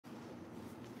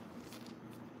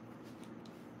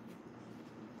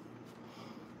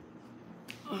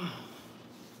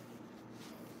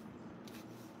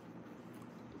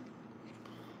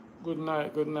Good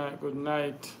night, good night, good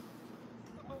night.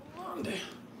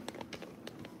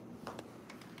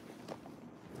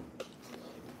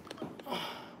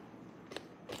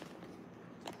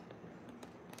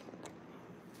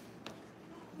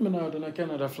 I'm now doing a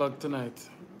Canada flag tonight.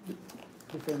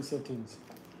 Different settings.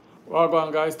 Well, go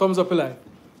on, guys. Thumbs up live.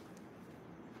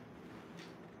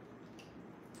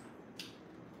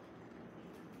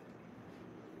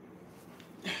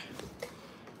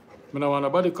 I don't want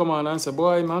nobody come on and say,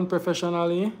 boy, man,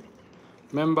 professionally.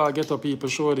 Remember, get up people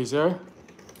show this, yeah?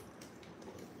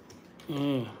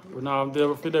 We now have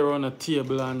there on a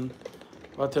table and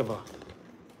whatever.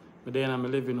 But then I'm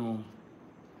in my living room.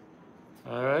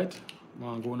 Alright?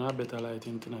 I'm going to have better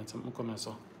lighting tonight. So I'm coming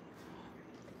so.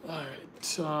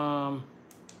 Alright.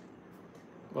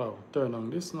 Wow, turn on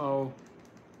this now.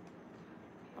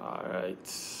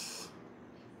 Alright.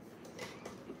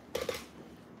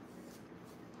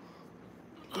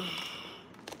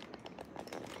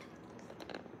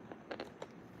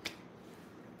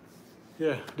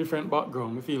 Yeah, different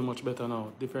background. I feel much better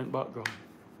now. Different background.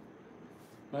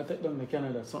 I'll take down the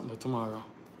Canada something tomorrow.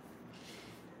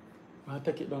 I'll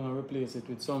take it down and replace it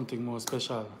with something more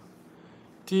special.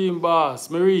 Team boss,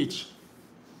 me reach.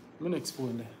 My next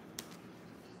phone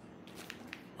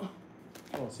there.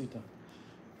 Oh, sit down.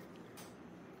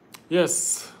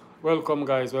 Yes, welcome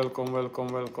guys, welcome, welcome,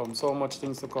 welcome. So much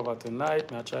things to cover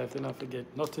tonight. I try to not forget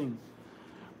nothing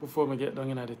before we get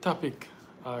down into the topic.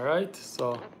 Alright,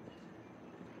 so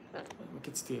make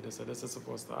it stay there, so this is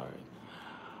supposed to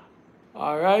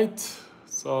alright,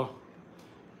 so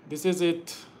this is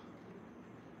it.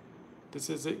 This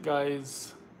is it,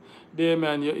 guys.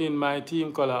 Damien, you're in my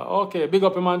team color. Okay, big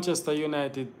up in Manchester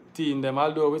United team. Them,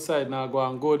 although we side now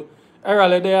going good.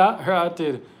 Erroll there,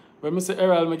 hurted. When I say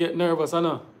Erroll, I get nervous, I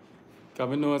know. Because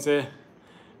I know, say,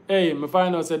 hey, I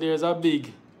find out say there's a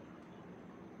big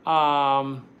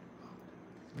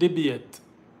debate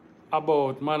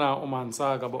about man and woman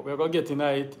saga, but we're going to get into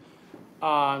it.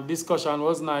 Discussion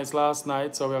was nice last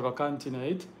night, so we're going to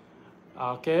continue it.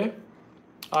 Okay.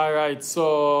 Alright,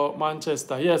 so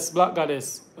Manchester. Yes, Black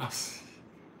Goddess.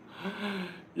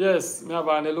 Yes, me have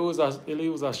an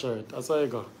loser shirt. That's how you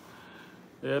go.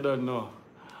 You don't know.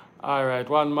 Alright,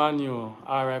 one Manu.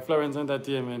 Alright, Florence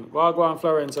Entertainment. Go on,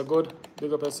 Florence, you're good.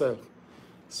 Big up yourself.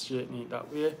 Straighten it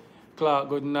that way. Clark,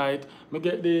 good night. Me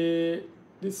get the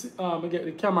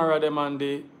camera them and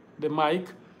the mic.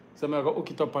 So I'm gonna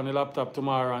hook it up on the laptop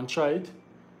tomorrow and try it.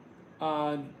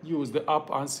 And use the app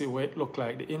and see what it look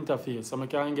like, the interface. So I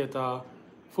can get a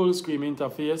full screen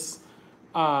interface.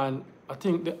 And I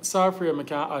think the software I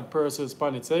can add purses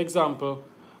on it. So example,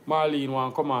 Marlene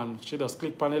want come on, she just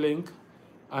click on the link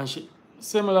and she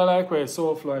similar like where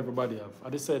SoFlow everybody have.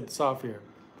 I just said software.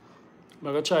 I'm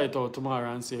gonna try it out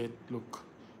tomorrow and see it look.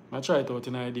 I try it out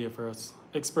in an idea first.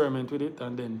 Experiment with it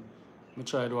and then I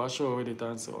try to do a show with it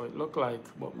and see what it look like.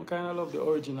 But I kinda love the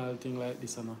original thing like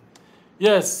this, you know.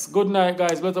 Yes, good night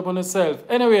guys, better up on yourself.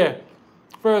 Anyway,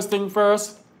 first thing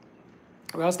first,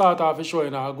 we're gonna start off with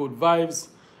showing our good vibes.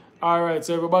 Alright,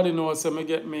 so everybody knows, so me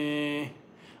get me,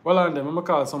 well on them, I'm gonna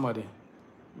call somebody.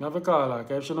 I have to call her,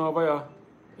 because if she know over here,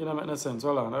 it don't make no sense.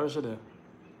 Hold on, how is she there?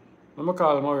 I'm gonna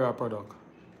call Maria product.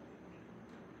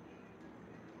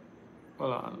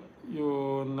 Hold on,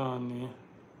 you nanny.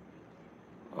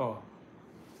 Oh,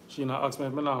 she not asked me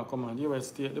if I now come on, US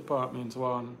State Department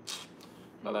one.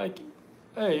 But like,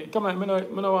 hey, come on, I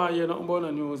don't want to hear nothing about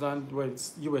the news and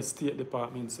what US State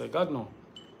Department say. God no.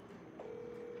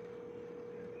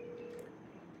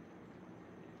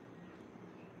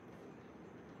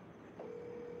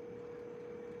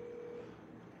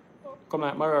 Come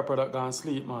on, Maria product gone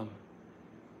sleep, man.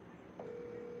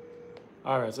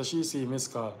 Alright, so she see miss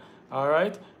call.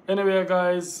 Alright. Anyway,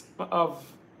 guys, I have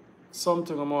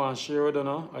something I want to share with you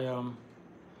now. I am.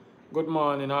 Good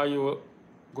morning, how you?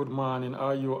 Good morning,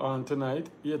 are you on tonight?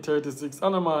 8:36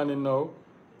 on the morning now.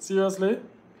 Seriously?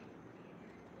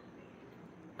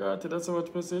 God, that's a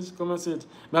what message? Come message.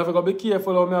 I have to be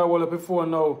careful how I hold up before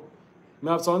now.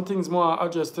 I have some things more to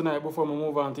address tonight before I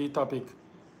move on to the topic.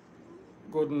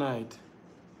 Good night.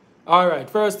 Alright,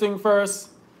 first thing first.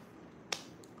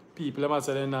 People, I must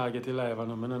say they now get it live. I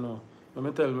don't know. Let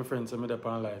me tell my friends I'm there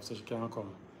on live so she can't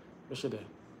come. Where she there?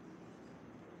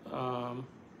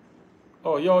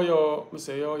 Oh, yo, I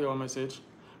say yo message.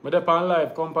 But they're on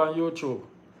live, come on YouTube.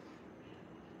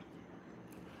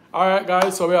 Alright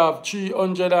guys, so we have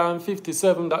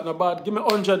 357, that's not bad. Give me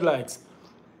 100 likes.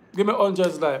 Give me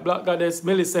 100 likes. Black Goddess,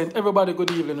 Millicent, everybody good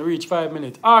evening, reach 5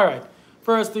 minutes. Alright,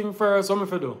 first thing first, what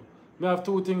am I do? I have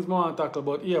two things more to tackle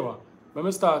about here. Let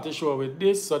me start the show with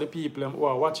this so the people who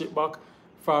are watch it back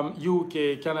from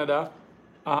UK, Canada,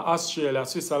 Australia,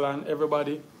 Switzerland,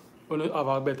 everybody will have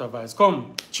a better voice.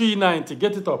 Come, 390,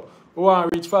 get it up. We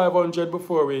want to reach 500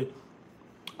 before we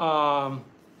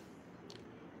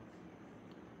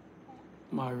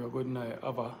Mario, good night.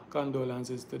 Have a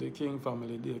condolences to the King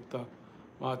family. Dr.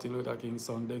 Martin Luther King's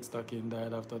son, Dexter King,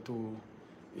 died after 2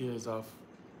 years of...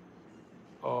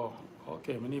 Oh,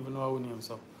 okay, I don't even know her name,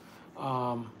 so.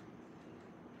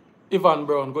 Ivan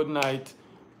Brown, good night.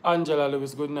 Angela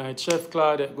Lewis, good night. Chef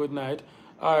Claudette, good night.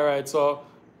 All right, so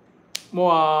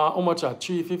more, how much at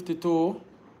 352?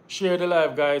 Share the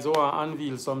live, guys. I want to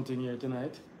unveil something here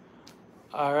tonight.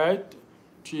 All right,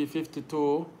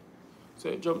 352. So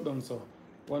it jump down, so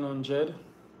 100.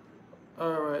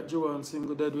 All right, Joanne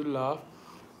Single Dead with Laugh.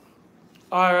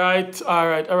 All right,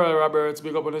 Erroll Roberts,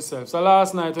 big up on yourself. So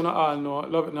last night, you know, all know,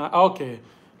 love it now. Okay,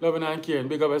 loving and caring,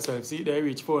 big up yourself. See, they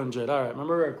reach 400. All right,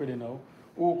 remember work with it now.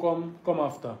 Who come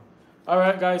after? All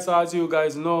right, guys, so as you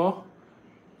guys know,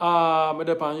 I'm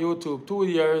up on YouTube 2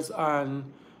 years,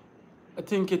 and I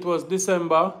think it was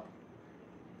December.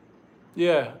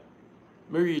 Yeah,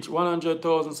 me reach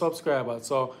 100,000 subscribers.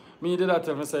 So me did that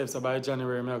tell myself so by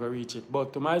January I'm gonna reach it.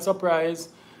 But to my surprise,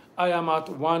 I am at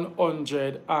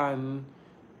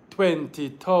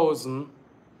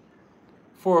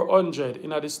 120,400 in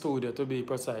the studio, to be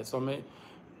precise. So me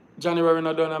January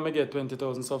not done, I may get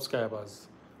 20,000 subscribers.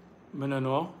 I don't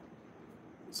know.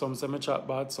 Some say me chat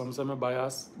bad, some say me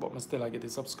bias, but I still get the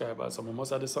subscribers, so I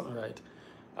must have done something right.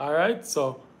 Alright,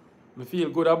 so I feel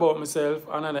good about myself,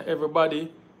 and then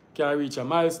everybody can reach a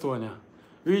milestone. Yeah.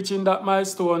 Reaching that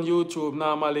milestone, YouTube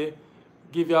normally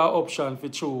give you an option to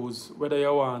choose whether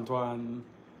you want one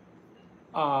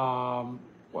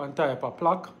type of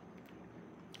plaque.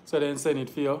 So then send it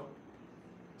for you.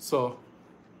 So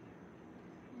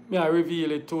I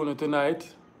reveal it to you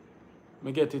tonight.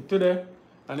 I get it today.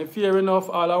 And if fair enough,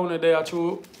 all I want there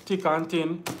through thick and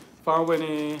thin from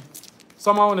when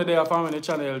some I want there from when the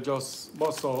channel just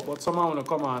bust out, but some I want to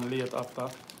come on late after.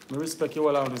 I respect you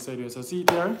all I want to say. So see it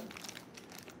here.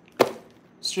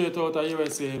 Straight out of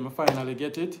USA, I finally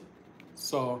get it.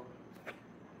 So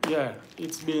yeah,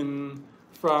 it's been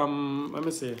from, let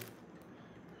me see,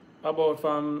 I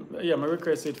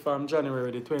request it from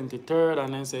January the 23rd,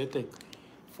 and then say it take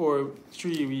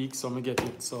 3 weeks, so I get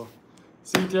it. So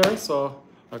see it here, so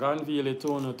I can unveil it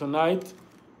to you tonight.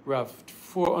 We have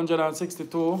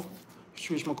 462.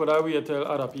 Wish I could have waited till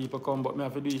other people come, but I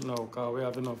have to do it now because we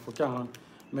have enough. We can't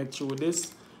make sure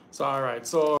this. So alright,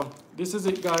 so this is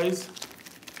it, guys.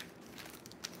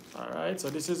 Alright, so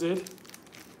this is it.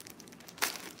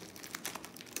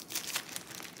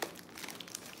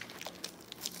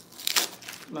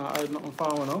 Now I have nothing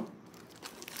found now.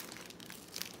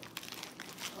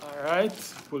 Alright,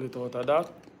 pull it out of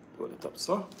that. Pull it up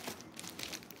so.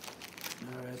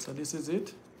 Alright, so this is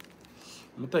it.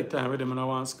 I'm gonna take time with them and I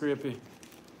want to scrape it.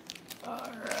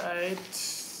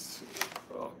 Alright.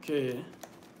 Okay.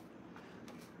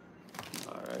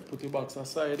 Alright, put the box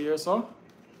aside here so.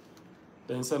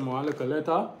 Then send me a little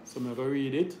letter, so I'm going to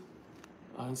read it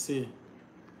and see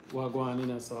what's going on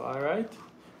in it. So, alright.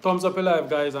 Thumbs up live,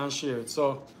 guys, and share it.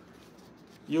 So,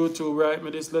 YouTube, write me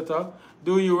this letter.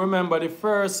 Do you remember the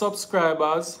first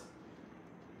subscribers,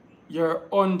 your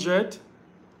 100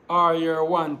 or your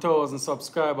 1,000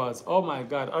 subscribers? Oh my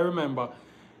God, I remember.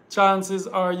 Chances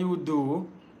are you do,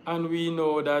 and we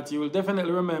know that you will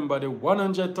definitely remember the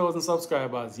 100,000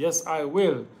 subscribers. Yes, I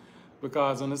will,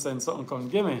 because when I send something, come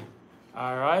give me.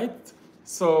 Alright,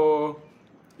 so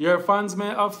your fans may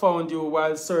have found you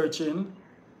while searching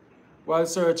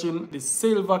the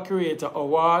Silver Creator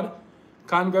Award.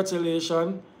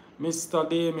 Congratulations, Mr.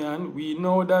 Damian. We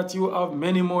know that you have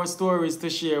many more stories to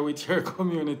share with your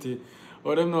community.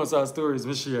 Or them knows our stories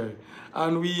we share.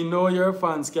 And we know your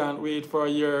fans can't wait for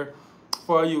you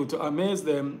to amaze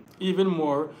them even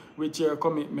more with your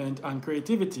commitment and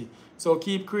creativity. So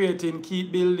keep creating,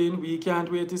 keep building. We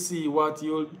can't wait to see what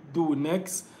you'll do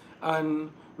next.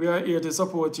 And we are here to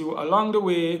support you along the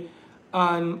way.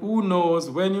 And who knows,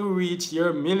 when you reach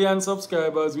your 1,000,000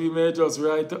 subscribers, we may just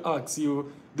write to ask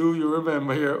you, do you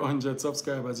remember your 100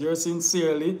 subscribers? Yours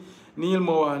sincerely, Neil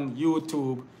Mohan,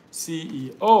 YouTube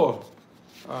CEO.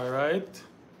 Alright.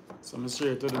 So I'm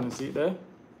straight to the seat there.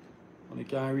 And you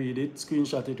can read it,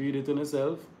 screenshot it, read it to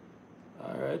yourself.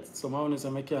 Alright, some of say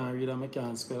I can't read and I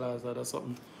can't spell as that or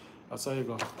something. That's how you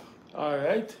go.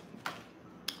 Alright.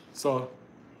 So,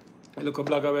 I look a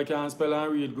blogger where can spell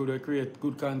and read good or create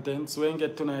good content. So, we can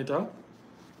get tonight, huh?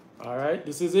 Alright,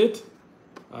 this is it.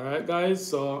 Alright, guys.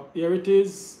 So, here it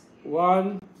is.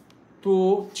 1,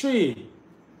 2, 3.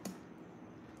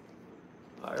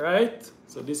 Alright,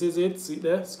 so this is it. See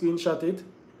there, screenshot it.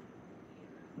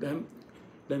 Then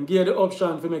give you the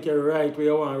option to make it right where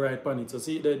you want to write on it. So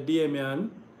see the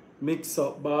Damien,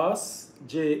 Mixupboss,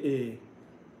 JA.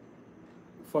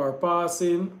 For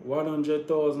passing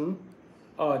 100,000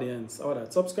 audience. All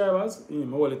that. Subscribers, I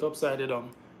hold it upside down.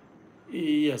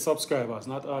 Yeah, subscribers,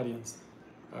 not audience.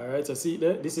 Alright, so see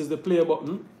there, this is the play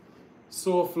button.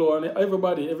 So flow, and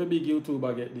everybody, every big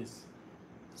YouTuber get this.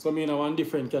 So I'm in one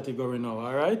different category now,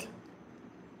 alright?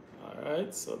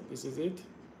 Alright, so this is it.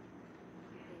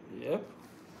 Yep.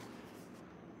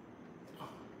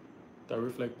 That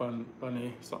reflect on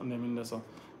something them in there. So.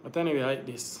 But anyway, like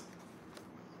this.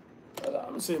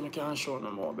 Let me see if I can show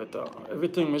no more better.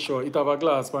 Everything I show, it have a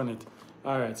glass on it.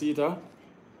 Alright, see it?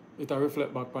 It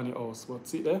reflect back on the house. But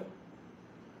see there?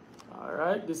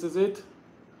 Alright, this is it.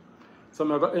 So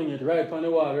I'm going to hang it right on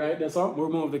the wall right there. So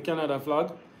remove the Canada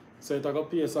flag. So it got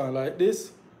paste on like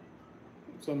this.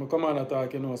 So I'm come on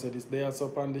attack, you know, so this there's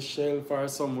up on the shelf or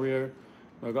somewhere.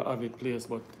 I got to have it placed,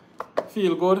 but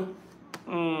feel good.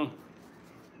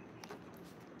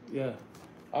 Yeah.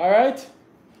 Alright.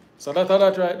 So that's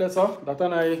that right there, so that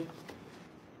and I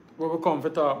will come to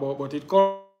talk about, but it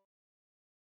comes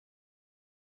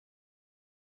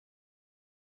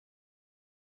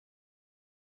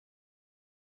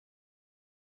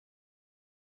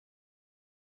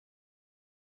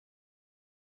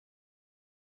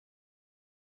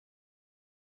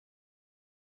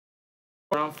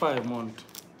around 5 months.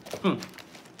 I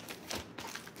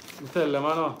tell them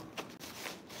I know.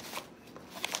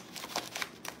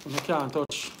 I can't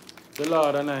touch the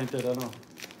Lord anointed, I know.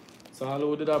 So all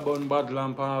who did that burn bad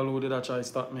lamp and all who did that try to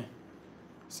stop me.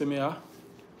 See me, huh?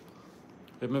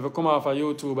 If I ever come off of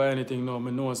YouTube or anything now,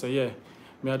 I know, say, yeah,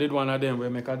 I did one of them where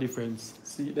make a difference.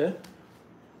 See it there?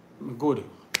 Good.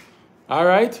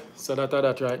 Alright, so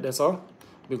that right there, so.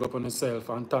 Big up on yourself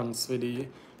and thanks for the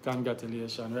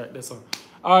congratulations right there, so.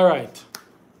 Alright,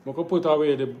 I'm going to put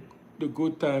away the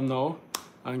good time now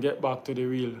and get back to the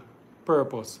real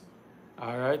purpose.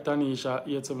 Alright, Tanisha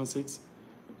 876.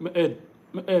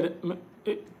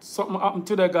 Something happened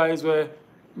to the guys where I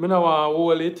don't want to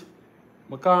hold it.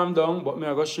 I calm down, but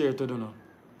I go share to them now.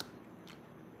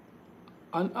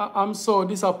 And I'm so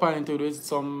disappointed with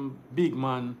some big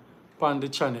man on the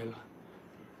channel.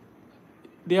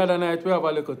 The other night we have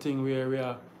a little thing where we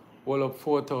are all up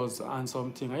photos and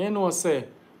something. And you know, say,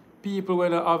 people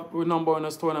when I have a number on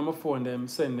a store on my phone, them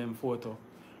send them photo.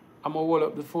 I'm going to hold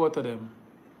up the photo them.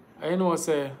 And you know,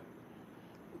 say,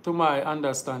 to my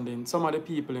understanding, some of the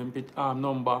people in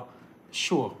number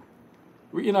show.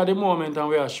 We in at the moment and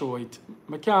we are show it.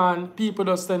 People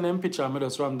just send them picture and I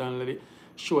just ram down let it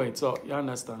show it, so you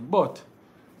understand. But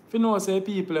if you know, say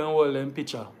people and hold them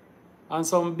picture and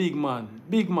some big man,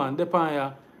 they pan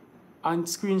here and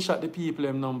screenshot the people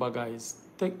them number, guys.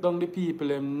 Take down the people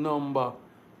them number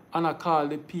and I call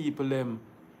the people them.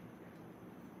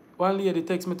 One lady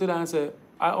text me today and say,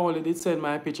 I only did send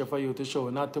my picture for you to show,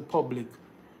 not to public.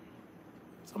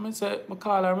 So I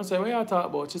call her, I say, what you talk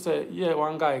about? She said, yeah,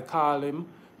 one guy call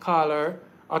her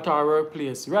at our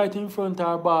workplace, right in front of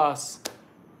her boss.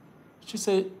 She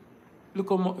said, look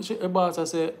how her boss, I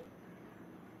said,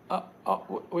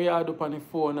 we are up on the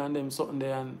phone and them something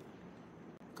there, and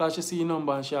because she see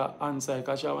number and she answer,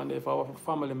 because she want if a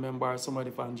family member or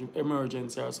somebody for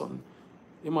emergency or something.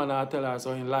 The man I tell her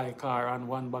so he like her and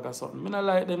one bag or something. I don't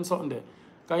like them something there.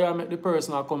 Because you make the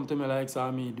person come to me like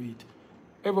so me do it.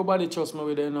 Everybody trust me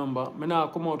with their number. I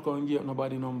not come out and give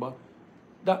nobody number.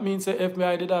 That means that if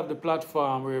I did have the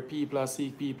platform where people are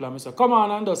seek people and I say, come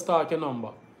on and just start your number.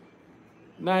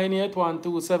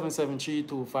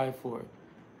 9812773254.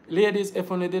 Ladies,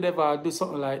 if only did ever do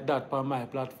something like that on my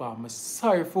platform, I'm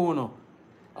sorry for no.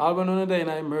 All when on in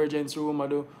an emergency room I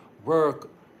do work,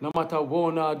 no matter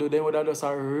what I do, they would have just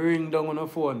ring down on the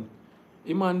phone.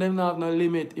 The man them not have no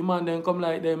limit. The man them come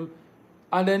like them.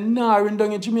 And then now ring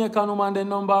down in Jamaica no man them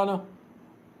number no.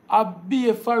 I be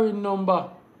a foreign number.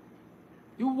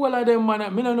 You all of them man, I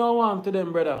don't know want to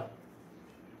them, brother.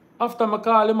 After I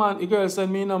call him man, the girl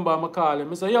send me number, I call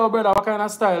him. I say, yo brother, what kind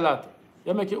of style that?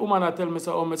 You make your woman tell me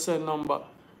say, oh, I send number.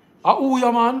 I owe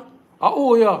you, man. I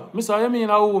owe you. I say, you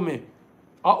mean I owe me?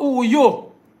 I owe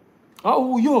you. I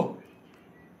owe you.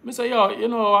 I say, yo, you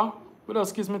know what? We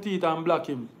just kiss my teeth and block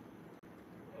him.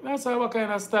 I say, what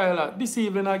kind of style that? This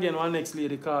evening again, one next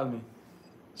lady called me.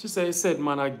 She said,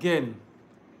 man, again.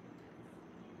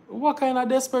 What kind of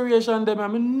desperation them? I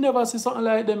never see something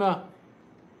like them.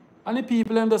 And the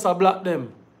people them just block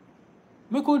them.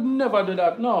 I could never do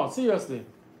that. No, seriously.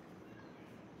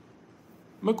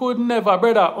 I could never,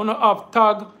 brother. On have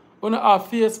tag, on have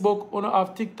Facebook, on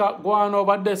have TikTok, go on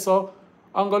over there so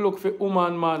I'm going to look for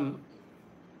woman, man.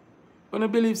 When I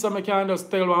believe somebody can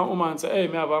just tell one woman, say, hey,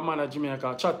 me have a man at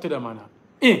Jamaica, chat to the man.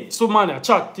 So man,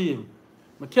 chat to him.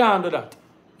 I can't do that.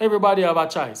 Everybody have a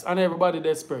choice, and everybody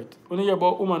desperate. When you hear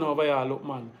about woman over here, look,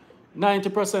 man,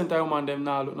 90% of women, them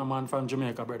now look no man from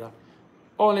Jamaica, brother.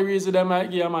 Only reason they might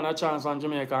give a man a chance from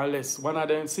Jamaica unless one of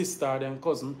them sister or them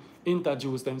cousin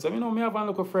introduce them. So, you know, me have a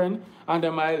local friend and they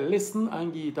might listen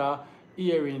and get a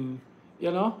hearing,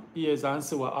 you know, ears and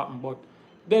see what happen. But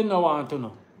they don't want to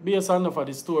know. Based on enough of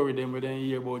the story them we then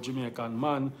hear about Jamaican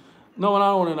man, no one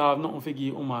want to have nothing to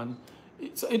give woman.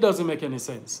 It doesn't make any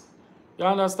sense. You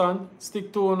understand?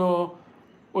 Stick to no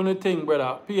thing,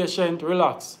 brother. Patient,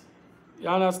 relax. You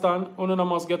understand? You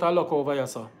must get a luck over here,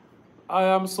 sir. I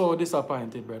am so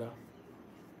disappointed, brother.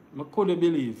 I couldn't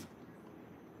believe.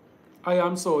 I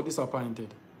am so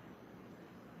disappointed.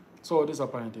 So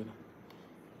disappointed.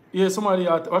 Yeah, somebody,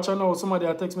 watch out now, somebody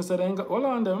text me, said, hold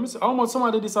on there. How much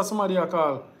somebody this or somebody I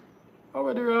call? How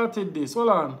would they rated this? Hold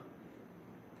on.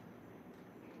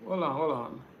 Hold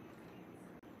on.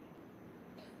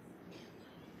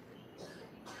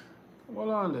 Hold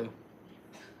on there.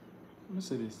 Let me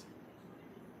see this.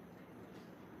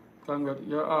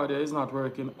 Your audio is not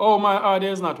working. Oh, my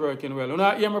audio is not working well. You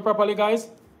not hear me properly, guys?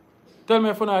 Tell me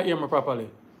if you not hear me properly.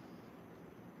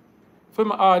 For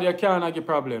my audio can't give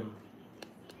problem.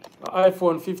 The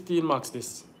iPhone 15 Max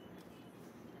this.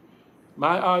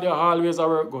 My audio always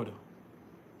work good.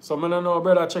 So I don't know,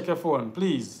 brother, check your phone,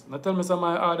 please. Now tell me some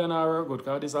my audio not work good,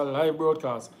 because this is a live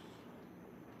broadcast.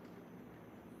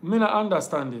 I don't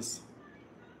understand this.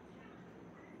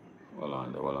 Hold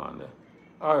on there.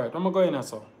 Alright, I'm going to go in here,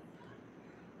 so.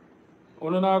 I'm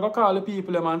going to call the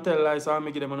people and tell lies and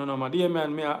make them a number. They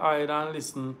man me hide and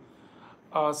listen.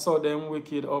 I saw them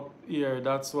wicked up here,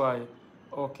 that's why.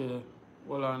 Okay,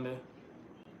 hold on there.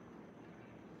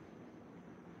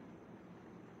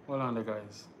 Hold on there,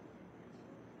 guys.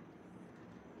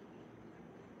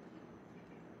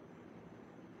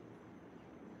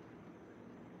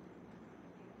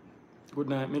 Good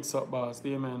night, Mixup boss.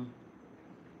 Amen.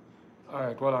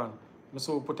 Alright, hold on. Let's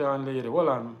put it on lady. Hold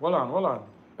on.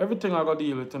 Everything I got to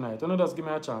deal with tonight. You know, just give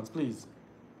me a chance, please.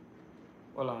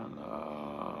 Hold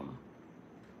on.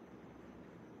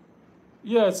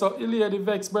 Yeah, so lady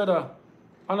vex, brother.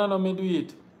 I don't know me do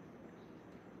it.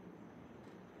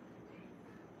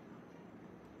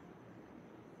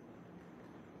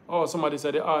 Oh, somebody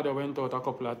said the order went out a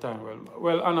couple of times.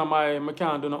 Well, Anna, I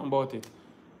can't do nothing about it.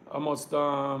 I must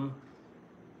the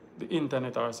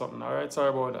internet or something. Alright, sorry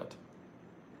about that.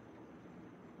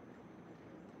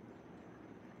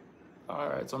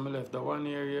 Alright, so I left the one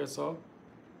here, so.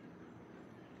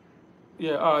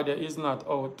 Yeah, order is not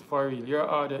out for real. Your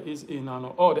order is in and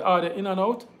out. Oh, the order in and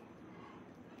out?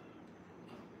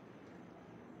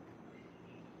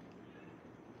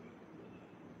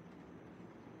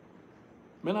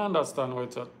 I don't understand what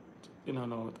it's in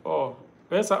and out. Oh,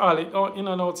 where's the all in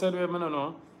and out said, I don't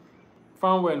know.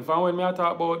 From when? From when I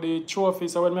talk about the trophy,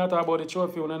 so when I talk about the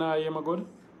trophy, when I hear me good?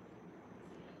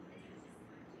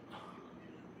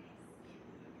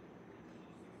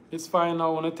 It's fine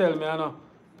now, when you tell me, I know.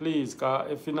 Please, because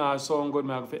if you not sound good,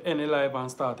 I have to end the live and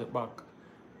start it back.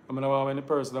 I mean, when the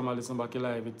person that listen back to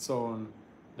live, it sound,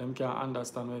 them can't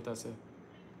understand what I say.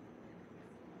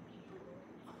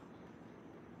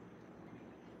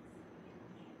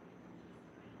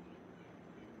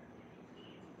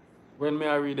 When me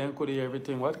I read them could hear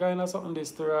everything. What kind of something this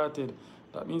started?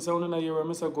 That means I don't hear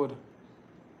me so good.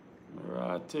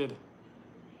 Rated.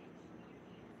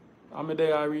 And me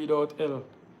there I read out L.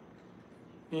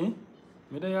 Me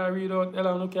there I read out L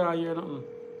and I can't hear nothing.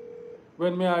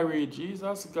 When me I read,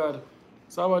 Jesus God.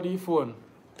 So how the phone?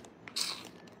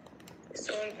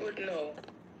 Sound good now.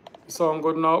 Sound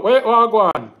good now. Wait, what go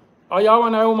on? Are you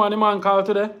one of woman the man call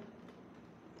today?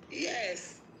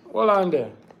 Yes. Hold on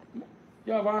there.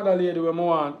 You have another lady where I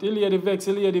want. The lady vex,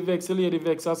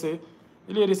 I say.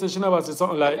 The lady says she never said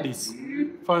something like this.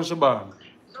 From she born.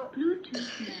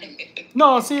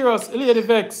 No, serious. The lady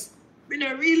vex. Me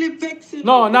not really vexing.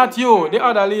 No, not you. The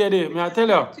other lady. May I tell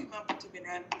you? Put him in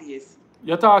that place.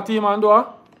 You talk to him and do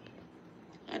what?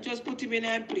 I just put him in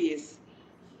that place.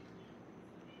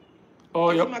 Oh,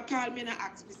 If you... him call me and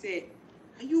ask me, say,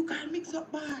 are you call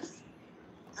Mixupboss?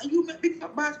 Are you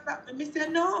Mixupboss back? Me say,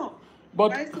 no.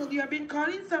 But I said, you have been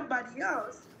calling somebody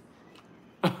else.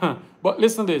 but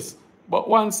listen this. But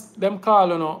once them call,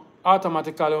 you know,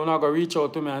 automatically you're not going to reach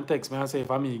out to me and text me and say,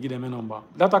 for me, give them a number.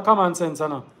 That's a common sense, you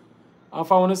know. And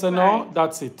if I want to say no,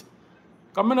 that's it.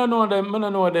 Because I don't know them, I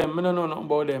don't know nothing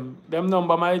about them. Them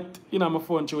number might, you know, my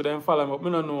phone through them follow me, but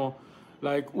I don't know,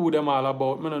 like, who them all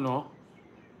about, I don't know.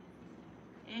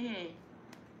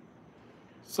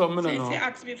 So, I don't Say, know.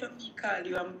 ask me for me call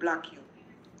you and block you.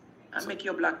 And make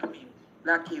you block me.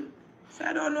 Block him. So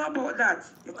I don't know about that.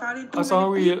 You're calling too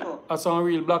many people. I sound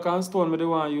real black and stone, me the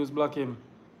one use black him.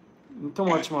 Too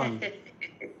much, man.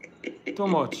 Too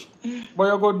much. But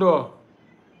you're good though.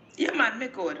 Yeah, man, me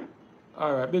good.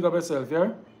 Alright, big up yourself,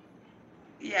 yeah?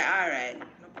 Yeah, alright.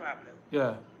 No problem.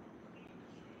 Yeah.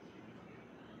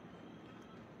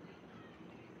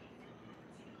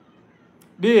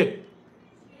 D.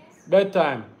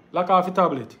 Bedtime. Lock off your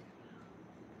tablet.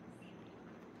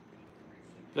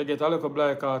 You get a little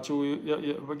black car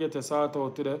you get a sort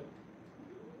out today.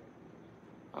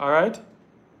 Alright?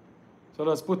 So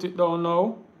let's put it down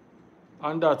now.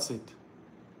 And that's it.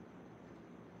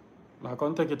 I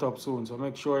can take it up soon, so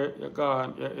make sure you go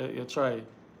and you try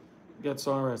get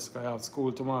some rest because I have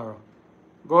school tomorrow.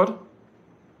 Good?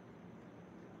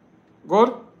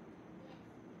 Good?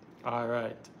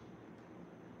 Alright.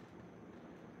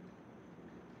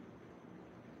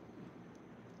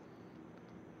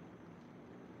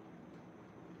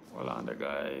 Hold on there,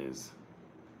 guys.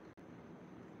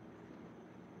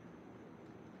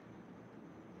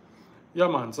 Yeah,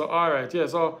 man. So, alright. Yeah,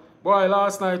 so, boy,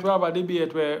 last night we have a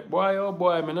debate where, boy, oh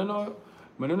boy, I don't know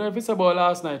if it's about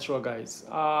last night's show, guys.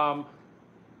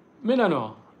 Me don't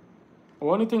know.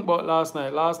 What do you think about last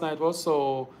night? Last night was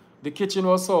the kitchen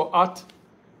was so hot.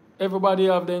 Everybody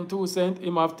have them 2 cents.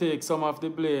 Him have take some of the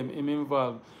blame. Him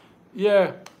involved.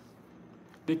 Yeah.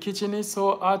 The kitchen is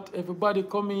so hot. Everybody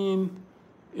come in.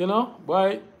 You know?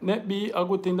 Boy, net be a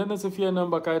good thing. Then there's a fear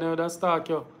number kind of that stalk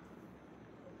you.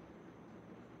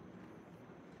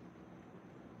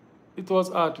 It was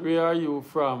hot. Where are you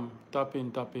from?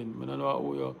 Tapping. I don't know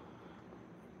who you.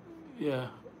 Yeah.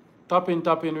 Tapping.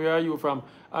 Where are you from?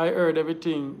 I heard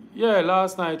everything. Yeah,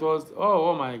 last night was,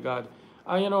 oh my God.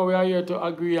 And you know, we are here to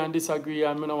agree and disagree,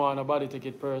 and I don't want nobody to take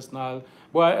it personal.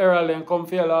 Boy, Erroll then come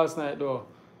here last night though.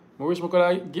 I wish I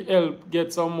could help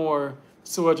get some more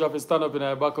soldier to stand up in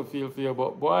a battlefield for you.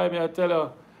 But boy, I tell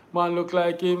you, man look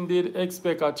like him did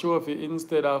expect a trophy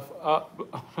instead of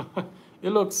he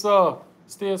looks so,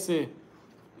 Stacy.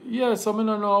 Yeah, so I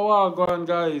don't know what going on,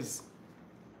 guys.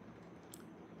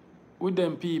 With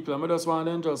them people, I just want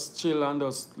them just chill and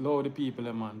just love the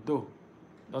people, man. Do.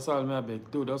 That's all I beg.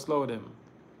 Do, just love them.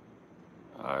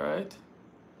 Alright?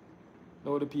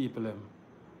 Love the people, them.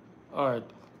 Alright.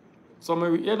 So,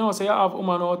 you know, say you have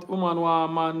woman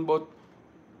want man, but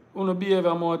you know,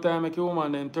 behavior more time, make your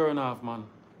woman then turn off, man.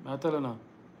 I tell you now.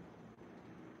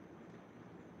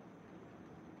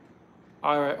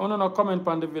 Alright, I don't comment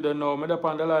on the video now. I'm up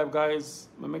on the live, guys.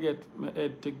 Let me get my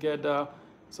head together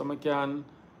so I can.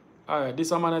 Alright,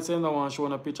 this man is saying I want to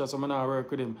show a picture, so I'm not work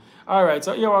with him. Alright,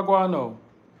 so here we go now.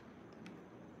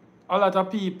 A lot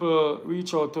of people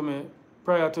reach out to me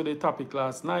prior to the topic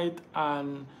last night,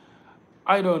 and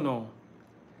I don't know.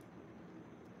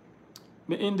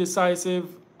 Me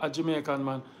indecisive, a Jamaican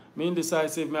man. Me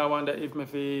indecisive, I wonder if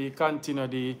me continue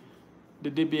the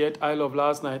debate I love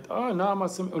last night. Oh, no,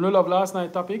 you love last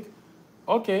night topic?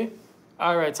 Okay.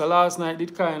 Alright, so last night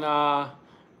did kind of,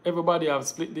 everybody have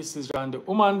split decision. The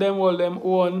woman them hold them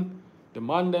own, the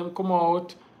man them come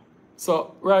out.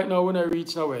 So right now we're not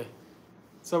reach nowhere.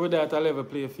 So with that, I level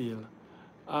play field.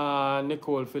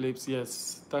 Nicole Phillips,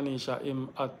 yes. Tanisha, him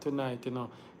at tonight, you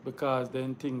know, because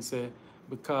then things say,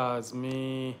 because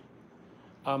me,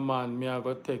 a man, me I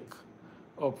go take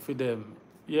up for them.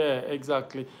 Yeah,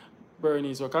 exactly.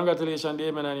 Bernie, so congratulations,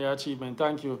 Damon, on your achievement.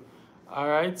 Thank you. All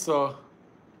right, so,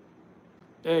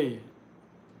 hey,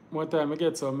 more time, I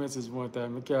get some message more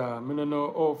time. I don't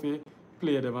know how to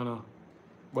play them, you know.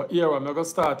 But here, I'm going to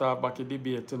start off back a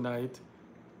debate tonight.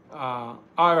 All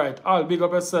right, Al, big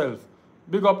up yourself.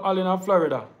 Big up Al in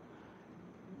Florida.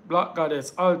 Black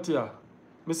Goddess, Altia.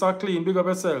 Mr. Clean, big up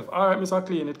yourself. All right, Mr.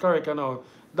 Clean, it's correct now.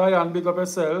 Diane, big up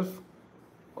yourself.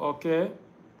 Okay.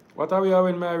 What are we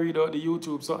having when I read out the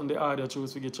YouTube something the audio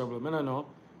choose to get trouble? I don't know.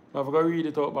 I'm going to read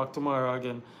it out back tomorrow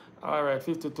again. All right,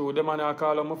 52. The man I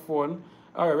call on my phone.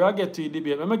 All right, we'll get to the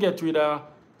debate. Let me get to the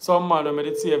some man who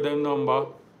did save them number.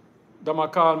 They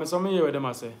might call me, so me hear what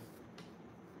they say.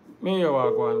 Me hear what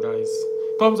go on, guys.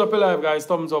 Thumbs up live, guys.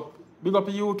 Thumbs up. Big up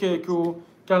the UK crew,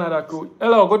 Canada crew.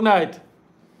 Hello, good night.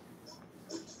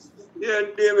 Yeah,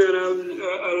 David,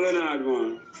 Leonard,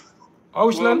 man. Oh,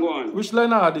 which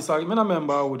Leonard is? I don't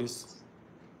remember who this.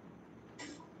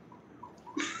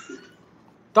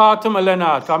 Talk to me,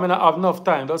 Leonard, because I don't have enough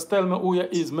time. Just tell me who you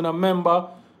is. I don't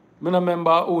remember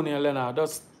who you Leonard.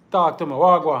 Just talk to me.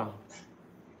 What go on?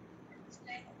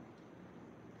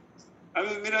 I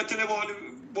mean, I don't tell you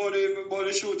about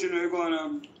the shooting we're going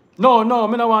on. No, I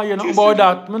don't want to hear nothing about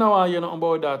that. I don't want to hear nothing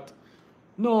about that.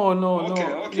 No, no, Okay,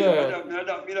 no. okay. Yeah.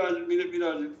 Me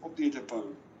don't update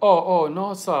upon. Oh,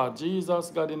 no, sir.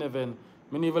 Jesus, God in heaven.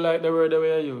 Me never like the word the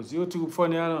way I use. YouTube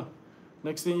funny, you know.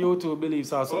 Next thing YouTube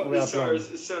believes or something we Oh, are sorry.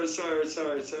 planning.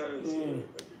 Sorry.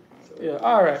 Yeah,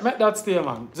 alright. Make that stay,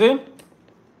 man. Zin?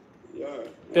 Yeah.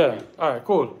 Yeah, alright,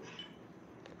 cool.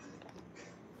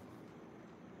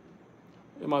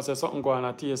 You must say something going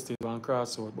on tasty and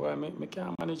crossroad. Boy, me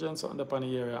can't manage on something up on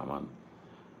the area, man.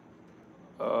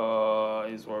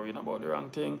 He's worrying about the wrong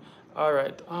thing.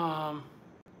 Alright,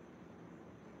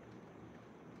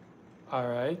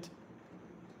 alright.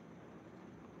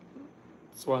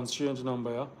 It's one strange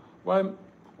number, yeah.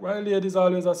 Why ladies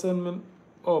always are send me?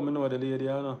 Oh, me know the lady,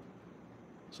 I know.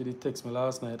 She did text me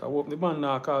last night. I hope the man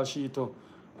now call she too.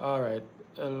 Alright,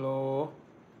 hello.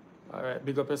 Alright,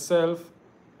 big up yourself.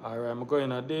 Alright, I'm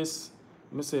going at this.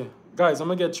 Let me say, guys, I'm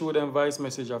gonna get through them voice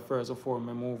message at first before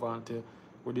we move on to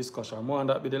our discussion. More on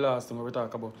that be the last thing we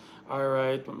talk about.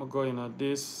 Alright, I'm going at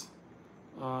this.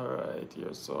 Alright,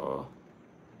 here, so.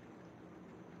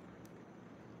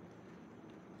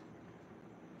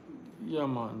 Yeah,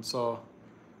 man, so.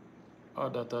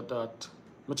 That.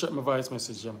 Me check my voice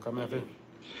message, Jim. Come here.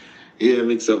 Yeah,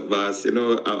 Mixupboss. You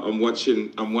know, I'm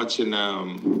watching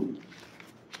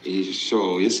his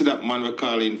show. You see that man we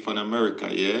calling from America,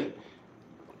 yeah?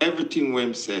 Everything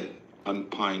we say on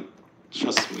point.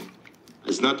 Trust me.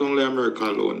 It's not only America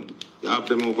alone. You have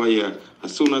them over here.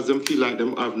 As soon as them feel like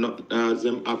them have not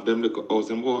them have them little house,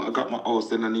 them I got my house,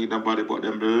 then I need nobody, but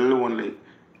them lonely.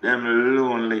 Them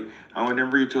lonely. And when them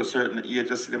reach a certain age,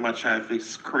 just see them a try to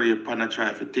scrape and a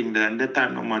try to thing there. And that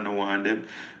time no man no want them.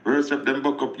 Whereas if them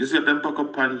buck up, you see if them buck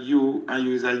up on you and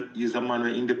use a man who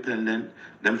independent,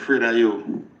 them afraid of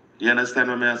you. You understand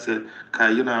what I say?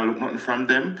 Because you don't look nothing from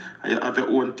them, and you have your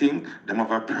own thing, them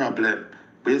have a problem.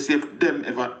 But you see, if them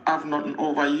ever have nothing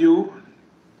over you,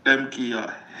 them give you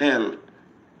hell.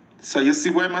 So you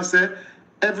see what I say?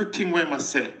 Everything what I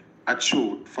say, I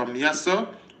true. From Yasa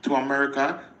to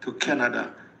America to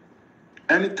Canada.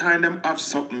 Anytime them have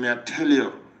something, I tell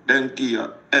you, then give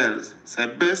you hell. Say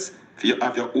best if you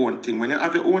have your own thing. When you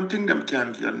have your own thing, them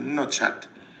can't give you no chat.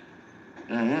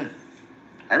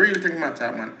 I really think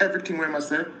matter, man. Everything we must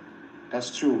say,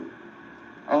 that's true.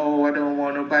 Oh, I don't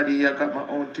want nobody, I got my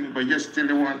own thing, but you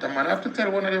still want a man. I have to tell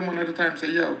one of them one at a time,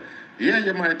 say, yo, yeah,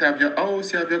 you might have your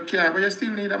house, you have your car, but you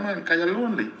still need a man, because you're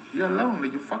lonely. You're lonely,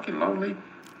 you're fucking lonely.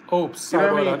 Oh, sorry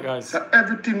You know about what I that, mean? guys. So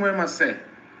everything we must say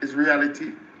is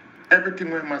reality.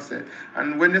 Everything we must say.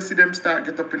 And when you see them start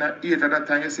get up in an age at that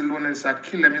time, you see loneliness start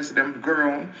kill them, you see them go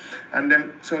around. And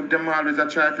them, so them always are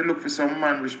trying to look for some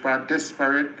man which are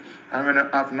desperate and when they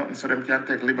have nothing so them can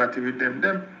take liberty with them.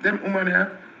 Them women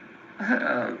here,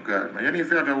 oh God, man, you need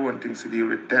to have your own things to deal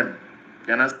with them.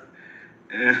 You understand?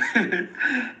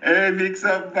 Hey,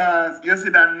 Mixupboss, you see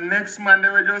that next man they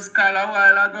were just call a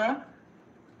while ago?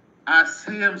 I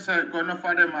see him say, enough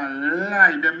for them a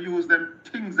lie. Them use them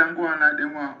things and go on like they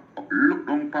want look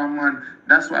down per man.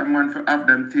 That's why man for have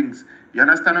them things. You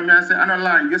understand what I say? And a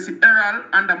lie. You see Erroll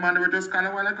and the man we just call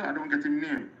a while ago, I don't get him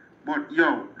name. But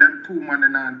yo, them two man they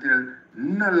not tell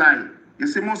no lie. You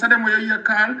see most of them where you hear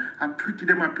call are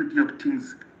pretty up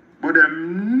things. But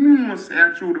them no say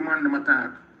I true the man them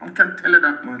attack. I can tell you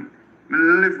that man. I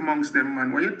live amongst them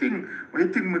man. What you think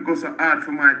me go so hard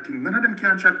for my thing? None of them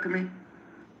can chat to me.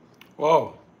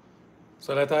 Wow.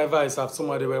 So that advice of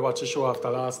somebody will watch the show after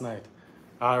last night.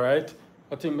 Alright.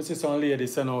 I think my sister and lady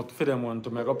send out for them one to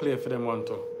make a play for them one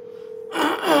too.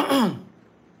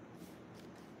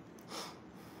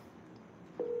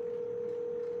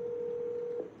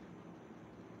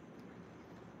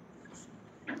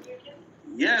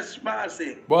 Yes,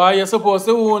 bossy. Boy, you're supposed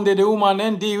to own the woman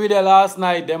and deal with you last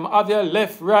night. Them have your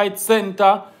left, right,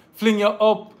 center, fling you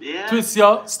up, twist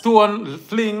your stone,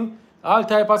 fling, all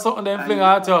type of something then fling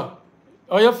at you.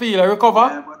 How you feel? Recover?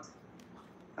 Yeah, but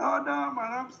oh no,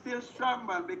 man, I'm still strong,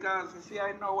 man, because you see,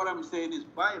 I know what I'm saying is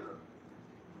Bible.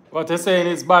 What you're saying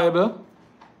is Bible?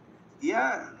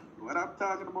 Yeah, what I'm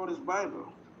talking about is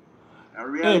Bible.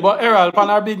 Hey, but Erroll, on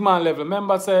our big man level,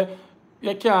 remember say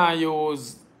you can't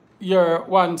use your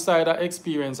one side of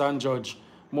experience and judge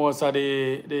most of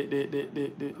the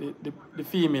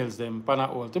females them pan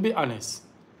all, to be honest.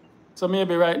 So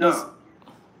maybe right now.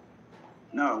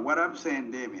 No, what I'm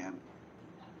saying, Damien,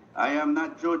 I am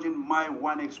not judging my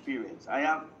one experience. I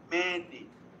have many,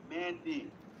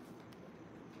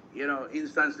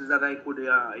 instances that I could,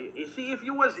 you see, if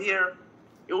you was here,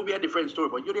 it would be a different story,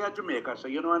 but you're there in Jamaica, so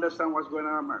you don't understand what's going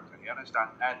on in America, you understand?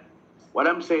 And what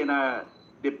I'm saying,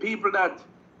 the people that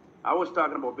I was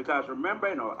talking about, because remember,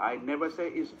 I never say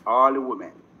it's all the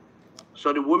women.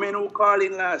 So the women who called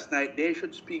in last night, they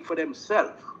should speak for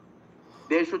themselves.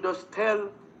 They should just tell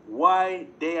why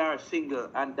they are single,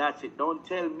 and that's it. Don't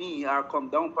tell me or come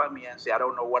down on me and say I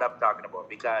don't know what I'm talking about,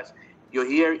 because you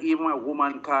hear even a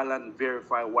woman call and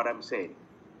verify what I'm saying.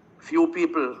 Few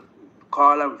people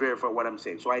call and verify what I'm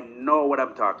saying, so I know what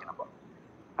I'm talking about.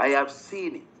 I have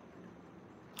seen it.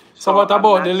 So what I'm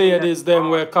about not the saying that ladies them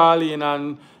were calling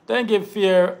and then give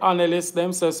fear analysts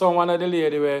them say so one of the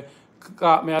lady were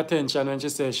caught my attention when she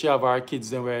said she have her kids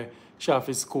them where she have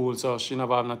to school so she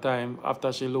never have no time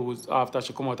after she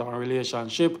come out of a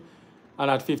relationship, and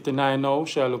at 59 now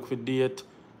she look for date,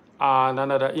 and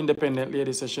another independent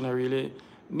lady said she not really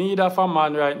need of a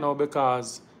man right now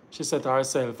because she set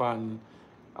herself, and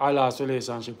her last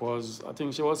relationship was, I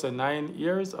think she was 9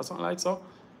 years or something like so.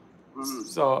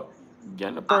 So,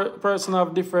 again, a person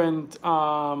of different.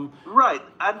 Right,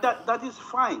 and that is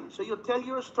fine. So you tell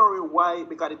your story why,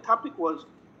 because the topic was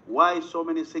why so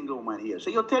many single women here. So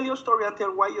you tell your story and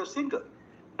tell why you're single.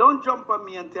 Don't jump on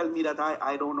me and tell me that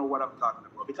I don't know what I'm talking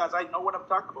about, because I know what I'm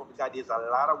talking about, because there's a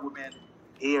lot of women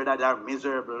here that are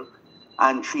miserable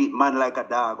and treat man like a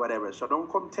dog, whatever. So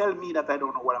don't come tell me that I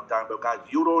don't know what I'm talking about, because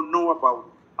you don't know about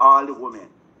all the women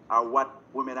or what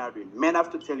women are doing. Men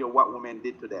have to tell you what women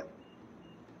did to them.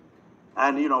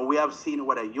 And, we have seen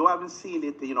whether you haven't seen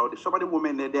it, some of the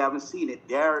women, they haven't seen it.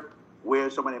 They're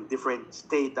where some of them different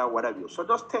state or whatever. So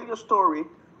just tell your story,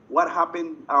 what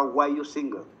happened or why you're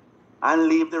single, and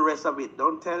leave the rest of it.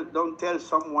 Don't tell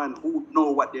someone who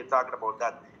know what they're talking about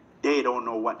that they don't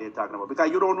know what they're talking about,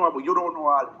 because you don't know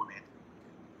all the women.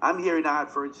 I'm here in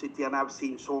Hartford City, and I've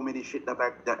seen so many shit that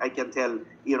I can tell,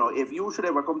 if you should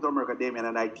ever come to America, Damien,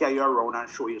 and I carry you around and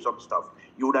show you some stuff,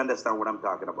 you would understand what I'm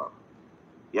talking about.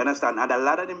 You understand? And a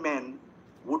lot of the men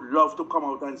would love to come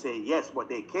out and say yes, but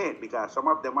they can't, because some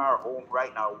of them are home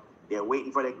right now. They're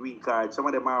waiting for their green card. Some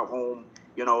of them are home.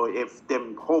 If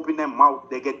them hoping them out,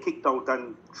 they get kicked out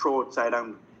and throw outside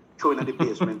and thrown in the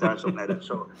basement or something like that.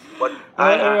 So, but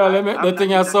Let me the thing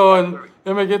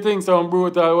you make it think sound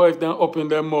brutal. What if them open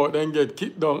them mouth, then get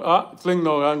kicked down, fling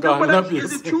down and gone in the basement?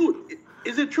 Is the truth.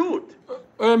 Is the truth.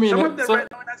 I mean, some of them right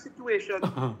now in that situation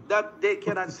that they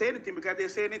cannot say anything, because they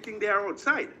say anything they are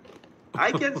outside.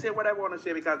 I can say what I want to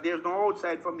say because there's no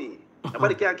outside for me.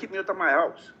 Nobody can keep me out of my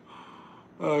house.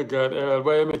 Oh God, Erroll,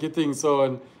 why you make it think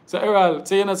so? So Erroll,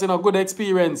 so you not seen a good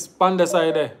experience on the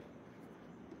side there?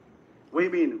 What do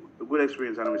you mean, a good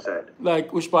experience on the side?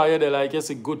 Like which part there, like you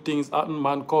see good things happen,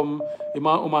 man come, the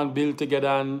man woman build together,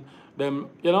 and them,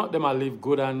 them a live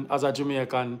good, and as a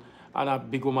Jamaican and a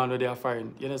big woman where they are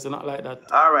fine. It's not like that.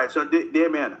 All right, so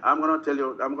Damien, I'm gonna tell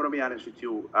you, I'm gonna be honest with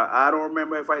you. I don't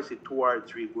remember if I see 2 or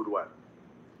 3 good ones.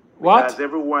 What? Because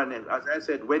everyone, as I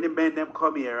said, when the men them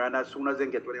come here, and as soon as they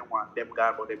get what they want, them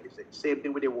gone about them business. Same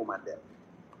thing with the woman there.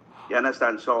 You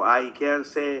understand? So I can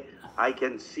say I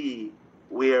can see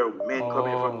where men come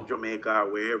here from Jamaica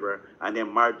or wherever, and they're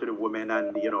married to the woman,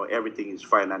 and everything is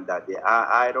fine and that day.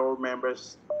 I don't remember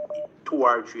 2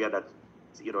 or 3 of that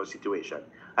situation.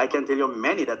 I can tell you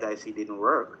many that I see didn't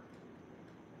work.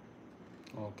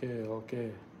 Okay.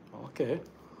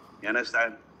 You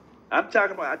understand? I'm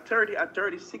talking about at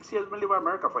 36 years, I live in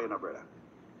America for you, brother.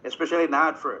 Especially in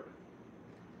Hartford.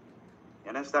 You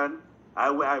understand? I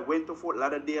went to Fort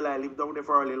Lauderdale. I lived down there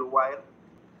for a little while.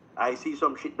 I see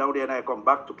some shit down there, and I come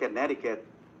back to Connecticut.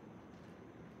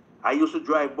 I used to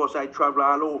drive bus. I travel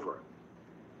all over.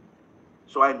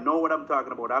 So I know what I'm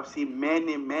talking about. I've seen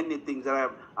many, many things that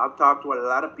I've talked to a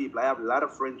lot of people. I have a lot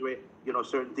of friends where,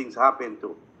 certain things happen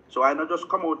to. So I don't just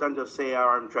come out and just say,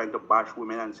 I'm trying to bash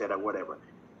women and say that whatever.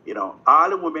 All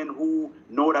the women who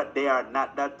know that they are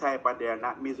not that type and they are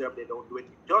not miserable, they don't do it.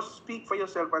 Just speak for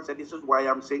yourself and say, this is why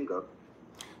I'm single.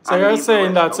 So you're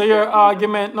saying that. So your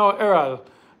argument, no, Erroll,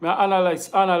 may I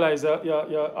analyze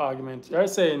your argument. You're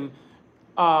saying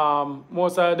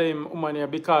most of them women here,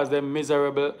 because they're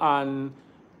miserable and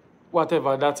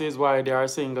whatever, that is why they are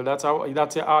single. That's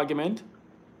your argument?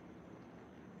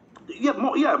 Yeah,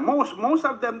 most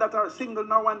of them that are single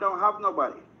now and don't have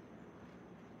nobody.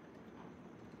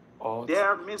 Oh, they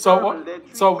are miserable. They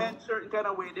treat men certain kind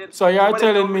of way. So you're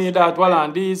telling me that,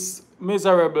 and these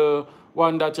miserable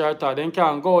one that you're taught, they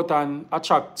can go out and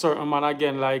attract certain man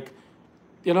again, like,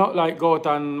 like go out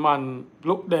and man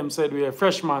look them said we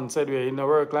freshman said we in the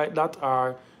work like that,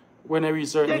 or when they reach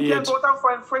certain age. They can go out and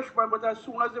find freshmen, but as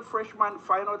soon as the freshmen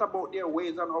find out about their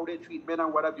ways and how they treat men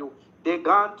and what have you, they're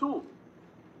gone too.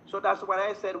 So that's what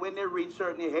I said, when they reach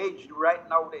certain age, right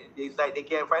now, it's like they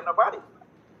can't find nobody.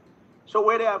 So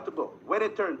where they have to go? Where they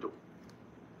turn to?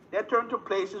 They turn to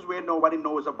places where nobody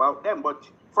knows about them. But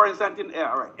for instance,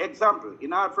 example,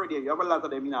 in Hartford here, you have a lot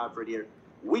of them in Hartford here.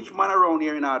 which man around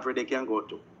here in Hartford they can go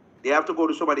to? They have to go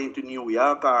to somebody into New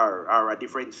York or a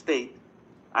different state.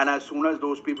 And as soon as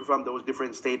those people from those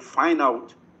different states find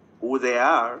out who they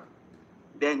are,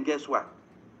 then guess what?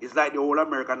 It's like the whole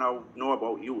America now know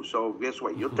about you. So guess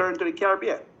what? You turn to the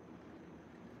Caribbean.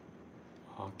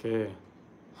 Okay.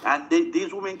 And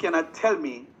these women cannot tell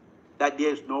me that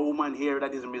there's no woman here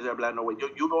that is miserable and no way.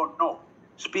 You don't know.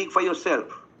 Speak for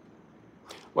yourself.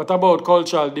 What about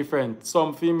cultural difference?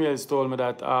 Some females told me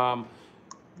that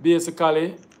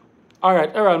basically, all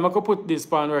right, Erroll, I could put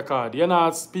this on record. You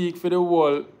not speak for the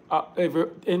whole, every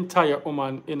entire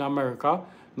woman in America,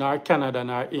 nor Canada,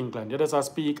 nor England. You just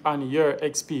speak on your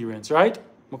experience, right?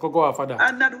 I could go off of that.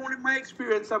 And not only my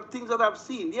experience of things that I've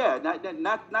seen, yeah, not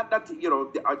that, you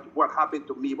know, what happened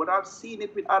to me, but I've seen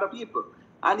it with other people.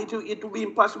 And it will be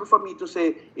impossible for me to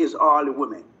say it's all the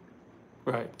women.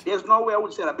 Right. There's no way I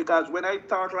would say that, because when I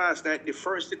talked last night, the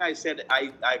first thing I said,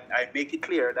 I make it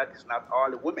clear that it's not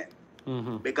all the women.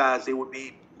 Mm-hmm. Because it would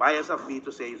be bias of me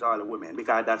to say it's all the women,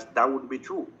 because that wouldn't be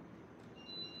true.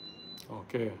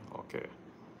 Okay, okay.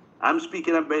 I'm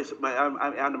speaking on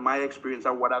my experience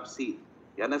and what I've seen.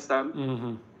 You understand?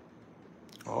 Mm-hmm.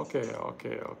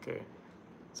 Okay.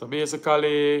 So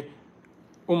basically,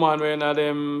 woman when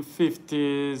them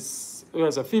 50s,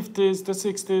 50s to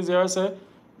 60s, you say?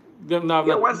 Them not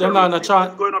a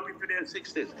chance. Going up into their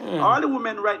 60s. Yeah. All the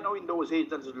women right now in those age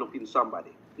that is looking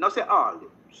somebody. Not say all.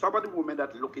 Some of the women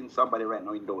that looking somebody right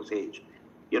now in those age,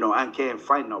 you know, and can't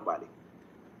find nobody.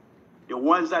 The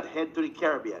ones that head to the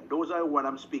Caribbean, those are what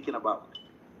I'm speaking about.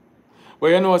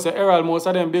 Well, you know, say Erroll, most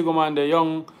of them big woman,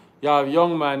 you have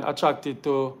young man attracted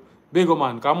to big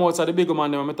woman. Because most of the big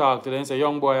woman when I talk to them, say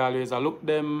young boy always I look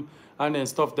them and then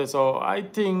stuff there. So I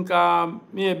think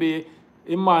maybe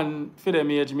a man for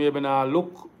them age maybe now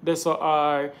look this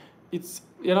or it's,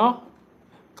 you know,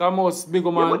 because most big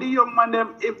woman. Yeah, but the young man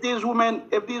them, if these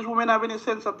women have any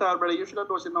sense at all, brother, you should have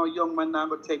known say no young man now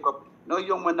go take up, no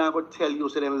young man now go tell you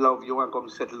say they love you and come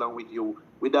settle down with you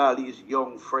with all these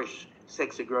young, fresh,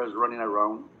 sexy girls running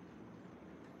around.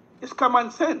 It's common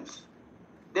sense.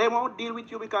 They won't deal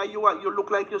with you because you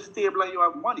look like you're stable and you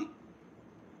have money.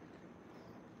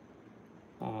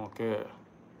 Okay.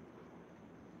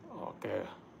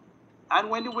 And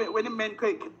when the men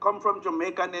come from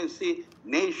Jamaica and they see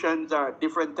nations or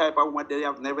different type of what they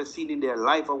have never seen in their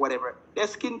life or whatever, their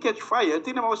skin catch fire. You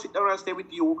think about sit down and stay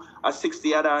with you, a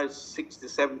 60 or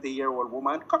 70-year-old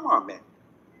woman? Come on, man.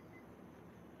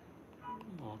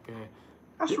 Okay.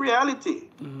 That's reality.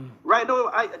 Mm-hmm. Right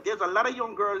now, there's a lot of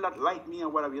young girls that like me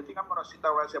and whatever. You think I'm going to sit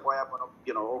down and say, boy, I'm going to,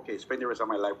 you know, okay, spend the rest of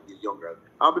my life with these young girls.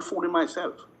 I'll be fooling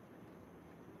myself.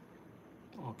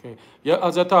 Okay. Yeah,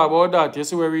 as I talk about that, you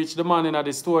see we reach the man in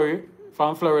the story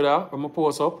from Florida, from a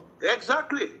post up.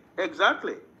 Exactly.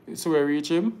 You see we reach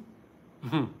him?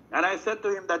 And I said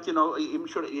to him that, you know,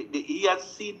 he has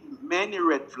seen many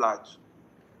red flags.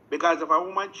 Because if a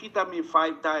woman cheat on me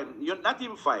 5 times, not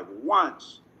even 5,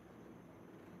 once,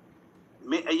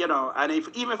 you know, and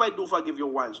even if I do forgive you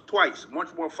once, twice,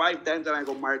 much more 5 times, and I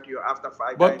go marry you after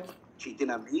 5 times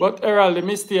cheating on me. But Erroll, the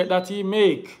mistake that he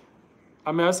make,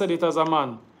 I mean, I said it as a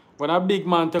man. When a big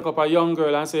man take up a young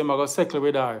girl and say, I'm going to settle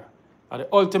with her, the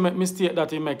ultimate mistake that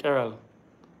he make, Erroll.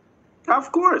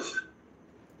 Of course.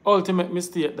 Ultimate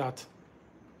mistake that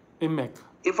he make.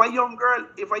 If a young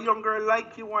girl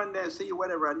like you and they say you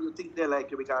whatever, and you think they like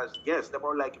you because, yes, they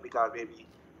won't like you because maybe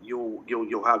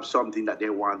you have something that they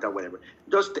want or whatever.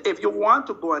 Just, if you want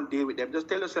to go and deal with them, just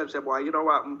tell yourself, say, boy, you know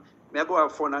what, may I go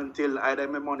have fun until either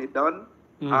my money done,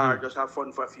 or just have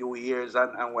fun for a few years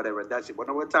and whatever. That's it.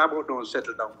 But we're talking about don't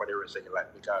settle down for the rest of your life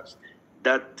because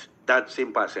that's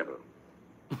impossible.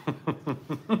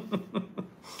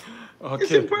 Okay.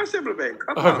 It's impossible, man.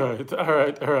 Come on.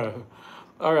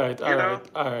 All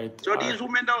right. So these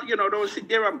women don't sit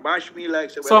there and bash me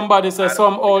like say, somebody says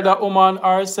some older women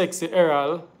are sexy,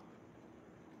 Erroll.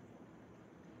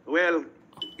 Well,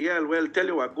 tell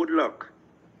you what, good luck.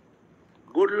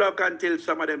 Good luck until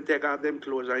some of them take off them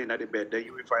clothes and in the bed. Then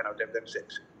you will find out them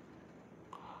sexy.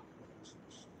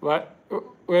 What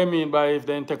do you mean by if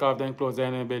they take off them clothes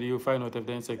and in bed, you find out if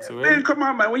they're sexy? Man, come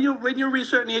on, man. When you reach a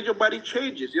certain age, your body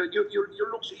changes. You look,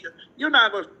 you're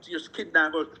not going your skin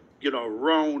not going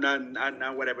round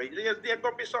and whatever. There's going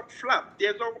to be some flap.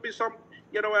 There's going to be some,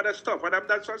 other stuff. And I'm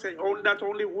not saying not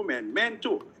only women, men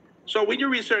too. So when you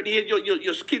reach a certain age,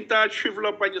 your skin starts shrivel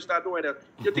up and you start doing that.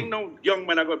 You think no young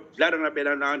man are going to lie on a bed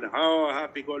and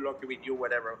happy, go lucky with you,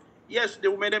 whatever. Yes, the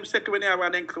women them second when they have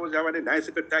them clothes, they have them nice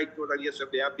little tight clothes, and yes,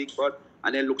 they have big butt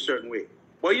and they look certain way.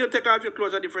 But you take off your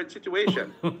clothes, a different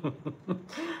situation.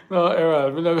 No,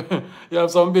 Errol, you have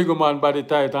some big man body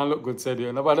tight and look good, said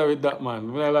you. No bother with that,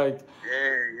 man.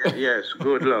 Yes,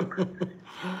 good luck.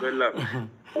 Good luck.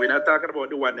 We're not talking about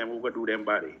the one them who go do them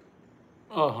body.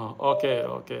 Okay.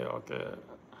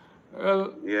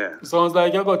 Well, Yeah. sounds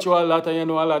like you got through a lot and you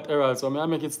know a lot, Errol, so I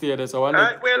make it stay there. So Well,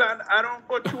 I don't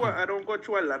go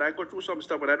through a lot. I go through some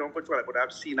stuff, but I don't go through a lot. But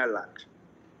I've seen a lot.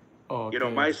 Okay. You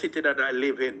know, my city that I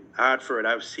live in, Hartford,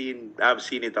 I've seen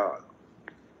it all.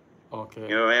 Okay.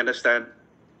 You know, I understand.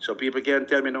 So people can't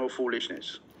tell me no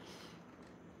foolishness.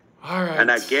 All right.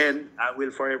 And again, I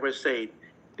will forever say,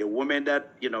 the woman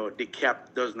that, you know, the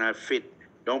cap does not fit,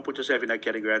 don't put yourself in that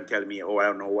category and tell me, oh, I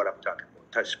don't know what I'm talking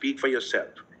about. Speak for yourself.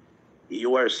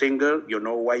 You are single, you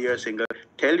know why you're single.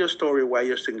 Tell your story why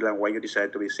you're single and why you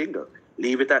decided to be single.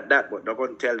 Leave it at that, but don't go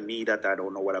and tell me that I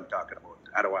don't know what I'm talking about.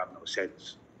 I don't have no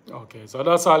sense. Okay, so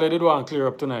that's all I did want to clear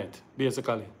up tonight,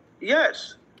 basically.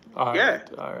 Yes. All Yeah.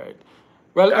 right.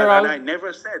 Well, And Errol. I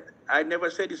never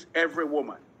said it's every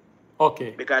woman.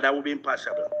 Okay. Because that would be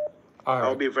impossible. All I right.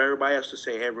 would be very biased to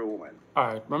say every woman. All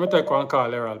right. Let me take one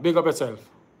call, Errol. Big up yourself.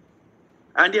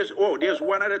 And there's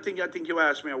one other thing I think you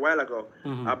asked me a while ago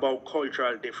about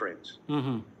cultural differences.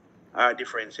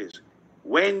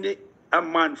 When a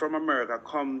man from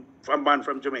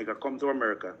Jamaica come to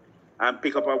America and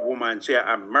pick up a woman and say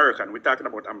American, we're talking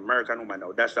about American woman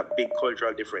now. That's a big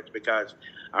cultural difference because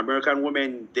American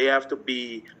women, they have to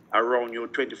be around you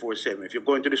 24/7. If you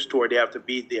go into the store, they have to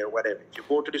be there, whatever. If you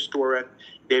go to the store and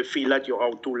they feel that you're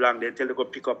out too long, they tell you to go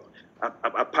pick up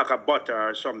a pack of butter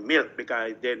or some milk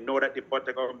because they know that the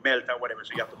butter going to melt or whatever,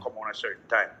 so you have to come on a certain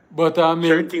time.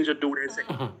 Certain things you do, they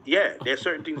say, there's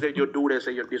certain things that you do, they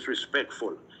say you're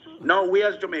disrespectful. Now, we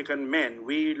as Jamaican men,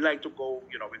 we like to go,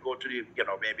 we go to the,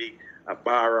 maybe a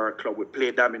bar or a club, we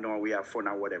play domino and we have fun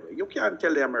or whatever. You can't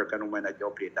tell the American woman that you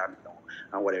play domino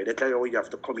and whatever. They tell you, you have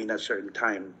to come in at a certain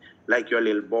time, like your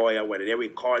little boy or whatever. They will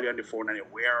call you on the phone and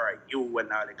where are you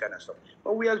and all that kind of stuff.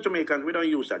 But we as Jamaicans, we don't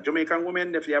use that. Jamaican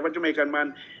women, if you have a Jamaican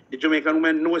man, the Jamaican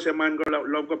woman knows a man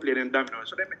love go play in domino.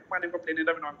 So they make man go play in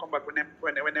domino and come back when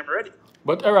they're ready.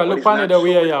 But Errol, look on the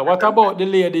way, yeah. What about the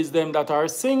ladies them that are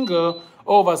single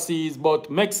overseas,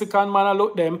 but Mexican man I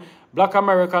look them, Black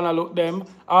American I look them,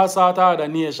 all sort of other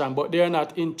nation, but they're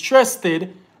not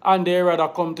interested and they rather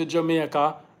come to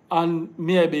Jamaica and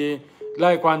maybe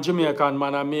like one Jamaican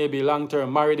man and maybe long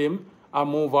term marry him and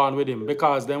move on with him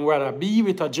because them rather be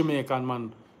with a Jamaican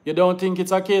man. You don't think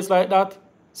it's a case like that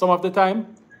some of the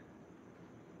time?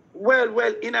 Well,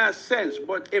 in a sense,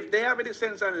 but if they have any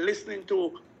sense and listening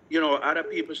to, other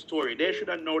people's story, they should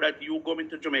know that you going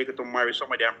to Jamaica to marry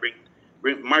somebody and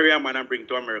marry a man and bring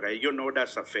to America. You know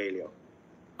that's a failure.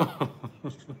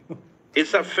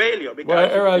 It's a failure because. Well,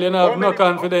 Errol, you have no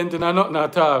confidence in nothing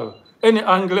at all. Any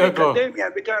angle you go.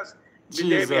 Because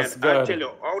Jesus I God. tell you,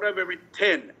 out of every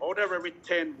 10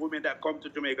 women that come to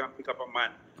Jamaica and pick up a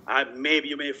man, maybe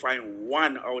you may find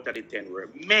one out of the 10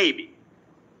 maybe.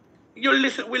 We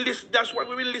listen. That's what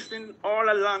we've been listening all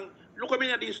along. Look how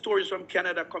many of these stories from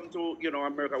Canada come to,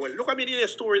 America. Well, look how many of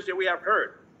these stories that we have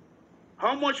heard.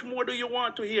 How much more do you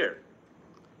want to hear?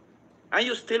 Are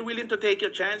you still willing to take your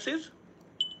chances?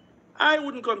 I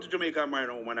wouldn't come to Jamaica and marry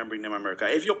a woman and bring them to America.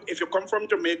 If you come from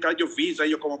Jamaica, your visa,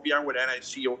 you come up here and I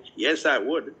see you, yes, I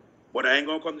would. But I ain't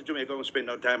going to come to Jamaica and spend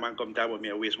no time and come time with me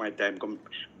and waste my time, come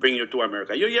bring you to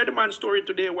America. You hear the man's story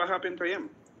today, what happened to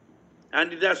him?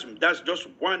 And that's just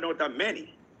one out of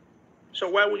many. So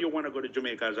why would you want to go to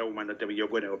Jamaica as a woman that you're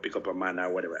going to go pick up a man or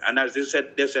whatever? And as they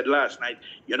said last night,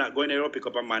 you're not going to go pick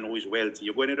up a man who is wealthy.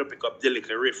 You're going to go pick up the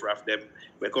little riff-raff them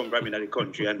who come from in the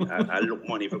country and look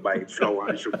money for buy flour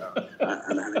and sugar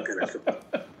and that kind of stuff.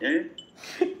 Yeah?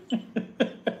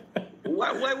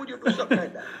 Why would you do something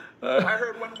like that? I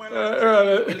heard one man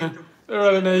last night.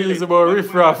 Errol use about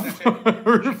riff-raff.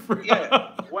 Yeah.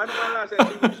 One man last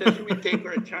night said she would take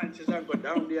her chances and go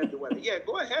down there and do what. Yeah,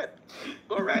 go ahead.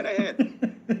 Go right ahead.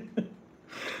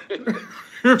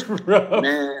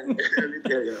 Man, let me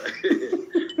tell you.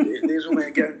 These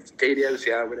women can stay there and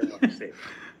say what they want to say.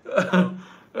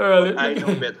 I know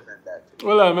better than that.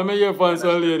 Well, I'm here for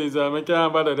some ladies. I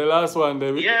can't bother. The last one,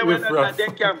 they they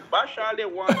can bash all they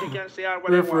want. They can say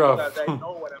what they want. I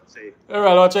know what I'm saying.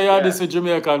 Errol, watch you had this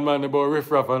Jamaican man about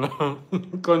riff-raff and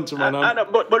countryman.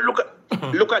 But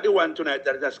look at the one tonight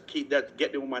that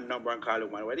get the woman number and call the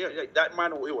woman. Well, that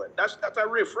man, that's a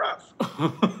riff-raff.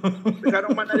 Because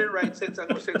the man that didn't right sense and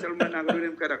no sense, the man not going to do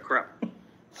them kind of crap.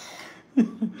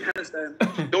 You understand?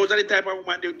 Those are the type of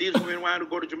women these women want to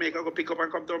go to Jamaica, go pick up and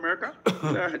come to America.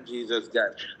 Jesus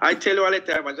God. I tell you all the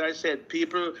time, as I said,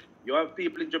 you have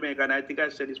people in Jamaica, and I think I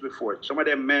said this before, some of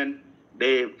them men,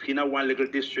 They, one little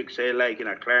district, say like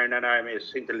Clarendon,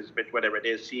 St. Elizabeth, whatever,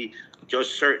 they see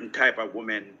just certain type of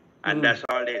women, and that's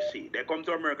all they see. They come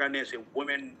to America and they say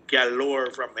women galore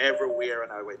from everywhere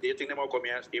and all that. They think they might come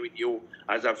here and stay with you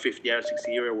as a 50 or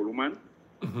 60-year-old woman.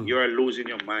 You're losing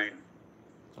your mind.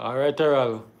 All right,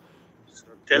 Erroll. So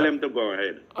tell them to go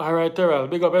ahead. All right, Erroll.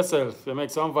 Big up yourself. You make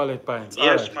some valid points.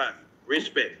 Yes, man.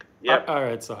 Respect. Yeah. All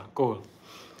right, sir. Cool.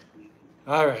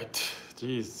 All right.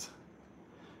 Jeez.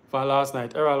 For last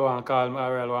night, Erroll want to call me.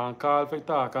 Erroll want to call for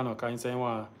talk. I know, because he say he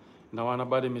want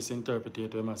nobody misinterpret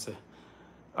what I say.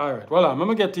 All right. Well, I'm going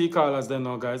to get to the callers then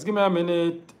now, guys. Give me a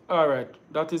minute. All right.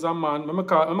 That is a man. I'm going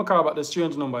to call back the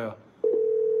strange number here.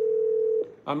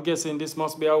 I'm guessing this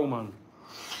must be a woman.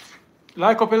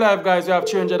 Like up live, guys, we have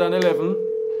 311.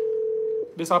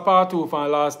 This is a part 2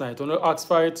 from last night. When you ask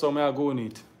for it, so I go on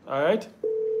it. All right?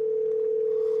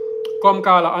 Come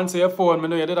call her, answer your phone. I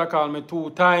know you did call me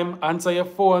 2 times. Answer your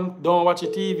phone. Don't watch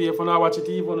your TV. If you not watch your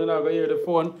TV, you're not going to hear the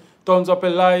phone. Thumbs up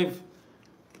live.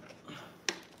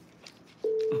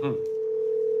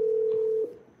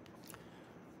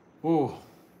 Oh.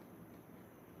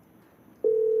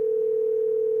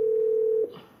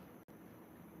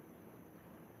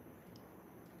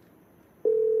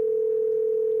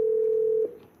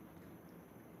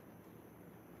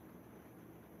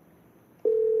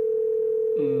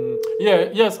 Yeah,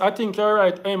 yes, I think you're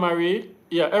right, hey Marie.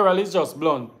 Yeah, Erroll is just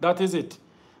blunt. That is it.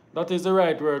 That is the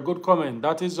right word. Good comment.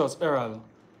 That is just Erroll.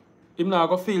 Him not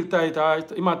go feel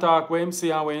tight. Him a talk when him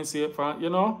say and when him say, you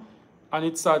know? And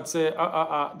it's sad say,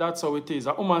 that's how it is.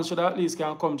 A woman should at least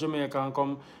can come Jamaica and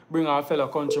come bring our fellow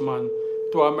countryman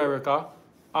to America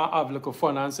and have a little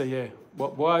fun and say, yeah.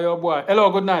 But boy, oh boy.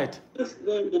 Hello, good night. Yes,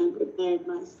 good night,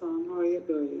 my son. How are you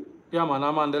doing? Yeah, man,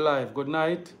 I'm on the live. Good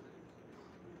night.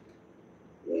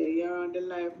 Yeah, you're on the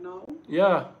live now?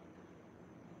 Yeah.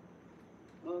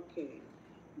 Okay.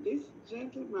 This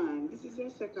gentleman, this is your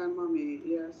second mommy,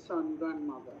 your son,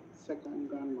 grandmother, second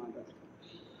grandmother.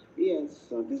 Yes,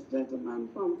 so this gentleman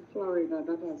from Florida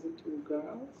that has the 2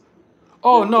 girls.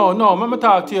 Oh, no. Let me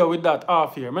talk to you with that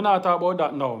off here. Me not talk about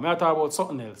that now. Me talk about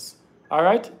something else. All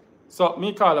right? So,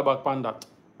 me call her back on that.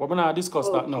 But we not discuss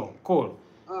that now. Cool.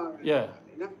 All right. Yeah.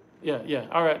 Yeah.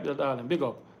 All right, darling. Big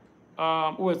up.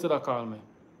 Who else did I call me?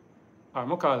 All right, I'm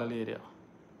going to call a lady.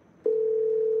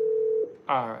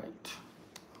 All right.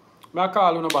 I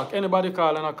call on the back. Anybody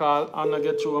call and I call and I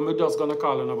get through, I'm just going to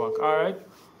call on the back. All right?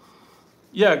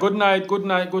 Yeah, good night.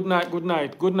 Yeah, good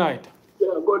night,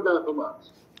 Thomas.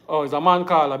 Oh, it's a man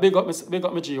caller. Big up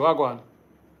me G. What go on?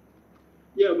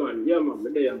 Yeah, man.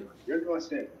 Me there, man. You know what I'm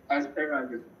saying? As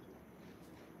Erroll,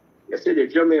 you see the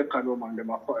Jamaican woman, them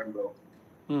are foreign, bro.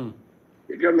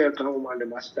 The Jamaican woman,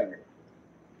 them are style.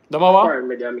 Them are what? Foreign,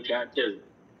 me there, me can't tell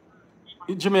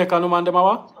you. Jamaican woman, them are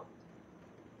what?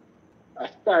 A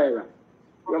style.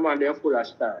 Woman, they're full of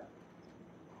style.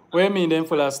 What do you mean they're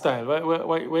full of style?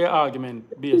 What your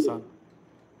argument based on?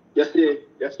 You see,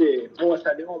 most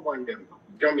of the woman, them,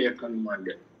 Jamaican woman,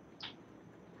 them,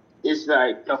 it's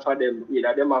like tough for them.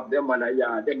 Either them have them on a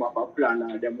yard, them have a plan,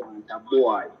 or them want a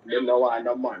boy, them don't want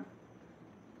a man.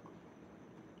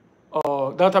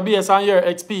 Oh, that based on your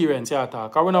experience, yeah,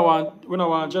 talk. We don't want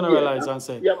to generalize and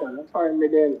say. Yeah, man, I'm foreign me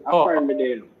then.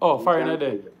 Oh, foreign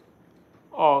then.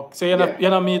 Oh, so you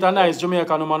not meet a nice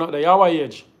Jamaican woman out there. How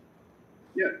age?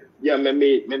 Yeah, me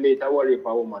meet a worry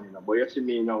for a woman, you know. But you see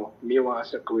me now, me want to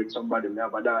circle with somebody, me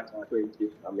have a daughter at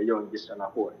 20, and me youngest and a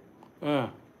 4. Yeah.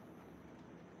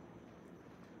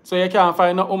 So you can't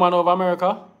find a woman over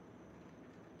America?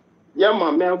 Yeah,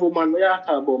 man, me have a woman, me have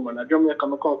a woman. A Jamaica,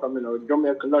 me come from, you know,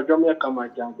 Jamaica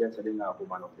man can't say they have a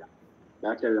woman up here.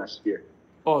 That's tell you straight.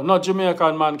 Oh, not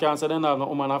Jamaican man can't say they have no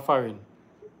woman a foreign?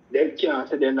 They can't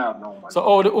say they have no woman. So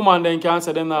how the woman then can't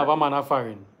say they have a man a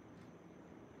foreign?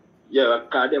 Yeah,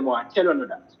 because they want to tell you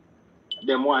that.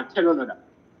 The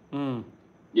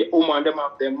woman, them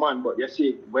have them man, but you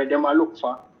see, where them a look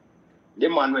for, the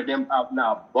man where them have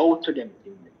now, bow to them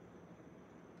things.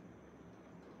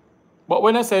 But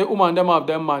when I say woman, them have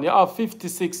them man, you have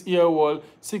 56-year-old,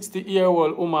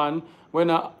 60-year-old woman when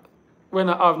I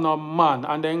have no man,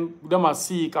 and then them a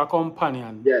seek a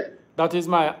companion. Yeah. That is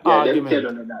my argument. Them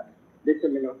tell you that.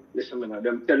 Listen,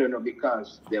 them tell you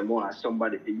because they want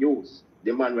somebody to use.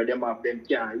 The man where them have them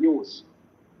can't use.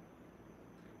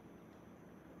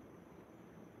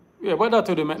 Yeah, but that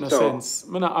would make no sense.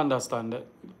 I don't understand that.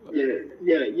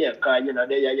 Yeah, because you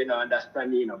know,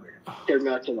 understand, you know, tell me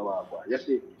what. You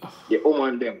see, the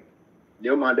woman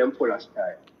them full of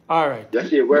style. All right. You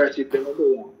see, where if them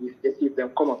do, you see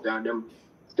them come up there and them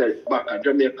back at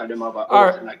Jamaica, them have a All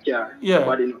house right. and a car. Yeah.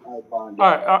 Nobody no help on them.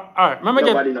 All right.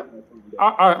 Nobody no help on them.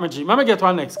 All right, my G. Let me get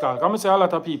one next call. Come say a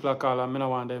lot of people are calling and I don't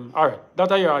want them. All right.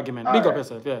 That's your argument. Big up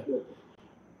yourself, yeah.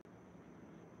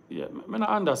 Yeah, I don't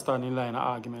understand in line of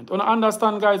argument. You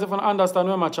understand, guys, if you understand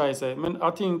what I'm trying to say.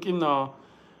 I think,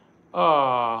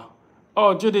 oh,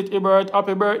 Judith Ebert,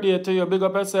 happy birthday to you. Big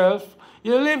up yourself.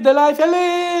 You live the life you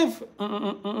live.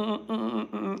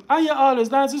 And you always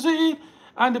dance sweet.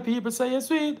 And the people say you're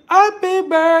sweet. Happy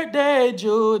birthday,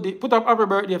 Judith. Put up happy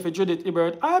birthday for Judith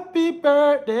Ebert. Happy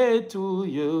birthday to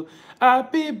you.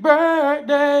 Happy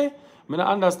birthday. I don't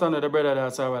understand the brother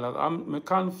that's well. I'm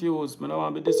confused. I don't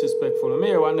want to be disrespectful. I'm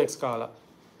here one next caller.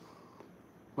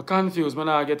 I'm confused. I'm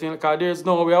not getting, because there's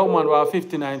no way a woman who are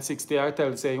 59, 60, I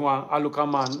tell say you want to look a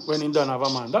man when he don't have a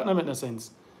man. That don't make no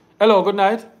sense. Hello, good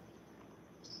night.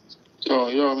 Yo,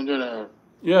 I'm doing that.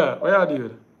 Yeah, what you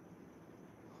doing?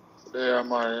 They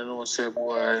man, you know, say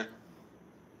boy,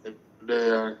 they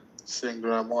are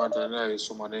single and want a nice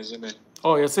woman, isn't it?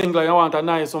 Oh, you're single, you want a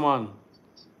nice woman?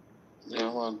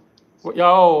 Yeah, man. What, you're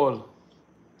how old?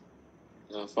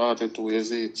 Yeah, 42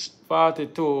 years age.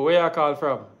 42. Where you call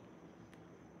from?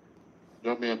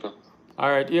 Jamaica.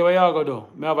 Alright, here what you going to do?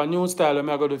 I have a new style I'm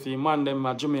going to do for you man them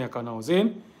at Jamaica now,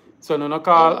 see? So no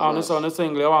call on the son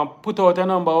single. You want to put out a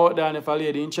number out there and if a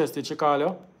lady interested, she call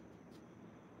you?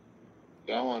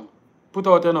 Yeah, man. Put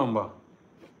out a number.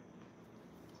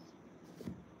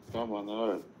 Yeah, man,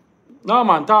 alright. No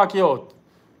man, talk you out.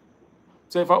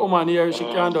 So if a woman here, she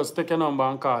can just take a number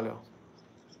and call you.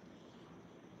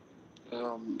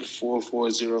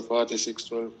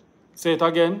 440-4612. Say it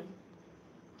again.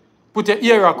 Put your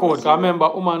area code, because remember,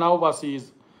 woman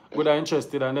overseas would are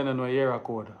interested and then they know area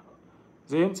code.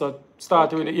 See? So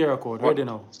start with the area code. Ready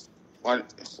now.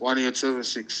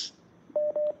 1876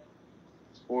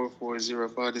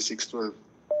 440-4612.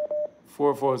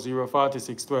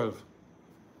 440-4612.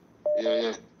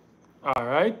 Yeah.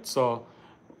 Alright, so,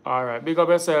 alright, big up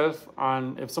yourself,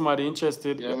 and if somebody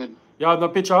interested, Yeah, man. you have no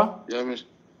picture? Yeah, man.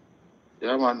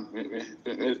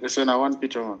 We send a one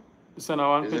picture, man. Send her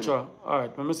one picture.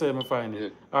 Alright, let me see if I find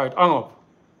it. Alright, hang up.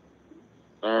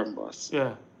 Boss.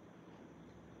 Yeah.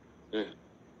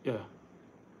 Yeah.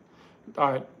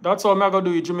 Alright, that's all I'm going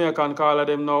to do with Jamaican call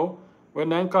them now. When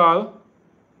they call,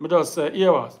 I just say,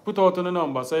 here, put out the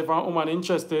number. So if a woman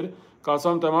interested, because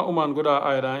sometimes a woman good at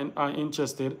either and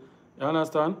interested. You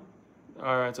understand?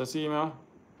 Alright, so see me.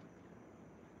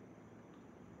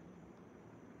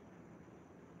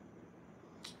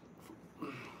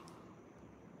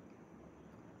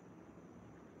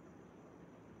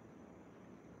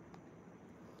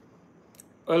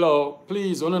 Hello,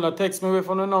 please, you know, text me with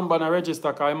on the number and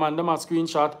register, because I man them a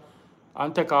screenshot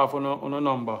and take off on the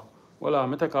number. Well,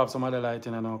 I take off some of the light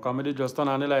in now, because I did just turn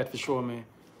on the light to show me.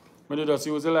 I did just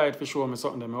use the light to show me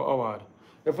something them award.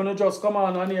 If you just come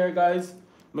on here, guys,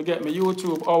 I get my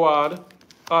YouTube award.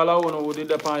 All I want who did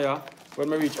the pan here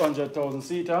when I reach 100,000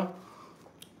 seater.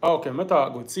 Okay, I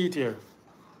talk good. See it here.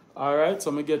 Alright,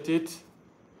 so I get it.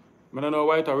 I don't know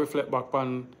why it reflect back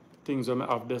on things when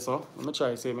I have this. So I'm going to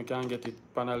try to say I can get it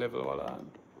on a level.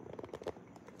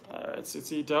 Alright,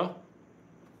 see it here.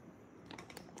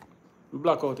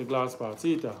 Black out the glass part.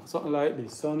 See it here. Something like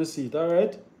this. So on the seat,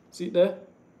 alright? See it there?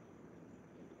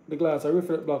 The glass I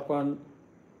reflect back on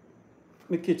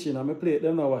my kitchen and my plate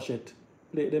them now wash it.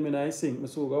 Plate them in the sink, I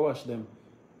so go wash them.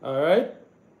 Alright?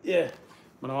 Yeah.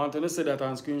 I don't want to say that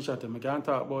on screenshot them. I can't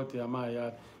talk about it in my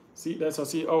yard. See there, so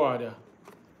see our there.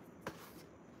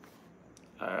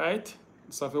 Alright.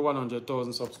 It's for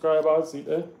 100,000 subscribers. See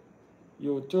there?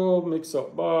 YouTube,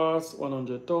 Mixupboss,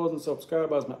 100,000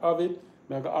 subscribers. I have it.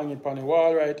 I got hang it on the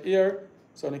wall right here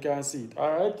so you can see it.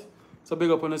 Alright? So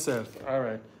big up on yourself.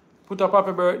 Alright. Put up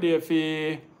happy birthday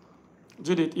for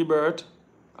Judith Ebert.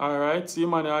 Alright. See you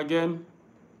man again.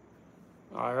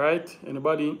 Alright.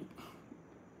 Anybody?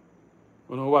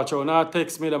 You know, watch out now.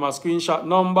 Text me them a screenshot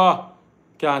number.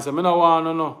 Can't say me no want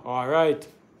to know. Alright.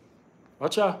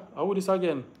 Watch out. How would this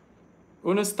again?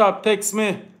 You know, stop text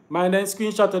me. Mind then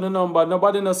screenshot the number.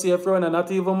 Nobody no see a friend and not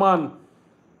even man.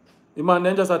 The man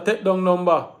then just a take down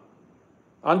number.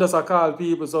 And just a call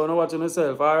people. So you know watching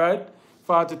yourself. Alright?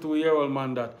 42-year-old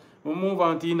man that. We move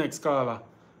on to the next caller.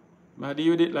 I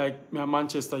deal with it like me a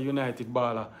Manchester United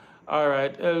baller.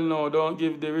 Alright, hell no, don't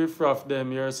give the riffraff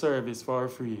them your service for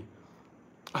free.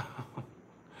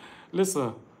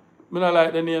 Listen, I don't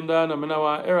like the name down. I don't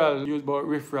want Erroll use about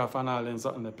riffraff and all and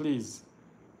something there, please.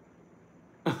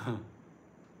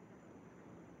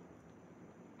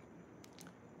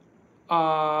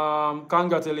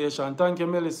 Congratulations. Thank you,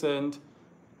 Millicent.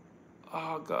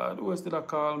 Oh God, who else did I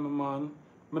call me, man?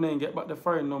 I didn't get back the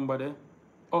foreign number there.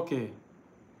 Okay.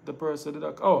 The person did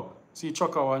that. Oh, see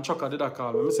Chucker one. Chucker did that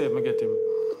call. Let me see if I get him.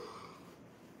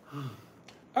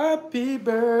 Happy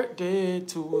birthday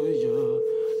to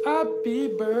you. Happy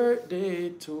birthday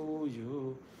to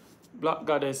you. Black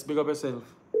Goddess, big up yourself.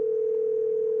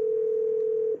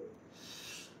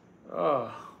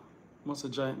 Ah, must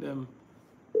have joined them.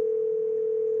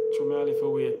 Show me a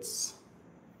little weights.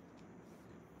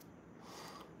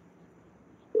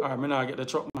 Alright, me now get the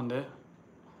truck man there.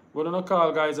 But on a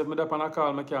call, guys, if me up on a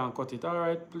call, I can't cut it.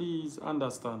 Alright, please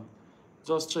understand.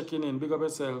 Just checking in, big up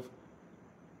yourself.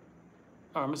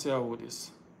 Alright, let me see how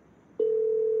this.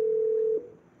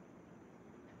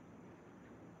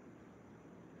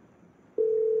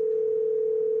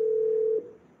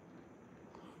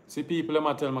 See people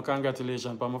them tell me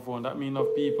congratulations on my phone. That mean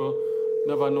enough people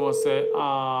never know say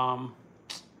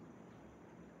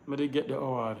me did get the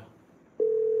award.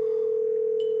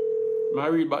 I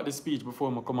read back the speech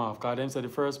before I come off, because them said the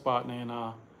first partner in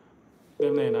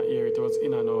them in a ear, it was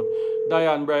in and out.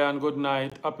 Diane, Brian, good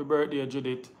night. Happy birthday,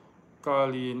 Judith,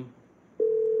 Carleen.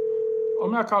 Oh,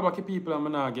 me I call back the people and I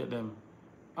not get them.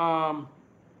 How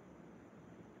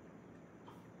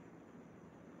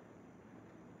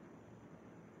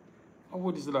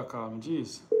would this that call me?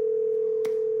 Jeez.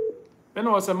 You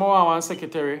know, I say I want one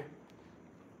secretary.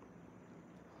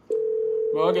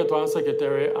 I'll get one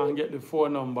secretary and get the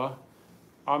phone number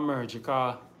and merge,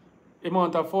 because the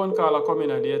amount of phone call I come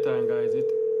in at the daytime, guys, it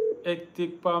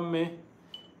hectic for me.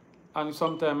 And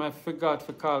sometimes I forgot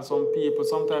to call some people.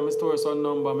 Sometimes I store some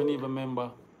number, I don't even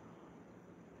remember.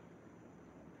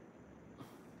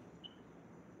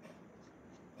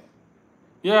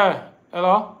 Yeah,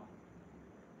 hello?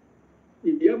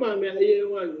 Yeah, man, I hear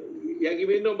one. You give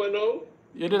me a number now?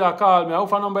 You did a call me. How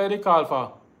far number you did call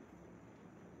for?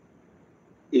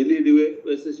 You lead the way.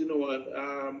 But says, you know what?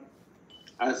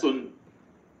 I son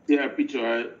your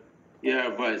picture,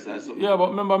 your voice or something. Yeah, but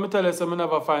remember me tell you, so I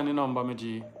never find the number, me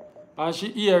G. And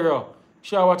she hear her.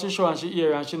 She watch the show and she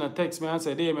hear her and she not text me and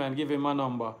say, hey man, give him my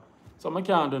number. So I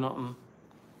can't do nothing.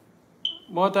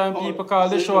 More time people call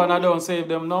the show and I don't save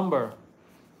them number.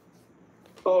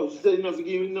 Oh, she said you not to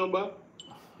give me the number?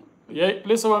 Yeah,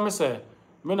 listen what I say.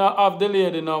 I not have the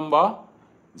lady number.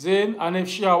 Then, and if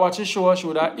she watch the show, she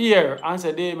would have hear and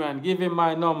say, hey man, give him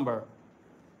my number.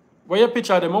 Where you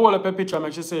picture them? I hold up a picture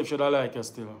make she say if she don't like you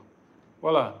still.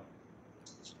 Voila.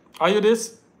 Are you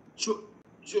this? Show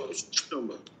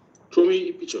number. Show me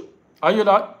a picture. Are you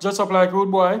that? Just up like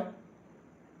rude boy?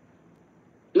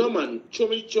 No man, show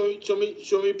me a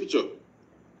picture.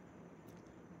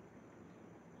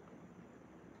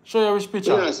 Show you which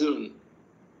picture? Yeah, son.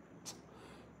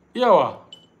 Yeah,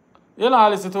 what? You know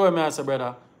listen to what I say,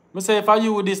 brother. I say if I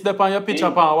you this dep on your picture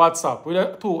on WhatsApp with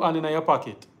the two hand in your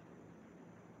pocket.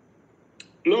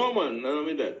 No man, I don't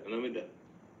mean that.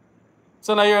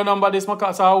 So now your number this so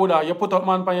how would you put up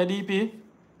man on your DP?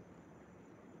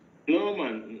 No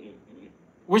man.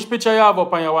 Which picture you have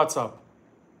up on your WhatsApp?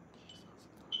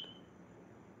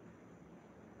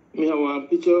 Me have a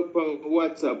picture up on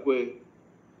WhatsApp where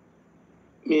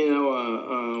me have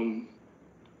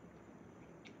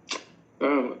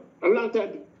a long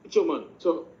time picture man.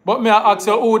 So but me I ask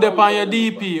you who dep on your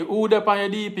DP? Who dep on your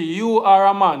DP? You or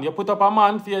a man? You put up a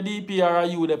man for your DP or a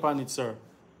you dep on it, sir?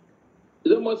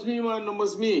 that must be man, that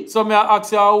must be. So me I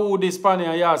ask you who this pan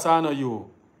here, yes, I know you.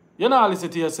 You not listen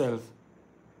to yourself.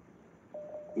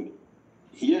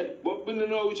 Yeah, but we don't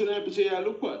know which one picture you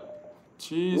look at.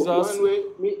 Jesus. One way,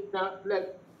 me not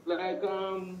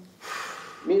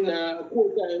me na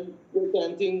cool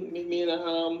time thing, me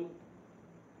na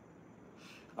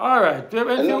Alright.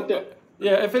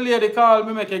 If a lady call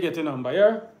me, make you get a number,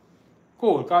 yeah?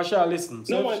 Cool, cause she'll listen.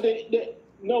 So no man,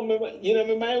 no, you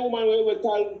know, my woman we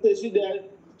call she there.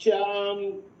 She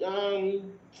you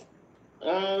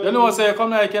know what say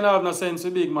come like you don't have no sense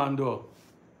with big man though.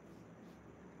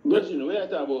 But you know what you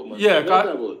talk about, man? Yeah,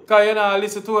 cause you know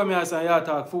listen to me and say you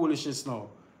talk foolishness now.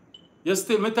 You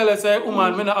still me tell you say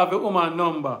woman, me not have a woman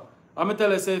number. And me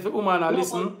tell you say if a woman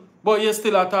listen, man. but you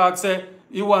still a talk say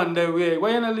you want the way.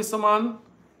 Why you not listen, man?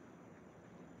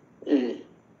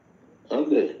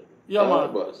 Okay. Yeah,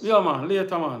 man. Boss. Yeah, man.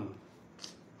 Later, man.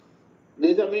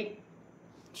 Later, me.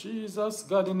 Jesus,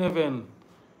 God in heaven.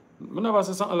 I never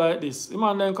say something like this. The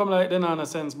man then come like that in a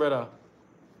sense, brother.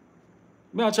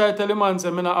 Me I try to tell the man say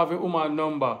I not have a woman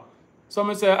number. So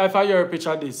me say if I hear a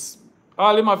picture of this.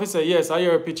 All him have to say, yes, I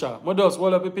hear a picture. I just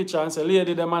hold up a picture and say,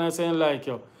 lady, the man is saying like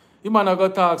you. The man I go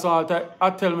talk so all time. I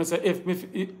tell me say if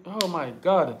me oh my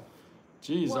God.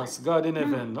 Jesus, what? God in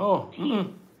heaven. Oh.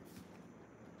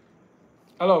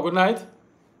 Hello, good night.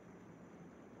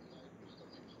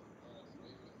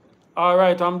 All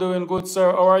right, I'm doing good,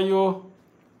 sir. How are you?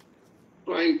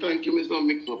 Fine, thank you, Mr.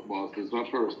 Mixupboss. It's my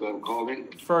first time calling.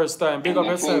 First time. Big And up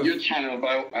I yourself. found your channel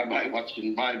by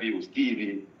watching My Views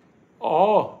TV,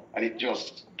 Oh. and it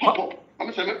just pop up.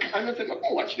 I'm saying,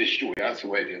 oh, watch this show. That's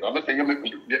what it is. I'm saying, you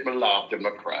make me laugh and me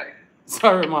cry.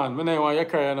 Sorry, man. I don't want you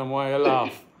crying no more. You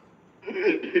laugh.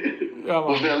 Yeah,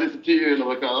 But I man. listen to you, you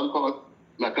know, because I'm called,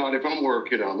 like, if I'm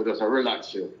working, I'm just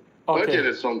relax you. But I tell Okay.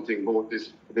 you something about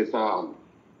this.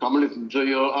 Come listen to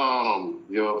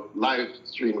your live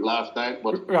stream last night,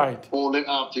 but Right. only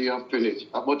after you have finished.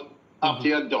 But after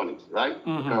you have done it, right?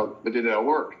 Because we did our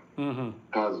work.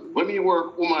 Because when we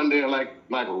work, woman, they're like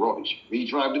rubbish. We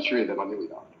drive the train, them and do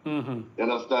that. You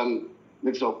understand?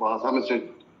 Mixupboss. I'm saying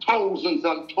thousands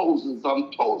and thousands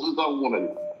and thousands of women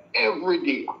every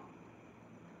day.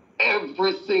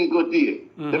 Every single day.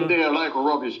 Them they are like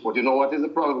rubbish. But you know what is the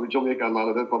problem with Jamaican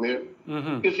man that come here?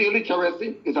 You see,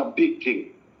 literacy is a big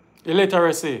thing.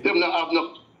 Illiteracy. Them not have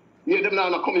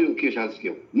no communication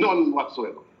skill. None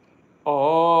whatsoever.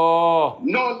 Oh.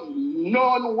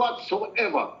 None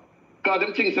whatsoever. Because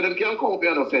them things that them can't come up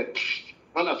here and say,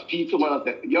 and I speak to man and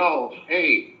say, yo,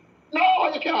 hey, no,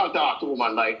 you can't talk to a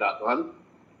man like that, man.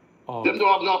 Oh. Them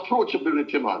don't have no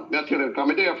approachability, man. I tell you, because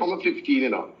I'm there from 15, you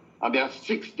know. And they're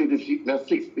 60 this year, they're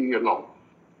 60 years now.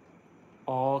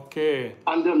 Okay.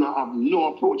 And them not have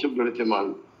no approachability,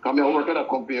 man. Because I work at a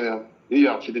company in New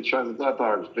York City Transit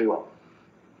Authority.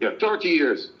 Yeah, 30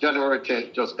 years, January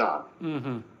 10th, just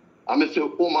gone. I'm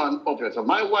still woman up here. So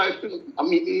my wife,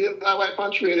 my wife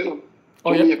on train, you know.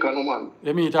 Oh, Jamaican woman.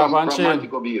 You meet her on train?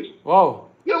 Montego Bay. Wow.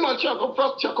 Yeah, man, check up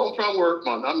from work,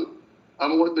 man.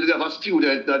 I'm going to have a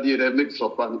student that day that mix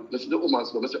up and listen to the woman.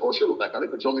 So I say, oh, she look like a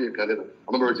little Jamaican. You know?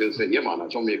 I'm a virgin saying, yeah, man, I'm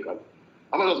Jamaican.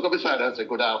 I'm going to go beside her and say,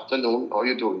 good afternoon, how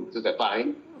you doing? She say,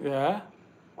 fine. Yeah.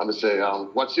 I'm going to say,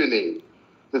 what's your name?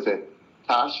 She say,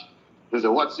 Tash. She say,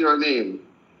 what's your name?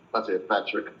 I say,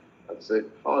 Patrick. I say,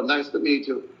 oh, nice to meet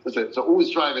you. She say, so who's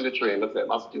driving the train? I say,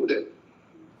 my student.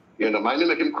 You know, mind you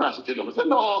make him crash it in. I say,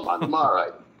 no, man, I'm all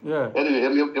right. Yeah. Anyway,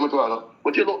 him go on,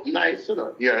 but you look nice, you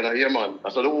know. Yeah, man. I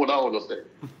said, what I want to say.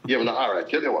 Yeah, man, all right,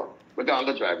 tell you what. We're going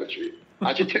to drive the train.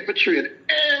 And she take the train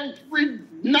every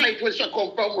night when she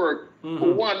come from work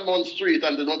for 1 month straight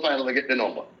and they don't finally get the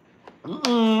number.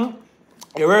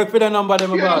 You work for the number,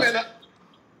 them, yeah, boss? Man,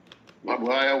 my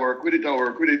boy, I work with it.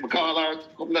 We call her a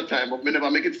couple of times, but we never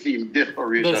make it seem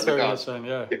desperation. Desperation,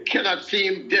 yeah. It cannot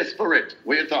seem desperate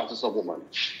when you talk to some woman.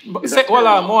 But say,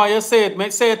 well, more you say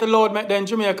it loud, make them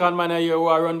Jamaican man here who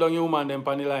are run down you man them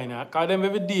on the line. Because them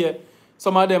every day,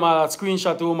 some of them are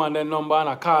screenshot the woman them number and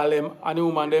I call them and the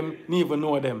woman them don't even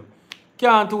know them.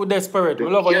 Can't too desperate. I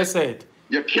love what you said.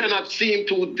 You cannot seem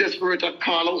too desperate to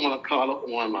call a woman and call a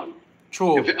woman, man.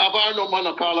 True. If you have her number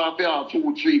and call her for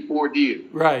 2, 3, 4 days.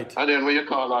 Right. And then when you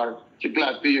call her, she's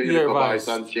glad to hear your voice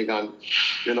and she can,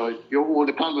 you know, you hold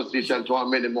the conversation to a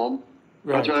minimum.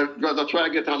 Right. Try to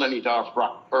get underneath her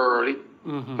frock early.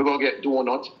 We're going to get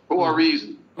donuts for a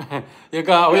reason. You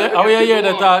got, how you hear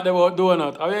the talk about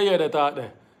donut? How you hear the talk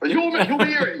there? You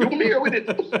be here with it.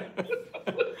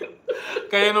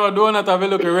 Because you know, donut have a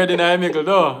look ready in the middle,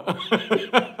 though.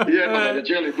 Yeah, man, the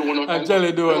jelly donut. A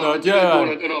jelly donut, yeah.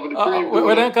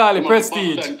 What they call it?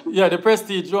 Prestige. Yeah, the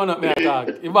prestige donut, me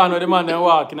attack. If I know the man they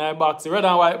walk in a box, red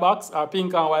and white box, or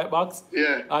pink and white box.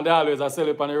 Yeah. And they always sell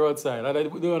it on the roadside. And the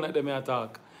donut, they me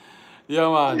attack. Yeah,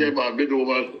 man. Yeah, man, big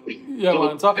over. Yeah,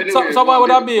 man. So what would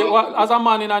that be? As a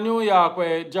man in a New York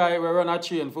where Jai we run a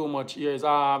chain for much years,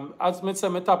 as me say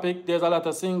my topic, there's a lot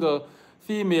of single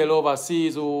female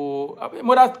overseas who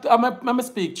I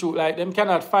speak true, like them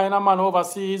cannot find a man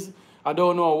overseas. I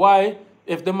don't know why.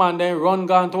 If the man then run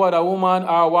gone toward a woman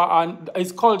or what, and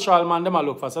it's cultural man them I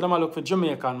look for. So them I look for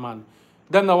Jamaican man.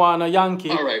 Them no want a Yankee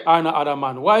or no other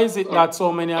man. Why is it that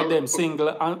so many of them single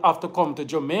and have to come to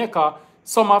Jamaica?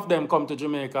 Some of them come to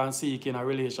Jamaica and seek in a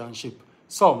relationship.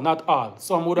 Some, not all.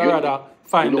 Some would rather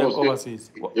find them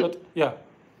overseas. Yeah.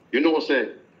 You know, say,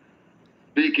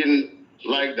 speaking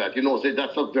like that, you know, say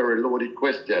that's a very loaded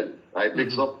question. Right?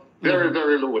 Mixup, very,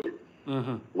 very loaded.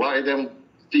 Why them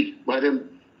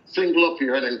single up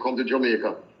here and then come to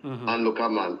Jamaica and look at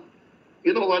man?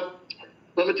 You know what?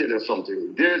 Let me tell you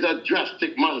something. There's a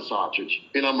drastic man shortage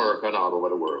in America and all over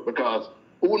the world because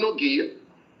who no gay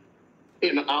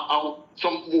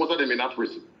most of them in a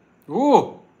prison.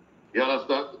 Ooh. You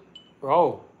understand?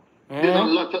 Oh. Yeah.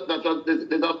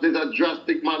 There's a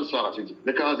drastic man shortage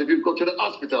because if you go to the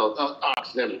hospital and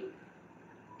ask them,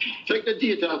 check the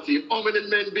data and see how many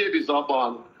men babies are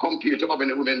born compared to how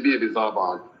many women babies are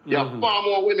born. You have far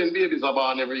more women babies are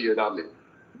born every year than men.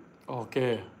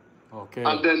 Okay. Okay.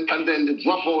 And then the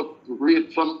dropout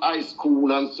rate from high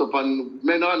school and stuff, and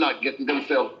men are not getting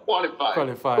themselves qualified.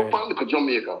 Go back to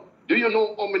Jamaica. Do you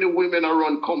know how many women are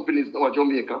run companies now in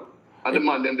Jamaica? And the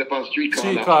man them on street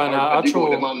corner. Street corner, I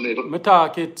true. Me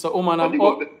talk it, so woman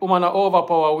are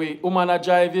overpower we. Woman are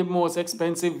drive the most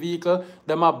expensive vehicle.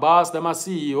 Them a boss, them a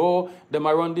CEO, them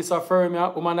a run this firm.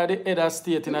 Woman are the head of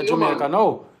state in Jamaica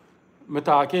now. Me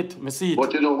talk it, me see it.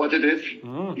 But you know what it is?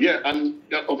 Yeah, and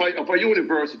of a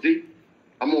university,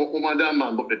 I'm a woman than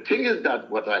man. But the thing is that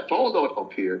what I found out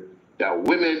up here, that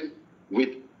women with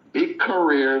big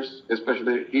careers,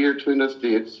 especially here in the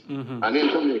States and in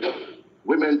Jamaica,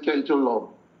 women tend to love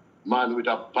man with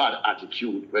a bad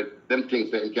attitude, but them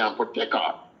things they can't protect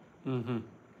her.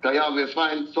 Because you always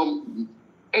find some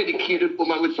educated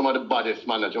woman with some of the baddest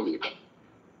man in Jamaica.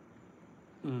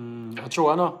 True,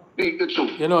 I know. Speak the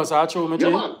truth. You know, so true,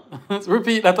 yeah,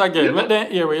 repeat that again. Let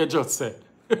them hear what you just said.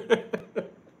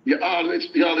 You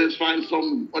always find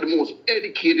some of the most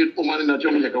educated woman in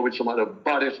Jamaica with some of the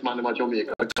baddest man in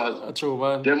Jamaica. Because true,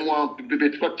 man. Them want to be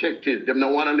protected. Them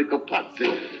don't want a little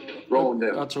patsy around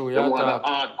them. That's true, them want a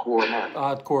hardcore man.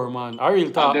 Hardcore man. A real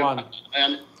talk, man.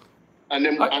 And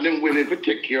them willing to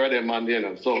take care of them, man, you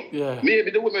know. So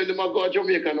maybe the women them go to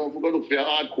Jamaica now for go look for a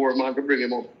hardcore man to bring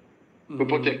him up. To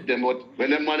protect them, but when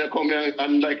them man come here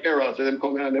and like Erroll, so them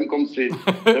come here and them come sit,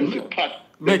 them sit pat.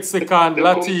 Mexican,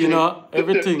 Latino,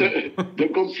 everything. They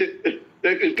come sit.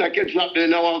 It's like a drop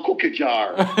in our cookie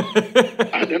jar.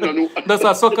 And them don't know. That's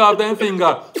a suck off them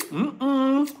finger.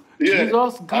 Yeah.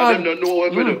 Jesus God. And them don't know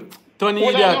what to do. Tony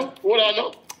idiot. Hold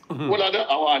on.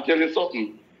 I want to tell you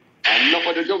something. And not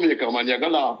for the Jamaican man, you're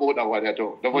going to laugh about that one at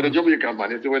all. Not for the Jamaican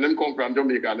man. You see, when them come from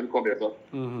Jamaica and them come here, so,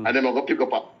 and them are going to pick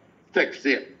up a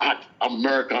sexy, hot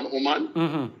American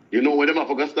woman. You know where them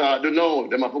have to start? You know,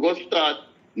 them have to start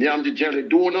near the jelly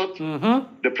donut,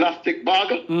 the plastic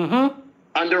bag,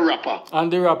 and the wrapper.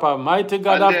 And the wrapper. Mighty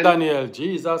God of Daniel.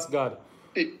 Jesus God.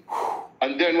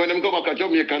 And then when them go back to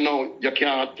Jamaica now, you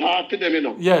can't talk to them, you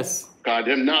know. Yes. Because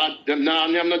them not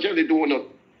jelly donut.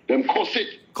 Them cuss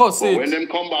it. Cuss it. When them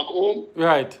come back home.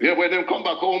 Right. Yeah, when them come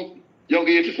back home, young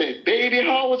lady to say, baby,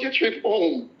 how was your trip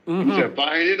home? He said,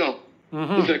 fine, you know.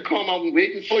 He said, come, I'm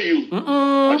waiting for you.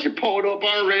 And she pulled up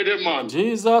and ready, man.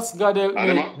 Jesus God help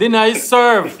me. Dinner is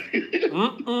served.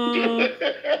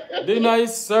 Dinner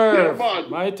is served. Yeah,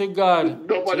 mighty God.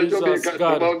 Nobody Jesus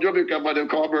God. Jamaica, but them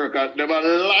come America. Them are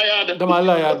liar. Them are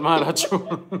liar, man. That's true.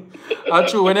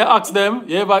 That's true. When you ask them,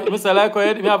 you ever, I say, like,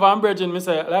 you have a virgin, I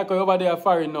say, like, you over there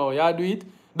foreign now, you do it?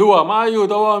 Do what? My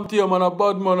youth, I want to you, man, a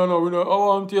bad man, I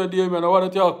want to you, dear man, I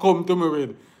want you to come to me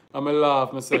with. And I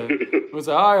laugh, I say,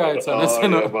 all right, son. You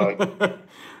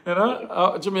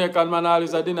know, Jamaican man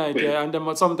always a deny it, and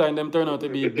them, sometimes them turn out to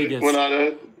be biggest.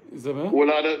 They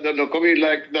come in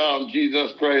like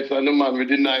Jesus Christ, and the man will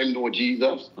deny him no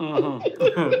Jesus.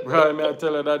 Right, may I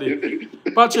tell you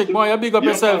that. Patrick, man, you big up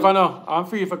yourself, I know. I'm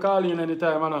free for calling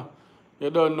anytime, I know. You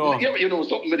don't know. Yeah, you know,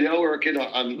 something with the work, you know,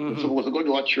 and supposed to go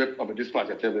do a trip. I'm a dispatch,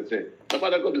 I tell me, say,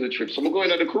 nobody go do the trip. So I'm going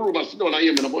to the crew, but sit down and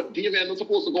hear me, but DMN I'm not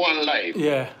supposed to go on live.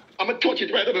 Yeah. I'm going to touch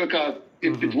it right away because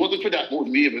if it wasn't for that, I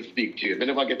wouldn't be able to speak to you. If I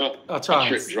never get a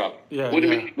trip drop,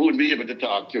 wouldn't be able to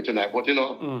talk to you tonight. But, you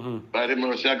know, by the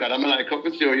mercy of God, I'm like, come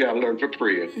to see you, I learn to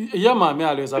pray. Yeah, man, me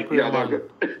always a prayer, man.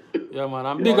 Yeah, man,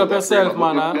 and big up yourself,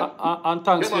 man, and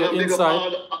thanks for your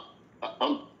insight.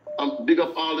 I'm big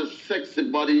up all the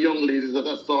sexy body young ladies that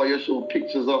I saw you show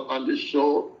pictures of on this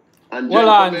show. And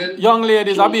well, young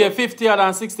ladies, I'll be a 50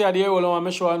 and 60 year old one,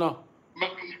 I'm sure I know.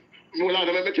 Well,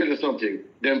 let me tell you something.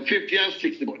 Them 50 and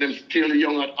 60, but them still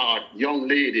young at heart. Young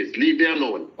ladies, leave me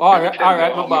alone. All right,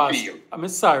 my boss. I'm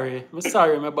sorry,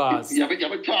 my boss. You have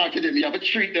to talk to them. You have to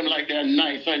treat them like they're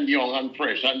nice and young and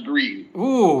fresh and green.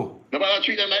 Ooh. Nobody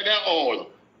treat them like they're old.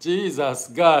 Jesus,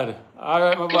 God. All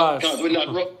right, my boss. Because we're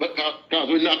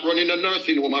not running a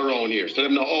nursing home around here, so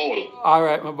them not old. All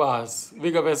right, my boss.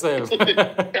 Big up yourself.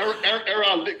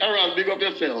 Erroll, big up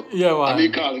yourself. Yeah, man. I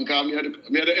mean, because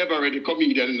me the ever-ready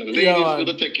comedian. The ladies going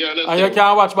to take care of themselves. And you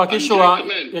can watch back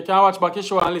your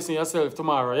show and listen yourself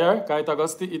tomorrow, yeah?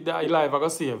 Because it's live, I go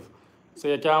save. So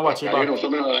you can watch it back.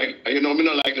 You know, me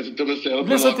not like listen to myself.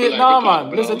 Listen to it now, man.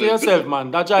 Listen to yourself,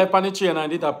 man. That jive on the train and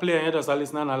did a play and you just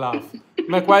listen and laugh.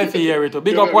 Make wifey hear it too.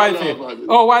 Big up wifey.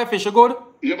 Oh, wifey, she good?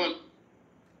 Yeah, man.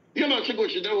 Yeah, man, she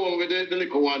good. She the one with the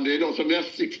little one there. You know, so me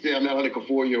 60 and I have a little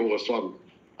 4-year-old son.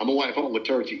 I'm a wife, I'm only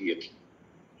 38.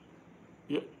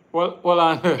 Yeah. Well,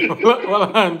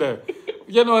 on there.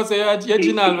 You know, say, you're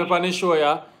Ginal me on the show,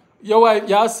 yeah? Your wife,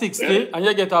 you're 60 and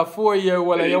you get a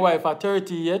 4-year-old and your wife are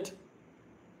 38.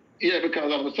 Yeah,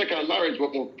 because I'm a second marriage,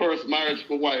 but my first marriage,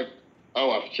 my wife,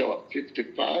 she was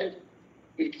 55.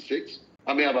 56.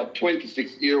 I may have a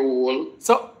 26-year-old.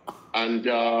 So And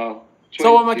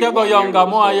so what make you go younger?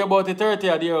 More so, you about the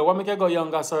 30-year-old. What make you go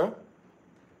younger, sir?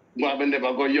 But I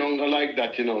never go younger like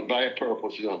that, you know, by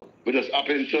purpose, you know. We just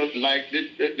happen to like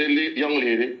the young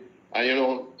lady, and you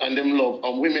know, and them love,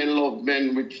 and women love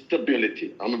men with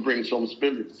stability. I'm gonna bring some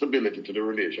stability to the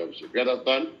relationship. You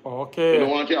understand? Okay. They don't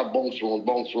want to have bounce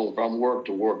around from work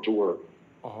to work to work.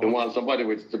 They want somebody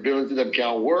with stability that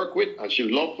can work with, and she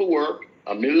love for work,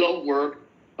 and me love work,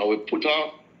 and we put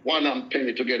our one and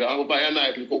penny together. I will buy a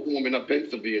night and go home in a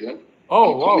Pennsylvania.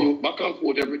 Oh, and wow. Come back and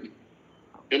forth every,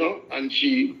 you know, and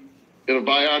she, you know,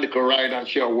 buy her the ride and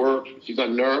she'll work. She's a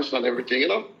nurse and everything, you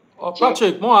know. Oh,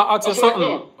 Patrick, more ask you something.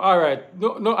 Like All right.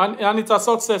 No, and it's a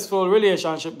successful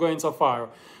relationship going so far.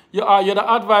 You're the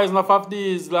advisor of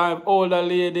these like older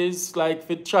ladies, like if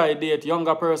you try date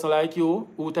younger person like you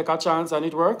who take a chance and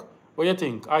it work. What do you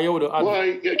think? Are you the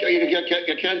boy,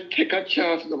 you can't take a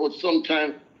chance, but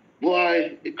sometimes,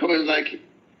 boy, it comes like,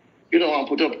 you know, and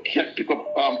pick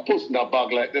up post in a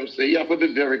bag like them. Say you have to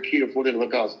be very careful then,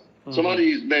 because some of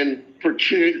these men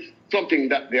portray something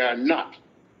that they are not.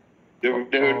 They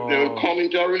will come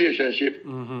into a relationship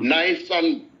nice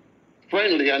and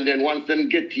friendly, and then once them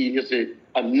get in, you see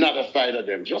another side of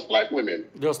them, just like women.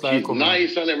 Just like she's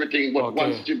nice and everything, but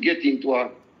once you get into her,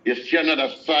 you see another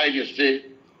side, you see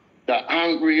they're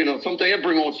angry, you know. Sometimes you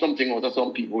bring out something out of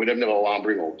some people who they never want to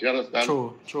bring out. Do you understand?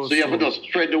 True. So you have to just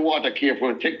tread the water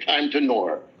carefully. Take time to know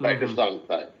her, like the song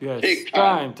said. Yes. Take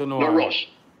time to know her. her. No rush.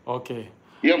 Okay.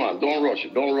 Yeah, man. Don't rush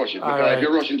it. Don't rush it. Because if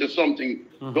you rush into something,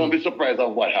 don't be surprised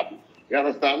of what happens. You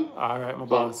understand? All right, my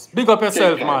boss. Big up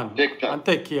yourself, man. Take time. And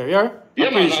take care, yeah? Yeah,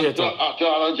 appreciate man. To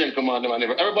all the gentlemen,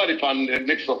 everybody from the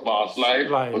Mixupboss live.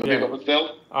 Live, Big up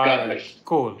yourself. God bless.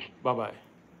 Cool. Bye-bye.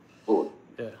 Cool.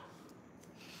 Yeah.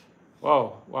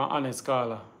 Wow, one honest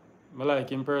caller. I like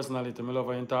him personality. I love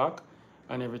how he talk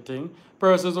and everything.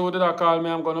 Persons who did call me,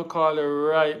 I'm going to call you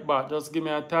right back. Just give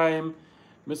me a time.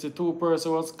 I see two persons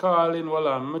was calling. Well,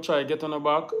 I'm going to try to get on the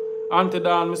back. Auntie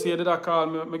Dan, I see did call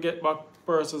me. I get back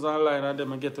persons online and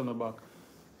then I get on the back.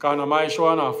 Because no my show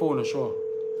and a phone show.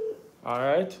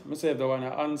 Alright, I say the one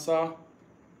answer.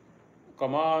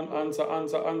 Come on, answer.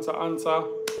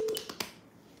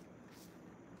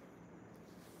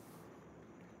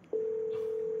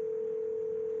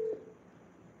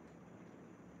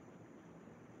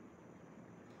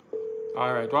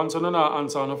 Alright, once you don't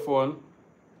answer on the phone,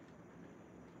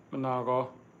 I'm not going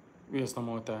to waste no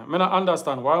more time. I don't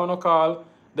understand why you don't call,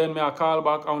 then I call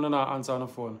back and you don't answer on the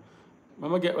phone. I'm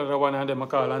going to get rid of the one and then I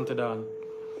call Auntie Dan.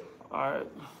 Alright.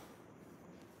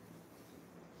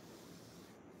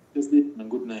 Just and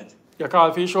good night. You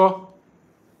call for sure?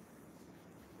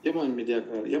 Yeah, man, media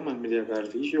call. Yeah, man, media call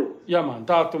for sure. Yeah, man,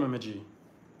 talk to me, my G.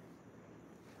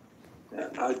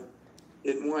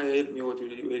 It more help me out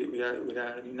with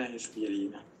a nice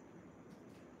lady.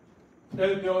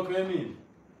 Help me out, what do you mean?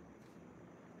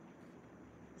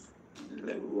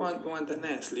 Like, we want a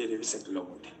nice lady we settle up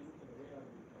with.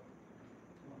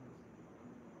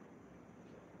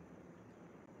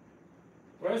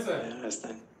 What is that? I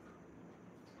understand.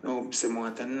 No, we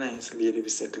want a nice lady we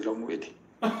settle up with.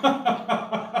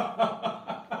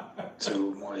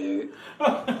 So, more you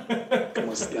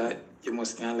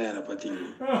must line up a thing.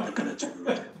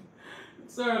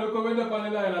 Sir, look what we're on the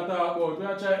line to talk about. We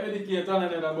are trying to educate one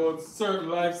another about certain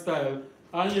lifestyle.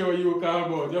 And you call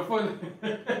about. You're funny.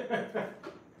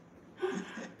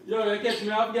 Yo, you catch me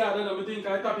off guard, and I think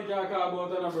I topic you call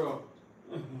about, bro.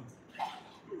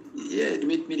 Yeah,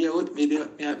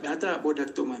 I talk about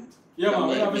that too, man. Yeah, man,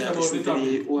 we have to about the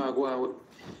topic.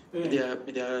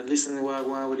 Yeah, listen to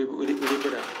what with the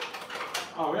brother.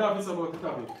 We have to about the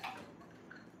topic.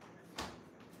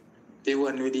 The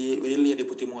one with the lady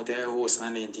put him out there house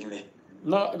and anything there.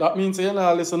 No, that means you're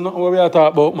not listening to what we are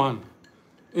talking about, man.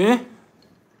 Eh?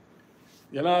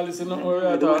 You're not listening to what we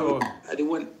are talking about. I the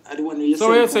one you so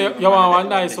where you say you want one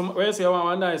nice where you say you want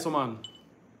one nice man?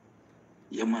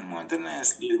 Yeah, man, want a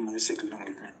nice lady man settle down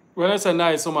with me. When I say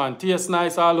nice man, taste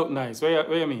nice or look nice,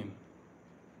 what you mean?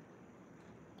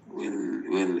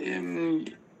 Well,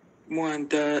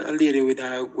 want a lady with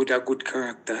a good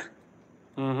character.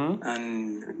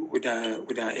 And with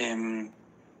a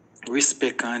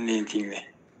respect and anything there.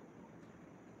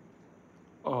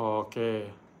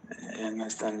 Okay. I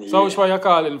understand. So which one you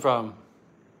calling from?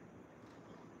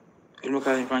 I'm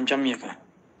calling from Jamaica.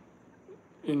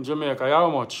 In Jamaica, how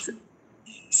much?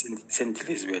 St.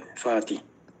 Elizabeth, 40.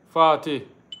 40?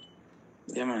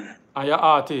 Yeah, man. And you're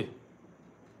 40?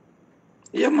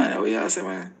 Yeah, man, we are,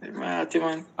 man. I'm 40,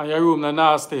 man. And your room not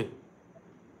nasty?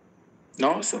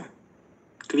 No, sir.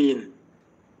 Clean.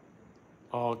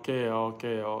 Okay,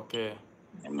 okay, okay.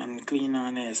 Yeah, man, clean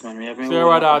and nice, man. We have my So you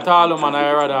own rather tall man or you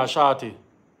apartment. rather shorty?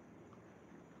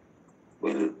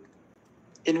 Well,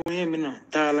 anyway, me no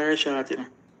tall or short, you know.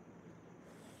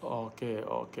 Okay,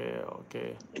 okay,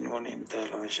 okay. Anyone name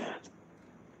tall or short.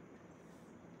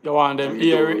 You want them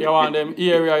Me area, do you want them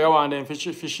area, you want them for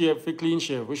shape, for clean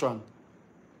shave. Which one?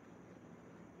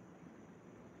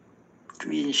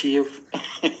 clean shave.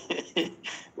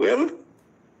 Well,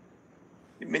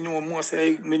 me know most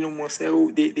say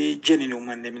the genuine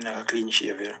man them not clean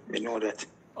shave, yeah. Me know that.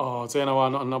 Oh, so you don't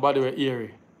want nobody with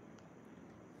eerie.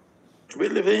 We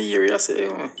live in here, I say,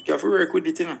 you have to work with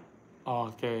it, you know.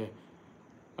 Okay.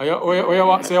 You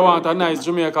want, so you want a nice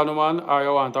Jamaican woman or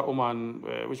you want a woman?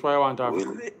 Which one you want?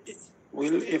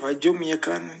 Well, if a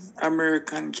Jamaican,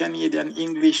 American, Canadian,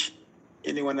 English,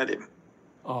 any one of them.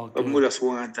 Okay. But we just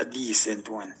want a decent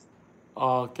one.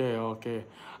 Okay, okay.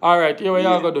 All right, here what you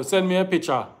going to do? Send me a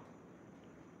picture.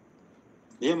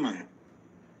 Yeah, man.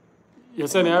 You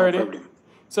send it no already? Problem.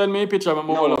 Send me a picture of my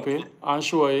mobile up here and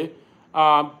show you.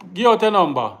 Give out a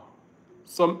number.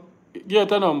 So, give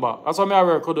out a number. That's what I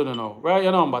work with you now. Where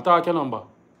your number? Talk your number.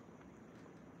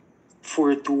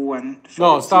 421.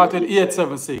 No, start with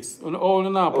 876. Oh,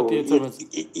 no, put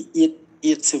 876.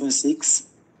 876.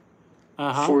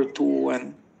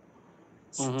 421.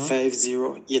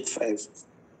 5085.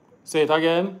 Say it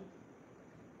again.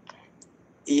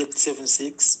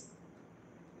 876.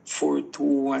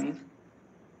 421.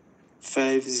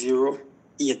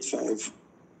 5085.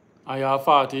 And you are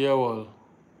 40 years old.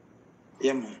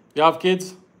 Yeah, man. You have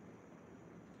kids?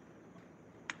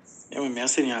 Yeah, man. I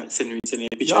send you a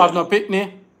picture. You have no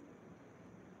pitney?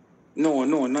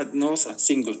 No, sir.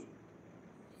 Single.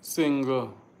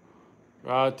 Single.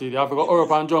 Right, you have to go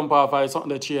up and jump off or something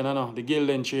the chain, you know, the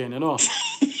gilded chain, you know.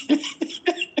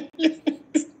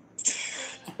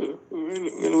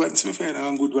 Well, once we find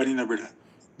a good one in a brother.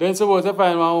 Then suppose you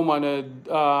find one woman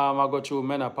I go through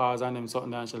menopause and them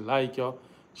something and she like you,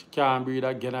 she can't breathe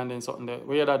again and then something there.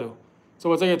 What you do? So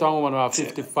what's you get a woman who have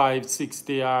 55,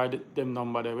 60 or them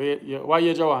number there? What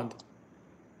age you want?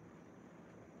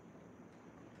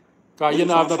 Because you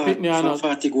don't have the pitney or not.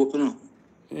 40 go up, you know.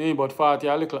 Yeah, but 40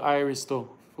 a little iris too.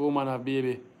 Woman have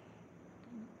baby.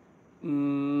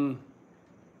 So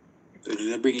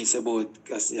they bring it about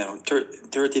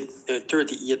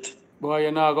 38. Boy,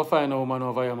 you're not going to find a woman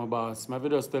over here, my boss. I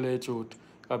just tell you the truth.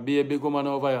 Be a big woman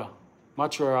over here.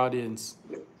 Mature audience.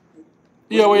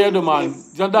 Yeah, what you do, man?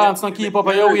 You dance and keep up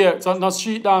on your way. So no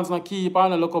street dance, no keep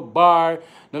on a local bar,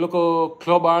 no local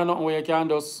club or nothing where you can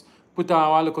just put on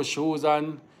one little shoes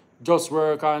and just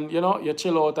work and, you know, you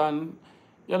chill out and,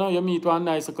 you know, you meet one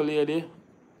nice little lady.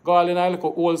 Go all in a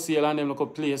little wholesale and them little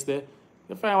place there.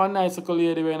 You find one nice little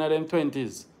lady in them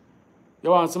 20s. You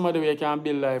want somebody where you can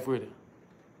build life with.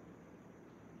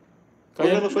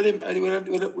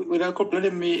 With a couple of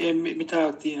them, me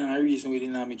talk to you and a reason with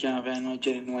them, I can't find no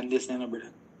genuine one this now, brother.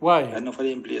 Why? Enough of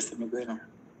them place me going on.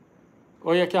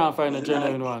 Oh, you can't find a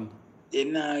genuine one? They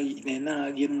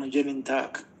not give no genuine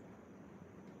talk.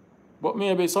 But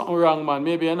maybe something wrong, man.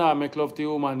 Maybe you not make love to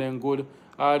you, man, then good.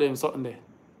 Or them something there.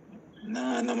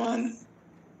 No, man.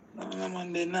 No,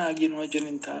 man, they not give no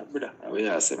genuine talk, brother. What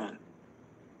you say, man?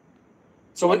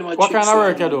 So what kind of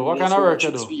work you do? What kind of work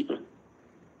you do?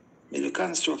 I do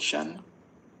construction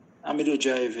and I do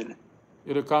driving.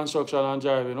 You do construction and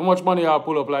driving. How much money you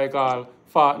pull up like all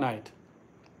fortnight?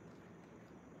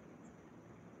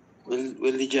 Well,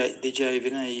 the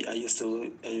driving I used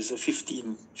to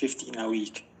 15 a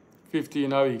week.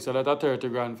 15 a week, so that's a 30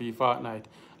 grand for fortnight.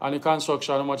 And the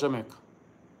construction, how much you make?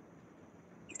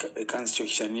 The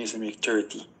construction used to make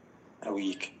 30 a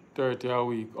week. 30 a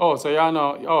week. Oh, so you're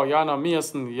not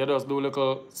mason, you just do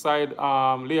little side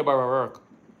laborer work.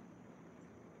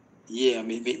 Yeah,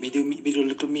 me do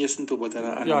little mason too, but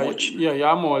not much. Yeah,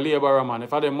 you're more laborer, man.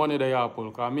 If I have money there, you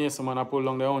pull. Because mason, man, I pull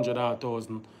down the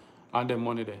 100,000 and the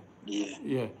money there. Yeah.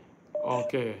 Yeah.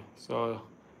 Okay. So,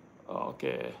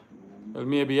 okay. Well,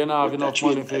 maybe you don't have enough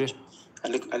money for it. I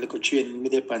look training me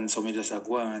depend, so me just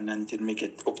go on until me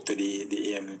get up to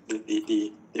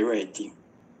the right thing.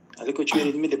 I look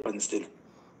training me depend still.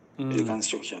 The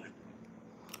construction.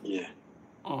 Yeah.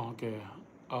 Oh, okay.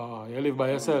 You live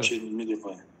by yourself? Training me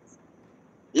depend.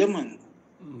 Yeah, man.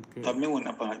 Okay. I have my own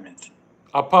apartment.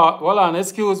 Hold on,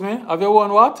 excuse me. Have you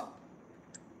own what?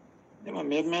 Yeah,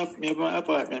 man. I have my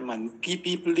apartment, man.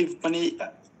 People live on the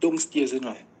downstairs, you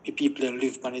know. People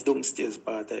live on the downstairs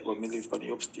part, but me live on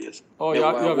the upstairs. Oh, you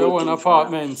have your own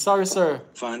apartment. Sorry, sir.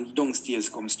 From downstairs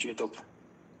come straight up.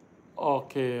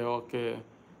 Okay.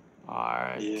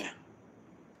 Alright. Yeah.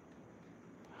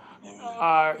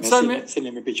 Send me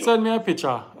a picture. Send me a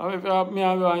picture. Me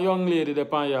and a young lady there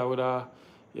here with a,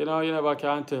 you know, you never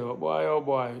can tell. Boy, oh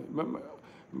boy.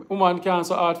 Woman can't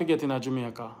so hard to get in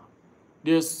Jamaica.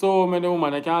 There's so many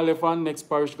women. I can't live one next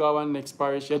parish, go one next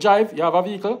parish. You drive? You have a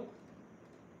vehicle?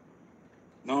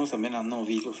 No, so I have no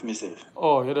vehicle for myself.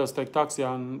 Oh, you just take taxi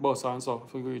and bus and so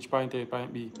to reach point A,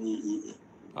 point B.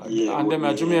 Yeah, and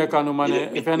them Jamaican woman,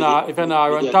 if you not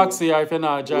run taxi or if you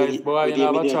not drive, boy, you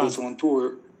have a chance.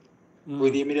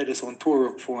 We made this on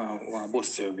tour for a bus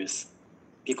service.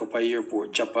 Pick up a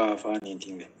airport, drop off and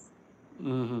anything there.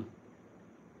 Mm-hmm.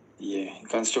 Yeah,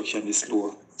 construction is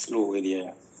slow with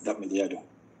the that me do.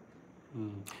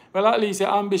 Well, at least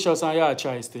you're ambitious and you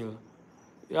try still.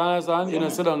 You understand? Yeah. You know,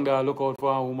 sit down there, look out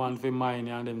for a woman for mine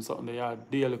and them something they are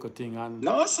do a little thing and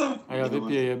no, sir. I have to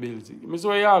pay your bills. I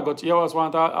say you always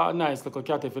want a nice little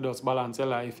cat if you just balance your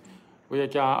life where you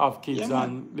can have kids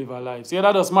and live a life. So you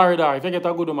just married her. If you get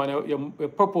a good woman, you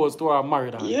propose to her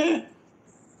married her. Yeah.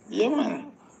 Yeah,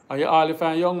 man. And you all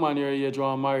find a young man your age who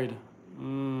are married.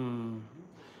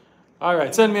 All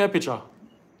right, send me a picture.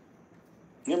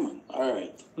 Yeah, man. All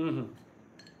right. Mm-hmm.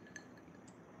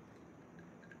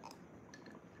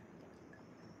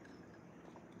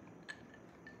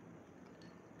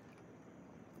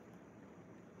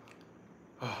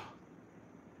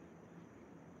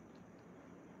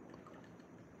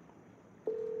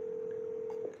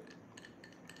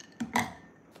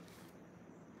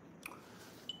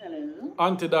 Hello.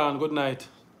 Auntie Dan, good night.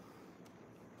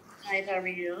 Hi, how are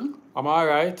you? I'm all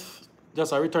right.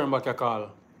 Just a return back your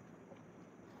call.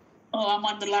 Oh, I'm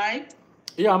on the live?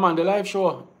 Yeah, I'm on the live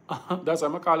show. That's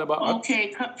what I'm calling about.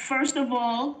 Okay, first of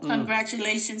all,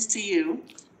 congratulations to you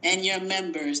and your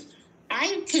members.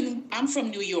 I'm from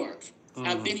New York.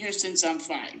 I've been here since I'm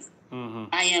 5.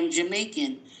 I am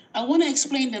Jamaican. I want to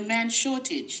explain the man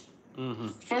shortage.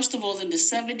 First of all, in the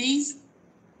 70s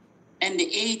and the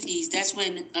 80s, that's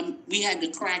when we had the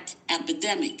crack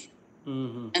epidemic.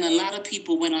 And a lot of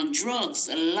people went on drugs.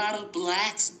 A lot of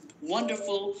blacks,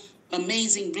 wonderful,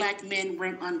 amazing black men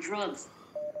went on drugs.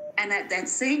 And at that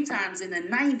same time, in the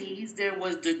 90s, there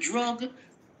was the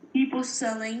people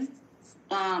selling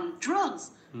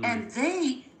drugs. And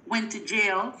they went to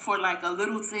jail for like a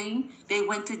little thing. They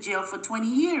went to jail for 20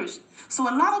 years. So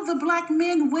a lot of the black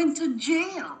men went to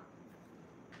jail.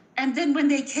 And then when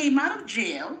they came out of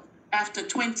jail, after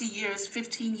 20 years,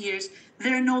 15 years,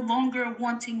 they're no longer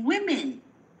wanting women.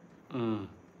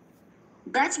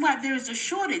 That's why there's a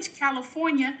shortage.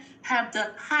 California have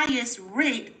the highest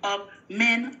rate of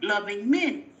men loving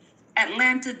men.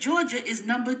 Atlanta, Georgia is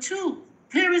number 2.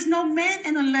 There is no man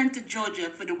in Atlanta, Georgia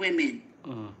for the women.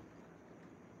 Wow.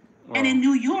 And in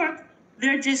New York,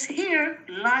 they're just here,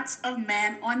 lots of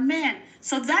man on man.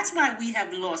 So that's why we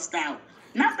have lost out.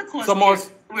 Not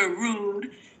because we're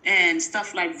rude and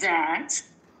stuff like that.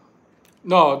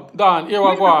 No, Dan, here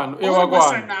we go on. Here we go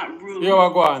on. Not rude. Here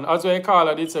we go on. As we call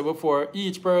it, it's before,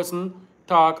 each person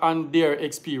talk on their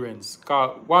experience.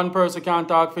 Because one person can't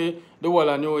talk for the whole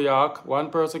of New York. One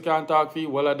person can't talk for the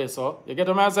whole of this. You get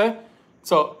what I say?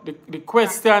 So the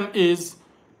question is,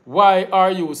 why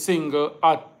are you single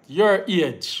at your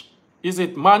age? Is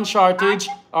it man shortage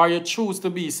or you choose to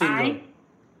be single?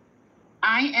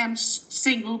 I am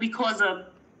single because of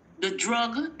the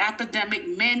drug epidemic.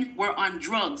 Men were on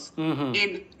drugs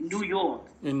in New York.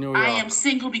 I am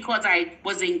single because I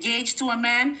was engaged to a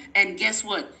man, and guess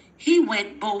what? He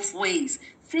went both ways.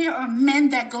 There are men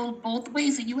that go both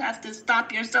ways, and you have to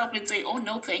stop yourself and say, oh,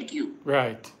 no, thank you.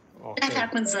 Right. Okay. That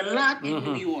happens a lot in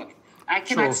New York. I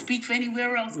cannot speak for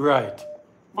anywhere else. Right.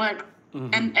 But,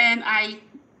 and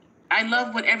I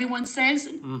love what everyone says.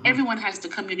 Everyone has to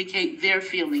communicate their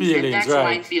feelings. And that's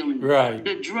my feeling. Right.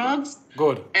 The drugs.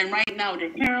 Good. And right now,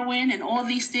 the heroin and all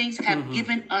these things have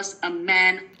given us a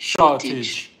man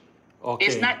shortage. Okay.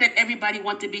 It's not that everybody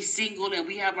wants to be single and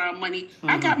we have our money.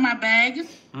 I got my bag,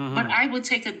 but I would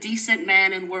take a decent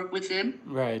man and work with him.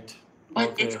 Right.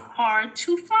 But it's hard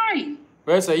to find.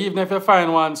 Well, so even if you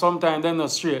find one, sometimes they're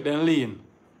not straight, then lean.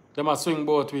 They must swing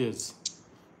both ways.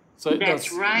 So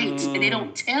that's right. And they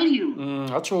don't tell you.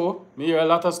 That's true. Me hear a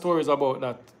lot of stories about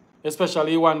that.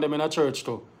 Especially one them in a church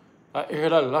too. I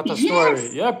heard a lot of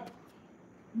stories. Yep.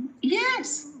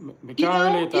 Yes. Me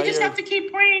can't relate. You just have to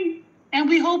keep praying. And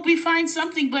we hope we find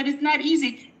something, but it's not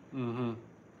easy.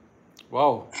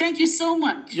 Wow. Thank you so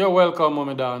much. You're welcome,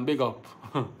 Mommy Dan. Big up.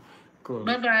 Cool.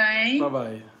 Bye-bye.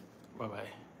 Bye-bye. Bye-bye.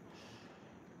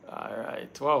 All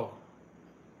right. Wow.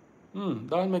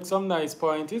 That makes some nice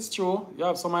point. It's true. You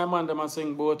have some man them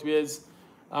sing both ways.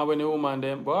 And when the woman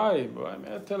them, boy,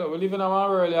 may I tell you, we live in a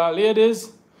world,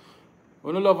 ladies.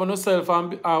 When you love yourself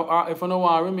and if you don't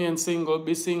want to remain single,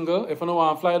 be single. If you don't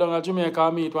want to fly down to Jamaica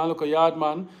and meet one look a yard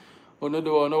man, you don't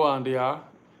do no one there.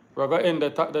 We're going to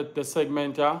end the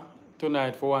segment here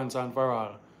tonight for once and for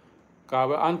all.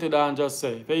 Because Auntie Dan just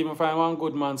say, if you even find one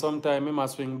good man, sometime he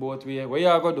must swing both ways. What you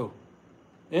going to do?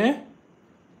 Eh?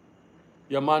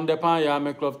 Your man depend you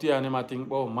make love to you and him I think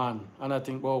about man. And I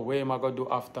think about what am I going to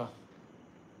do after.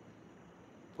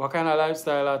 What kind of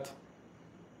lifestyle that?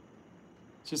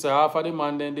 She said half of the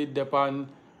man then did depend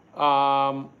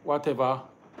whatever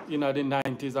in the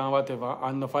 90s and whatever,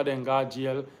 and enough of them got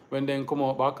jail when they come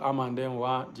out back, a man then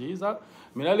want Jesus. I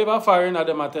don't live a foreign of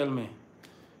them a tell me.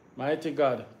 Mighty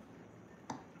God.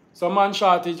 Some man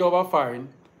shortage over foreign.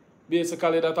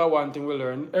 Basically that's one thing we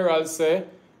learn. Erroll say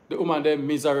the woman them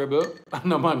miserable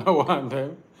and the man don't want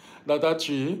them. That's a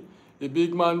tree. The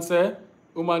big man say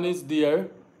woman is there,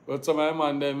 but some of the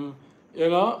man them, you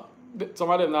know, some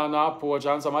of them now approach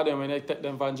and some of them when they take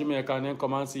them from Jamaica and then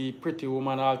come and see pretty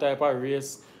woman, all type of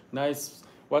race, nice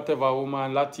whatever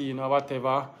woman, Latino,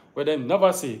 whatever, where they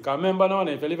never see. Because remember now,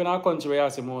 if you live in a country where you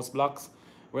see most blacks,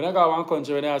 when you go one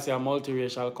country where you see a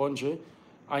multiracial country,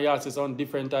 and you see some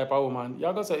different type of woman,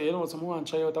 you're going to say, you know, someone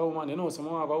try out a woman, you know,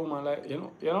 someone have a woman like,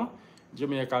 you know,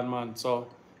 Jamaican man. So,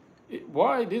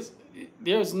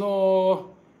 there's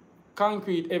no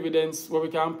concrete evidence where we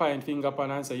can point finger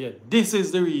upon and say, yeah, this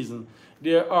is the reason.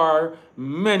 There are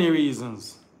many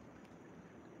reasons.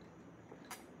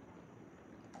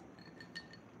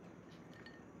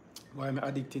 Why am I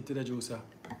addicted to the juice?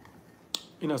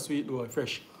 In a sweet though,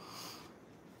 fresh.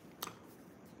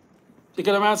 You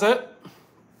get what I say?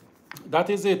 That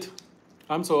is it.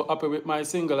 I'm so happy with my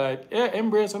single life. Yeah,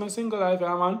 embrace on a single life,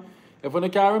 yeah, man. If you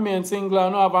can't remain single, I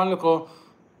know have a look.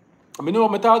 I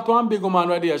know I talk to one big woman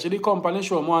right there. She did company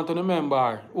show. I want to remember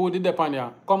her. Who did that on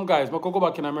here? Come guys, I go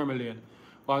back in a memory lane.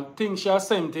 One thing she has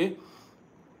 70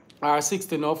 or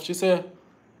 60 enough. She said,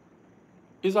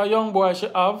 it's a young boy she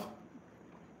have.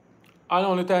 And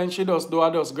only time she does do, I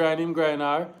just grind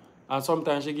her. And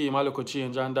sometimes she give him a little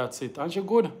change and that's it. And she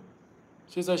good.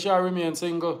 She said she'll remain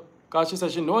single. Because she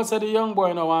said she knows that the young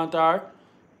boy no want her.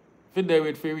 Fit there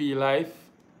with for real life.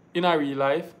 In a real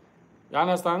life. You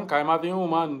understand? Because I'm having a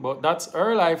woman. But that's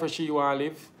her life where she want to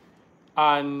live.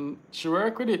 And she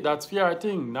work with it. That's her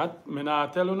thing. Not, me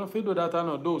not tell you no to do that and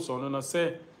not do. So no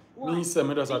say. Me say,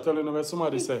 me just tell you no what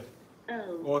somebody say.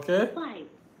 Okay? 5,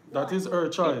 that is her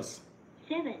choice.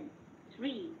 7,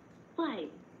 3, 5,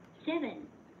 7.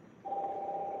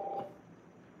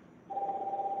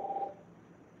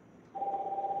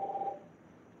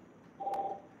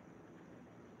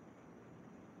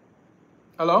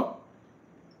 Hello?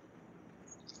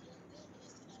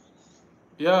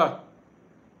 Yeah.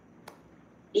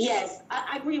 Yes,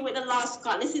 I agree with the last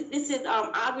call. This is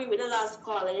I agree with the last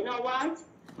caller. You know what?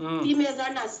 Females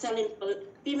are not selling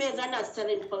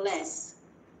for less.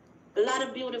 A lot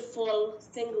of beautiful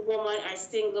single women are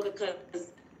single because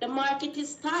the market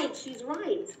is tight. She's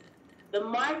right. The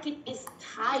market is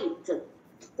tight. To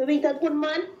be a good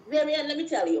man, Vivian, let me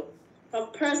tell you,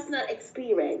 from personal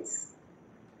experience,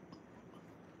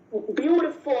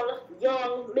 beautiful,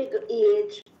 young,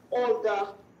 middle-aged, older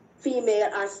female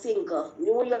are single.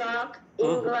 New York,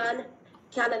 England,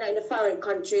 Canada, and the foreign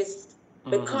countries.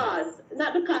 Because,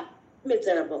 not because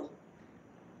miserable.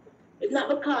 It's not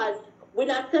because we're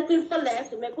not settling for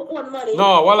less, we make our own money.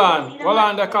 No, hold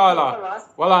on the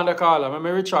caller. Let me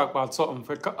retract about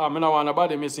something. I don't want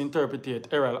nobody misinterpret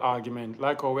Erroll argument.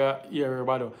 Like how we are here,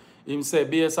 everybody. Him say,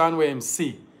 based on where him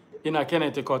see, in a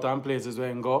Connecticut and places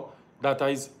where he go, that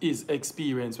is his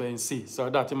experience when he see. So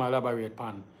that him elaborate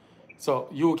pan. So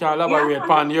you can elaborate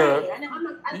pan your...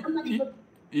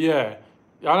 Yeah.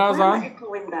 You understand? I'm not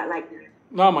echoing that like that.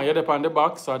 No, man, you're on the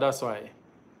box, so that's why.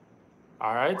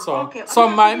 Alright, so okay.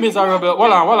 Some might miserable.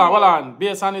 Hold on.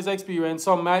 Based on his experience,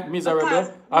 some might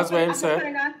miserable, as what him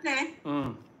said.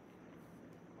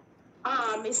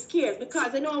 I'm scared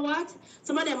because you know what?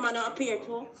 Some of them man are appear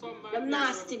too. Them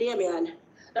nasty there, man.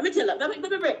 Let me tell you, let me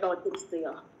break down things to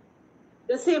you.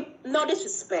 You see, no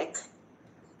disrespect.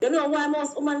 You know why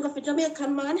most women go for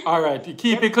Jamaican man? Alright,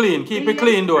 keep it clean. Keep it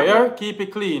clean though, yeah? Keep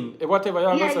it clean. Whatever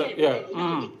you're gonna say. Yeah.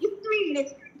 It's clean,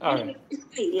 Alright. It's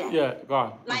clean, yeah. Yeah, go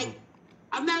on. Like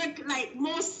American, like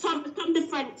some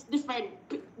different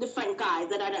guys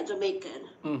that are not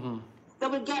Jamaican. They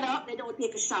will get up, they don't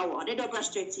take a shower, they don't brush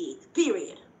their teeth.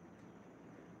 Period.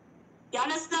 You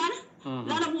understand? A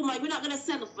lot of women, we're not gonna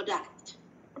settle for that.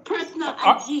 Personal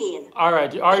hygiene.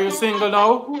 Alright, are you single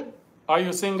now? Are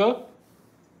you single?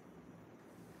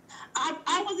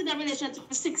 I was in a relationship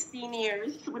for 16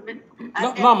 years with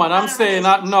no man, I'm saying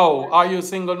that now. Are you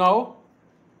single now?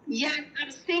 Yes,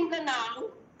 I'm single now,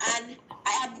 and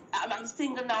I'm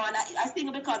single now, and I'm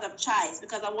single because of choice,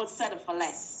 because I won't settle for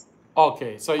less.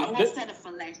 Okay, so I won't settle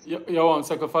for less. You won't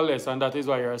settle for less, and that is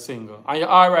why you're single. And you're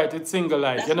alright with single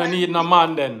life. You don't need no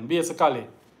man then, basically.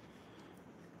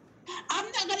 I'm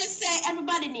not gonna say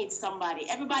everybody needs somebody.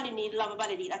 Everybody needs love,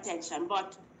 everybody needs attention,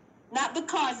 but not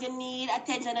because you need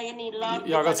attention or you need love.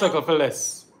 You're gonna settle for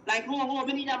less. Like, we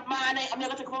need a man. I'm not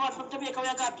gonna take a man from Jamaica. We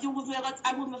got abused. We got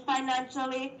abused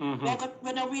financially.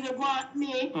 When they really want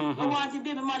me, they want the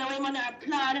baby mother. We man are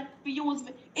plan to use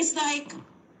me. It's like,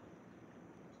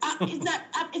 it's not.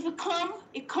 If it come,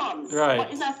 it comes. Right.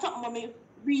 But it's not something when me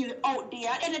really out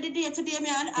there. At the end of the day, today,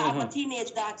 man, I have a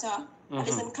teenage daughter. And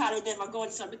it's in college. Never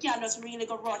going so we can't just really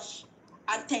go rush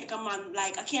and take a man.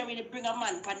 Like, I can't really bring a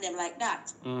man from them like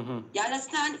that. You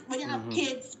understand? When you have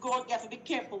kids, you have to be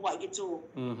careful what you do.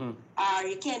 Or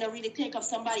you can't really take up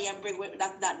somebody and bring with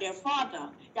that their father.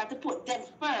 You have to put them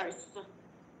first.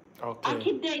 Okay. I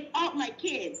could date out my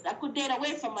kids. I could date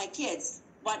away from my kids.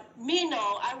 But me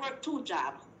now, I work 2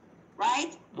 jobs.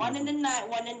 Right? One in the night,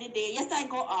 one in the day. Yes, I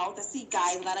go out. I see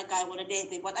guys. A lot of guys want to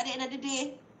date me. But at the end of the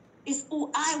day, it's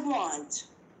who I want.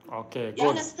 Okay, good. You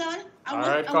understand?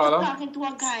 I was talking to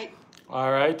a guy.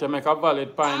 All right, you make a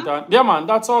valid point. Yeah, man,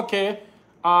 that's okay.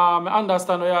 I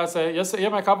understand what you say. You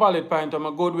make a valid point.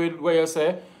 I'm good with what you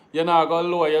say. You're not going to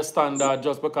lower your standard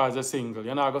just because you're single.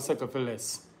 You're not going to settle for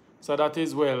less. So that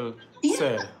is well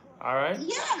said. All right?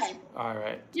 Yeah. All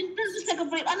right. You just take a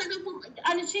break.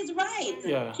 And she's right.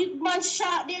 Yeah. Man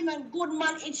short, then a good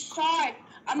man is short.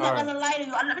 I'm not going to lie to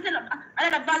you.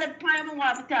 Another valid point I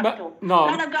want to tell you. No.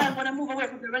 Another guy want to move away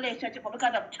from the relationship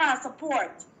because of child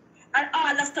support. And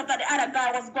all the stuff that the other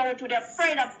guy was going through. They're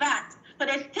afraid of that. So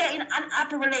they stay in an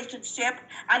unhappy relationship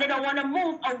and they don't want to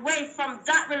move away from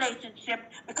that relationship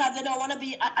because they don't want to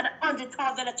be at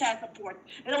 100,000 of child support.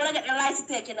 They don't want to get their license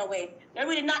taken away. They're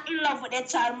really not in love with their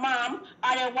child mom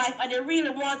or their wife and they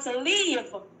really want to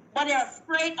leave, but they're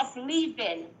afraid of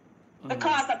leaving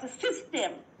because of the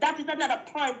system. That is another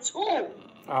point too.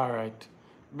 All right.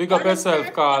 Big up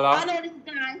yourself, Carla. I know this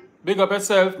guy. Big up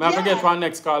yourself. May I forget one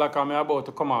next caller because I'm about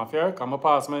to come off here. Come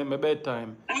past my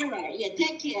bedtime. All right. Yeah,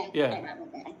 take care. Yeah.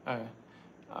 All right.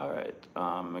 All right.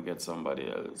 Let me get somebody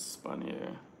else on here.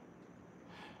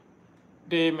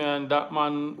 Damien, that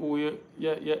man who you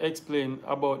explained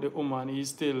about the woman, he's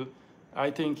still,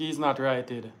 I think he's not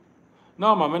righted.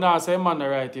 No, man, I not say man not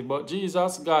righted, but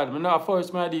Jesus, God, I not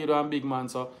first I deal with one big man,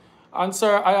 so. And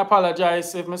sir, I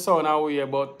apologize if my son away,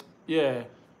 but yeah.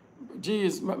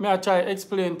 Jeez, may I try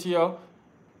explain to you?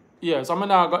 Yeah, so I'm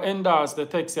not going to endorse the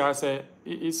text here. I say,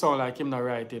 it sound like him not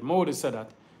righted. I would say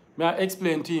that. May I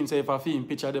explain to him, say, if I see him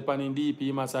picture the pan in DP,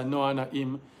 he must say, no, not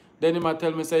him. Then he might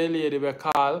tell me, say, lady, we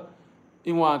call.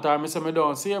 He want her, I say, I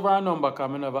don't save her number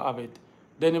because I never have it.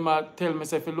 Then he might tell me,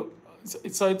 say, if you look,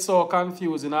 so it's so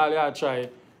confusing, all you try.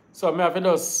 So I have to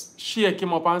just shake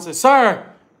him up and say,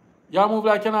 sir, you move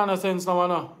like you don't have sense now,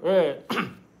 no? Right.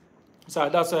 So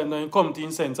that's why he come to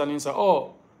his sense and he say,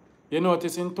 oh, you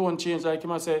notice in tone change, like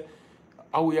him I say,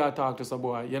 how we are talk to some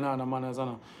boy, you know the manners, you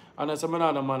know. And I say, I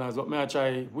know the manners, but I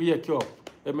try wake you up.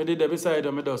 If I did that beside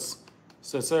him, I just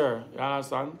say, sir, you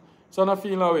understand? So I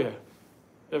feel away.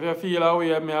 If you feel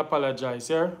away, I apologize,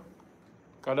 sir.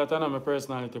 Because that's not my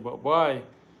personality, but boy,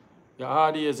 your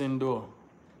hard years in door.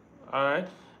 Alright?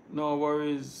 No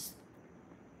worries.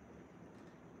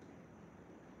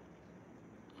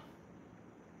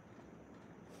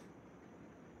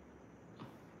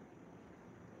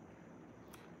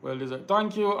 Well deserved.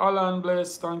 Thank you, Alan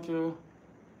Bless. Thank you.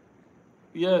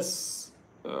 Yes.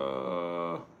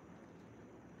 Okay.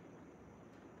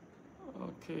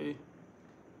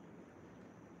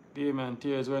 Damn,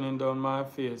 tears running down my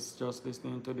face just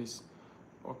listening to this.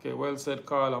 Okay, well said,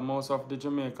 Carla. Most of the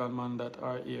Jamaican man that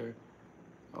are here.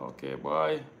 Okay,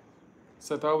 boy.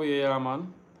 Set away here,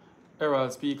 man.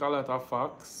 Erroll speak a lot of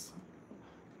facts.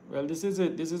 Well, this is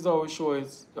it. This is how we show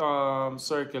it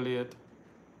circulate.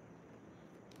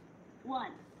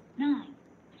 1 9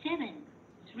 7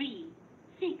 3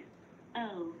 6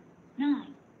 0 9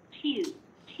 2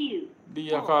 2. Be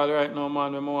a call right now,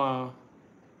 man.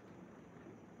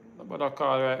 But I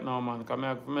call right now, man. Because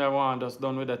I want us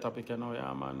done with that topic, you know,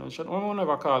 yeah, man. We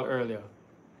never call earlier.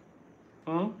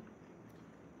 1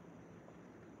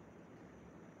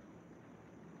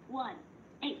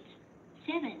 8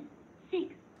 7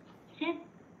 6 7.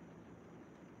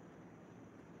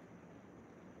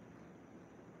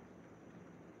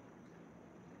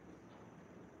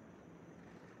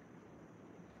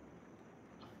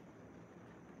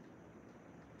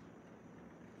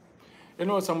 You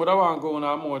know, some would want to go on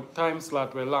a more time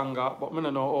slot way longer, but I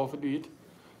don't know how to do it.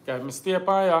 Okay, I stay up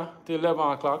here till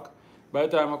 11 o'clock. By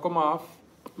the time I come off,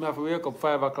 I have to wake up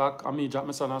 5 o'clock and me drop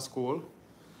my son at school.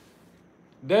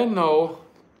 Then now,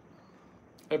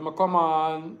 if I come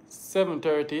on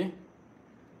 7:30,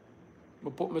 I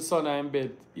put my son in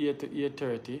bed 8 to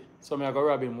 8:30. So I go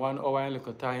rob him 1 hour and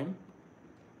little time.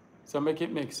 So make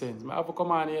it make sense. I have to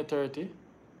come on 8:30.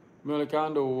 I only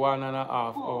can do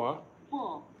 1.5 hour.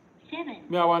 4,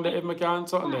 7. I wonder if I can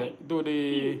something there, do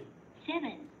the...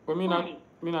 7. But me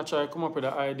not try to come up with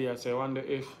an idea. So I wonder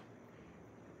if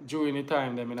during the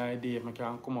time them in idea I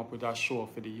can come up with a show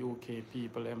for the UK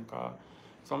people them, cause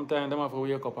sometimes them have to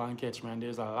wake up and catch me and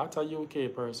there's a lot of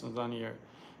UK persons on here.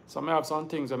 So I have some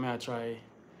things that I try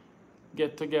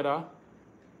get together.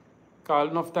 Cause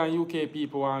enough time UK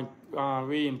people want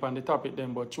reading on the topic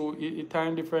them, but through the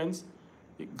time difference,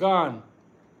 it gone.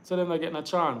 So them not getting a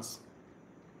chance.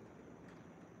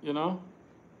 You know?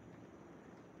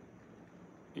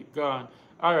 It gone.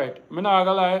 Alright, I'm not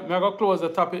gonna lie, I'm gonna close the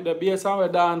topic there based on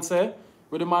what Dan say,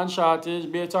 with the man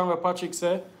shortage, based on what Patrick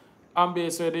say, and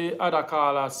based on what the other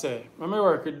callers say. Let me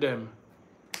work with them.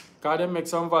 Because they make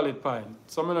some valid point.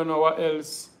 So I don't know what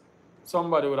else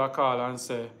somebody would have called and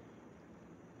say.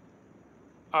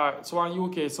 Alright, so on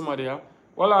UK somebody here.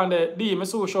 Well on the D, I'm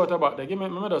so short about that. Give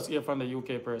me just hear from the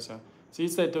UK person. So he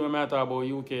said to me, I talk about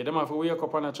UK. Them have to wake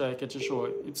up and try to catch a show.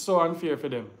 It's so unfair for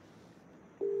them.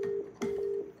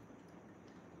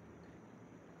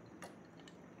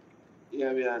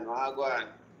 Yeah, man, what go on?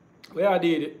 Where I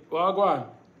did it? What go on?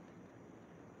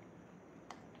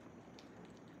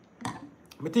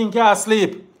 I think you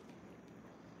asleep.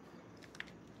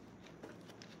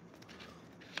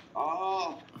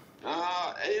 Oh,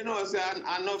 you know, say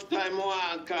enough time I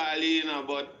want to call you,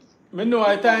 but... I know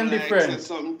the time like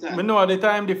difference. I know the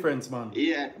time difference, man.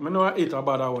 Yeah. I know it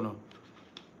about that one.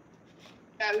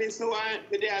 At least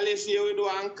you would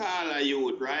want to call a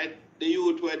youth, right? The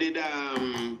youth where did,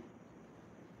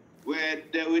 where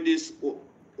they with this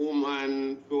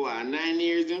woman for 9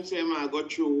 years, them say I go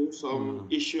through some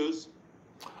issues.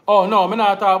 Oh no, I'm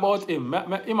not talk about him.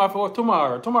 Him have for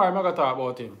tomorrow. Tomorrow I'm gonna talk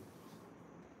about him.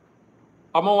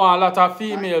 I'm gonna want a lot of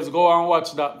females go and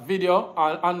watch that video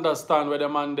and understand where the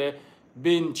man they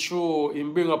been through.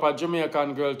 Him bring up a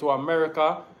Jamaican girl to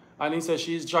America and he says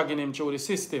she's dragging him through the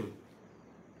system.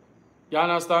 You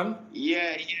understand?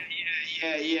 Yeah.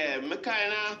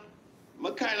 Me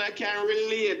kinda can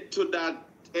relate to that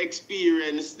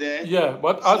experience there. Yeah,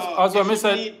 but as I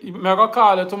said, I'm gonna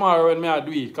call you tomorrow when I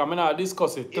do it. I'm gonna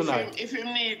discuss it tonight. If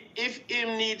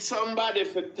him need somebody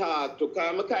for talk to,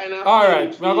 cause me kinda.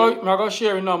 Alright, I'm gonna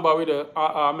share a number with the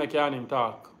make him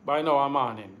talk. By now I'm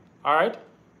on him. Alright?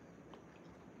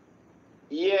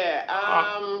 Yeah.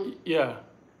 Yeah.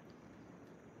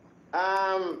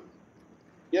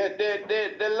 Yeah,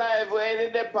 the live where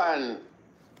it depend.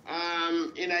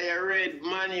 In a red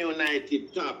Man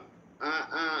United top.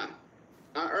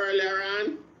 Earlier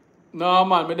on. No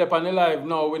man, me dep on the live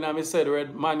now when I said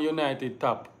red Man United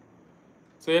top.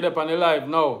 So you dep on the live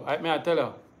now, I tell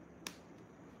you.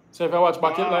 So if you watch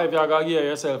back it live, you're gonna hear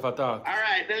yourself attack.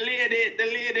 Alright, the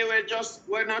lady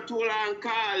were not too long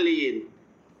calling.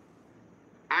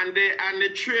 And the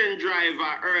train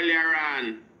driver earlier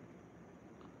on.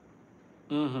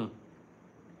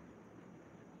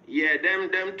 Yeah,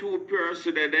 them two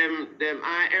persons, them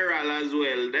and Erroll as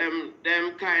well.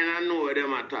 Them kinda know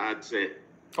them attack say.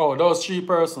 Oh, those 3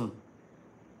 persons.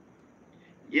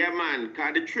 Yeah man,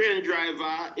 cause the train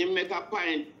driver, he make a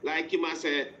point, like him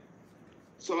say,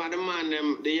 some of the man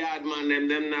them, the yard man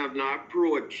them have no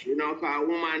approach, you know, cause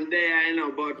woman there, you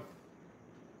know, but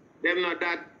them not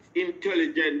that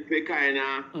intelligent to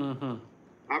kinda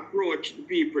approach the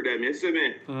people them, you see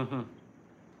me?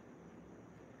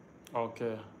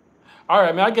 Okay.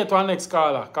 Alright, may I get to our next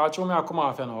caller? Cause you me I come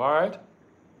off you know, alright?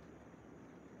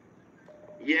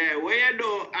 Yeah, where you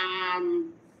do,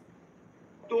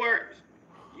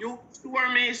 store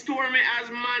me as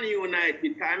Man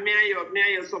United, cause me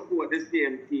and you support the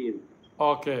same team.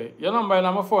 Okay. Your number is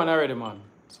on my phone already, man.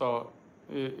 So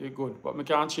it's good. But I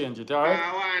can't change it, alright?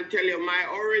 I want to tell you my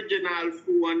original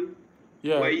phone.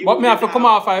 Yeah, but me have to come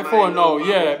off my phone now.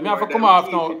 Yeah, me have to come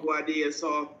off now.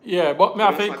 Yeah, but me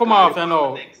have to come off you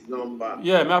now.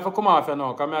 Yeah, me have to come off you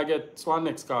now. Because me I get one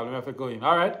next call. Me have to go in.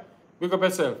 Alright? Wake up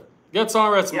yourself. Get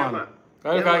some rest, man.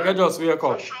 I can just wake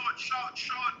up.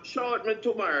 Shout me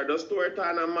tomorrow. The store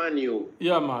turn a menu.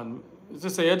 Yeah, man.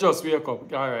 Just say you just wake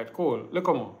up. Alright, cool. Look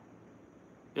come on.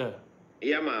 Yeah.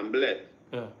 Yeah, man. Bless.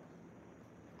 Yeah.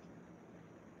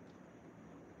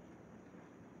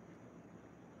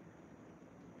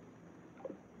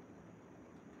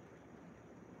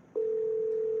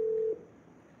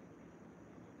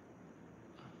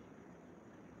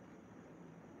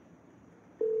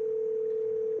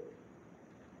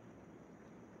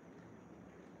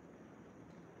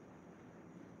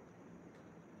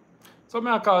 So me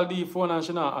I call the phone and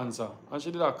she not answer. And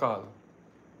she did a call.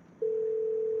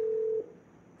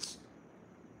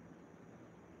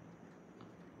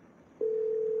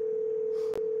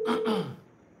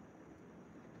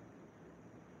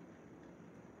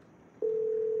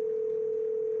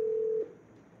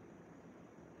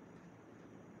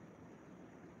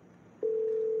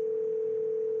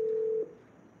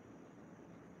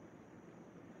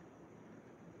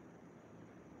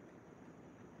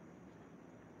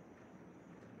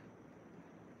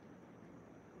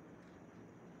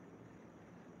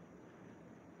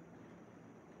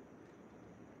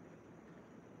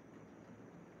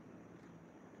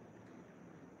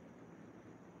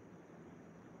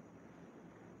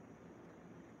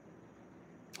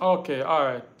 Okay,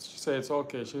 alright. She said it's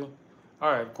okay.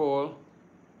 Alright, cool.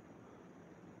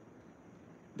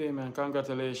 Damon,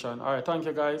 congratulations. Alright, thank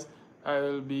you guys. I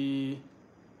will be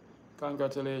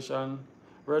congratulations.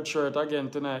 Red shirt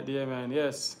again tonight, Damon.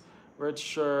 Yes. Red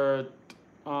shirt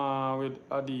with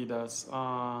Adidas.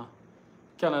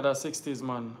 Canada 60s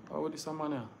man. How would this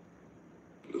man here?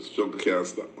 The struggle can't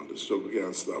stop, man. The struggle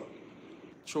can't stop.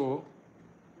 True.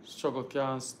 Struggle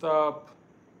can't stop.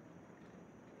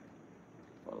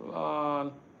 Hold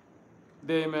on.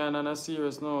 Damon, on a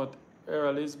serious note,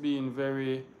 Erroll is being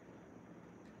very...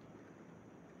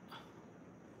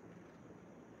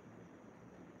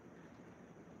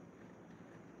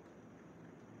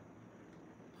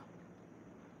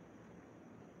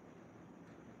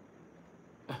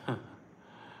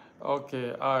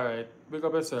 Okay, alright. Big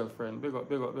up yourself, friend. Big up,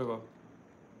 big up, big up.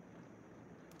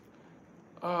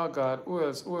 Oh God, who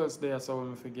else there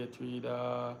so I forget read?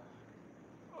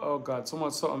 Oh God, so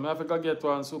much something. I forgot get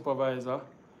one supervisor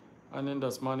and then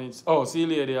just manage. Oh, see you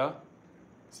later.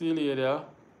 See you later.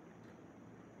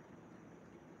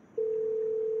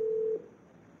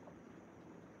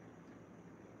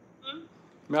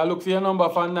 May I look for your number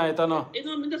for night or no? You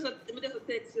know, me just a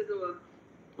text you though.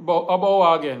 About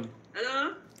what again?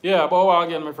 Hello? Yeah, about what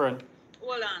again, my friend?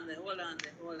 Hold on there.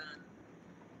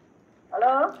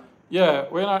 Hello? Yeah,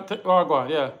 we're not go on,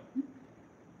 yeah.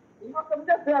 You know, I'm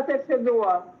just a text you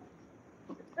though.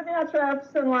 So me I try to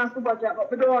send one super chat, but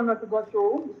we don't want to go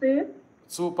through. You see?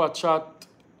 Super chat.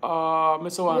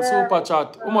 Mr. One, yeah, super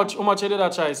chat. How much you did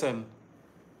that try send?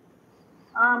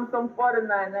 Some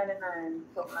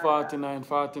 49.99.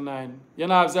 49. You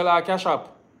know have Zelle or Cash App?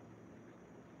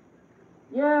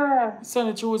 Yeah. Send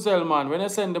it through Zelle, man. When you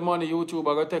send the money, YouTube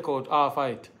are going to take out half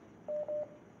of it.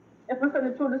 If you send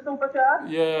it through the super chat?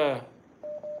 Yeah.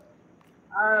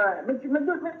 Alright. Me do it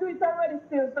already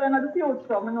still, so in the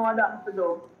future, I know what I'm to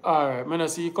do. Alright. I don't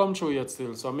see it come through yet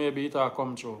still, so maybe it will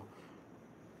come through.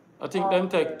 I think them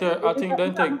take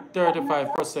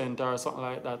 35% or something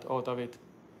like that out of it.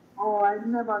 Oh, I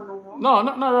never know. No,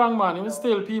 not wrong, man. Even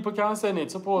still, people can send it.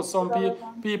 Suppose some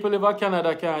people live in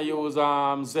Canada can use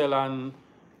Zelle and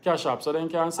Cash App, so they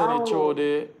can send it through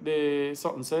the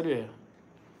something said here.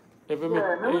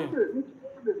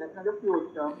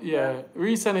 Yeah,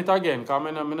 resend it again, because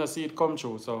I don't see it come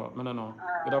through, so I don't know.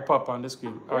 It'll pop on the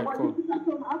screen. Alright, cool.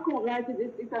 I can't write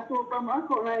it. It's a show from, I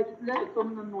can't write it, let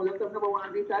someone know that I never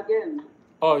want to do it again.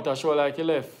 Oh, it'll show like you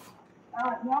left.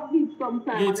 Now give some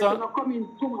time, and then come in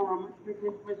tomorrow, we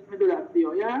do that for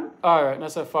you, yeah? Alright,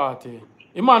 that's a 40.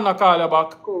 The man not call you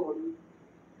back? Cool.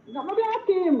 No, I block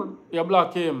him. You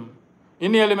block him? You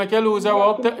nearly make you lose your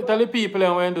work. Tell the people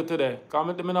what you do today. Because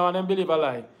I don't want them believe a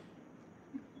lie.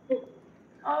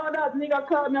 Oh, that nigga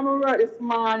called me at my work this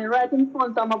morning, right in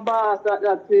front of my boss,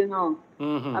 that you know.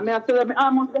 I mean, I tell him,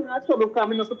 I'm going to get in trouble because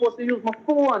I'm not supposed to use my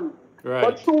phone. Right.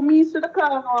 But through me to the car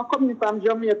now, coming from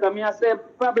Jamaica, I say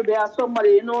probably there are somebody,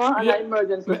 you know, an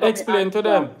emergency. Explain to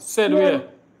them. Said where?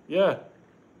 Yeah.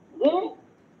 Yeah?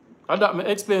 And that me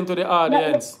explain to the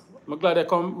audience. I'm glad they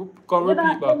come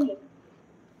repeat back.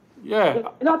 Yeah. You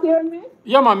not hearing me?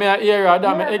 Yeah, man, I hear you.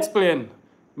 That me explain.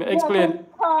 Me explain. Yeah,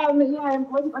 call me, yeah.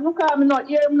 When you call me now,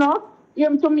 hear him now. Hear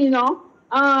him to me now.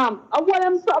 I want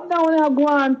them something down there, go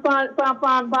on,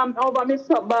 over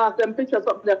Mixupboss, them pictures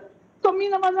up there. So me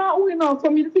never know, you know, so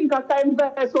me think at times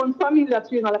that sound familiar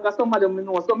to you know, like some of them you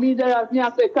know. So me there, me I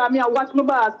say, come me I watch my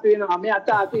boss, you know, me I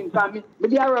talk to him, come me,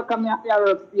 but I work and me I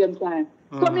work same time.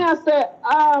 So me I say,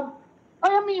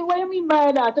 what you mean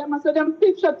by that? I say them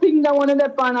picture thing that one of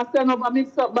them and I send over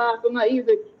Mixupboss, not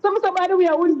easy. So I say, by the way,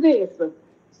 who's this?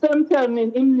 So him tell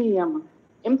me him name.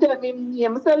 Him tell me him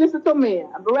name. I say, listen to me.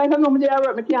 But right now, me there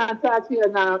work, me can't talk to you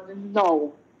now.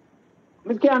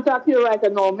 I can't talk to you right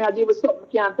now. I deal with something. I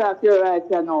can't talk to you right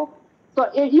now. So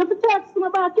you have to text me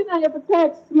back, you know. You have to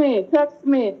text me.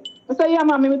 I say, yeah,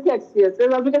 man, me text you. So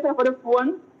as we get off of the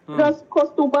phone, Just cuss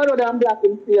too bad and black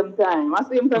in the same time. At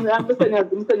the same time, I'm sending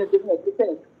it to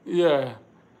text. Yeah.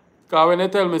 Because when they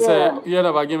tell me, say, you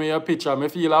never give me your picture, I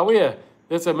feel away.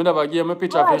 They say, me never give me a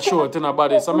picture for short in a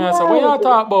body. So I say, what you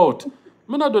talk about?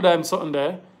 Me not do them something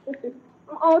there.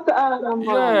 Out to all them,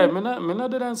 Yeah, me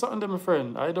not do them something there, my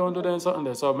friend. I don't do them something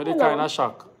there. So me the kind of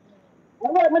shock.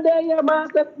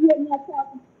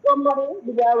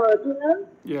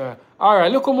 Yeah. All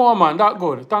right, look more, man. That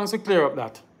good. Thanks to clear up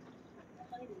that.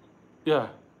 Yeah.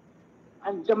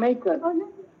 I'm Jamaican.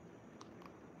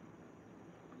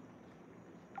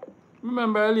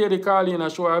 Remember a lady called in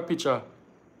and show her a picture.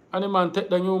 And the man take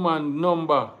the new man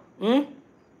number. Eh?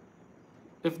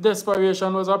 If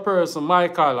desperation was a person,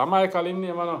 Michael. Michael in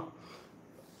name, no?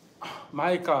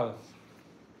 Michael.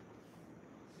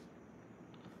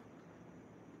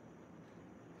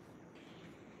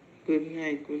 Good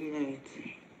night, good night.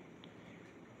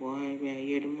 Boy, I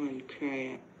hear the man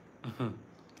cry.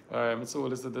 Alright, I'm so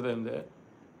listen to them there.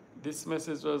 This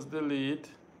message was deleted.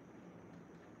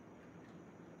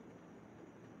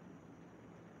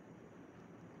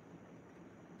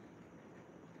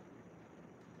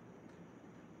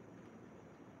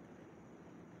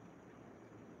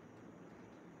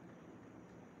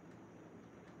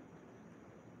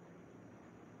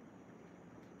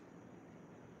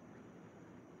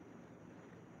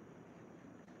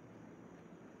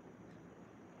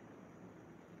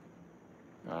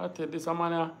 I tell this a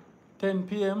man 10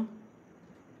 p.m.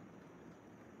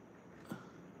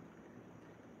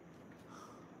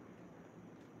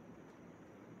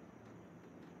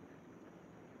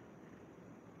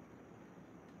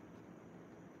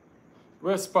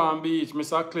 West Palm Beach,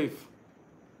 Mr. Cliff.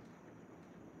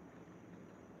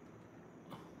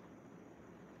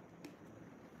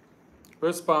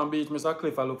 West Palm Beach, Mr.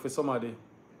 Cliff, I look for somebody.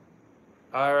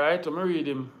 Alright, I'm read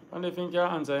him. And they think you're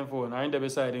answering phone. I ain't there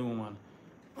beside the woman.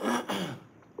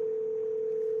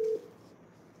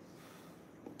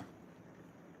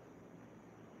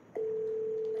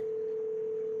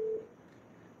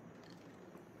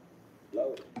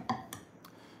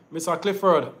 Mr.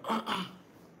 Clifford.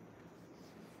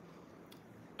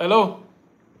 Hello?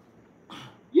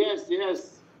 Yes,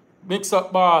 yes.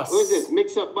 Mixup boss. Who is this?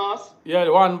 Mixup boss? Yeah,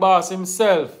 the one boss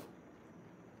himself.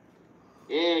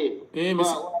 Hey. Hey,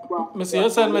 Miss you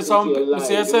send me some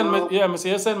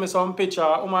you send me some picture.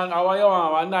 Woman, how are you?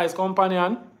 A nice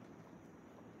companion.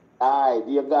 Aye,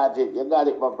 you got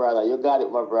it, my brother. You got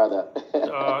it, my brother.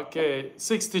 Okay.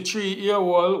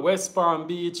 63-year-old, West Palm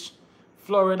Beach,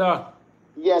 Florida.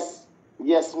 Yes,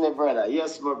 my brother.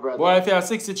 Yes, my brother. Boy, if you're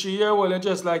 63-year-old, you're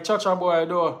just like Chacha boy,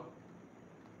 though.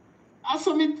 I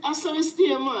saw me stay,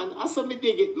 man. I saw me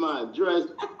dig it, man. Dress.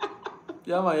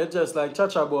 Yeah, man, you're just like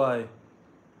Chacha boy.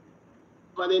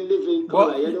 But in living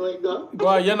color, you know it go?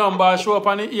 Boy, your number show up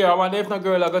on the ear. I wonder if no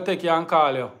girl I go take you and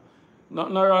call you.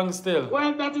 Nothing wrong still.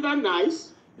 Well, that is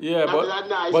nice. Yeah,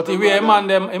 nice, but if we some of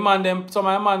the man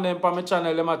them on my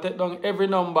channel, them take down every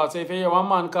number. So if you hear one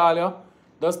man call you,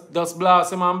 just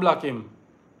blast him and block him.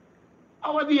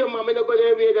 How do you, man? I don't go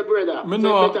there with the brother. Me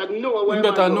know. You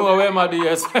better know where my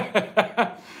DS.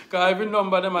 Because every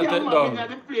number them I take down.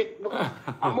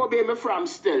 I'm going to be from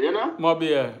still, you know?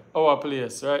 Mobile, our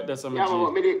place, right? That's what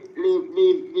I'm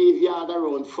leave yard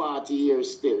around 40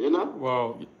 years still, you know?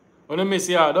 Wow. When you miss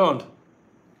yard, don't?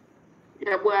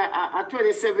 Yeah, boy, at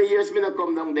 27 years, me not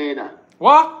come down there now.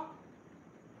 What?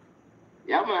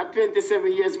 Yeah, man, at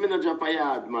 27 years, me not drop a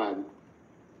yard, man.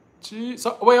 Gee,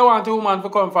 so where you want a woman to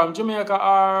come from? Jamaica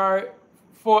or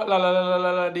Fort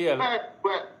Lauderdale?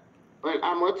 Well,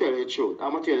 I'm going to tell you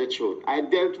the truth. I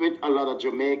dealt with a lot of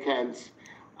Jamaicans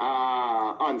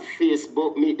on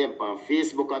Facebook, meet them on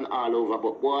Facebook and all over.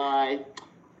 But boy,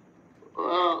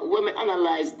 when I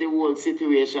analyze the whole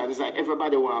situation, it's like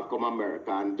everybody want to come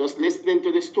America. And just listening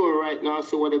to the story right now,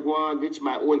 see what they want, which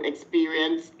my own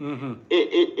experience,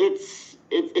 it's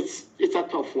a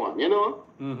tough one, you know?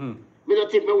 Me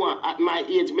don't think me want, at my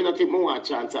age, me don't think me want a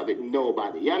chance of it,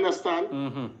 nobody. You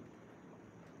understand?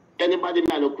 Anybody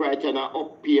may look right and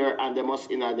up here and they must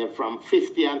in there from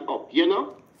 50 and up, you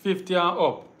know? 50 and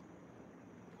up?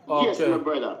 Okay. Yes, my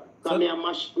brother. Because me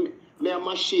a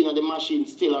machine and the machine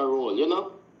still a roll, you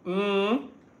know?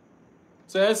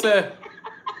 So you say,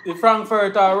 the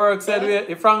Frankfurter work said we,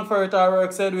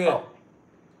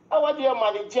 How do you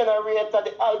man, the generator,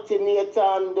 the alternator,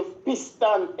 and the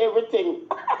piston, everything?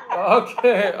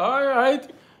 Okay,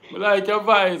 alright. I like your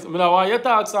vibes. I want your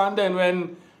talks and then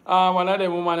when one of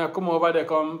them women come over there,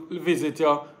 come visit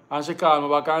you, and she call me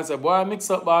back and say, boy,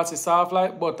 Mixup boss is soft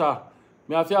like butter.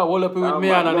 Me have to hold up with me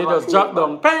and he just drop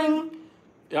down. Ping!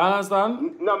 You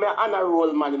understand? No, me on a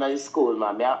roll, man, in the school,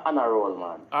 man. Me on a roll,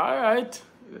 man. Alright.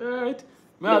 Alright.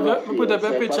 Never Me put fail. up a So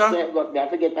if I picture. say God, me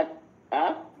have to get that.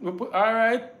 Huh?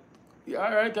 Alright.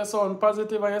 Alright, you sound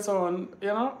positive and you sound, you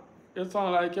know, you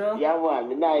sound like you. Yeah, man.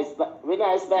 Me nice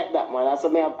like that, man. That's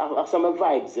some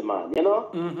vibes, man. You know?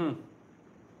 Mm-hmm.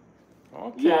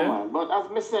 Okay. Yeah, man. But as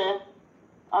me say,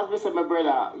 my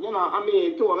brother, you know, I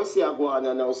mean, too, I see I go on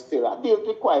and now still. I deal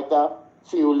with quite a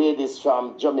few ladies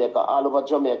from Jamaica, all over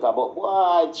Jamaica, but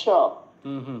boy, sure.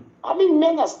 Mm-hmm. I mean, me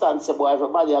understand, say, boy,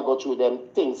 everybody I go through them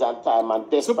things and time and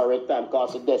desperate time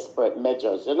because of desperate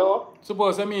measures, you know?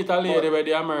 Suppose I meet a lady where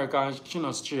the American, she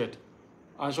not straight.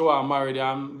 And she want to marry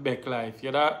them back life,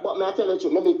 you know? But me I tell you the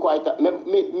truth, me meet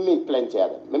plenty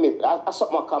of them. I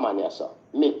something common here, sir.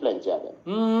 Meet plenty of them.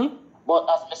 Mm-hmm. But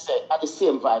as me say, are the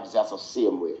same vibes as the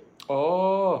same way.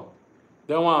 Oh.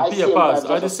 They want papers.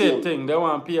 Are the same thing. They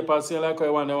want papers, say like how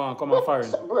they want to come and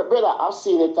foreign. Brother, I've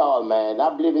seen it all, man.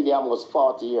 I've lived in here almost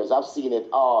 40 years. I've seen it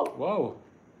all. Wow.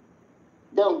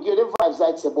 They don't give the vibes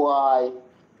like, say, boy,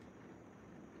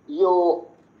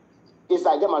 it's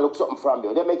like them look something from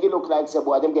you. They make it look like, say,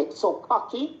 boy, them get so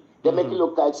cocky. They make it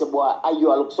look like, say, boy, you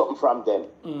look something from them.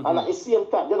 And at the same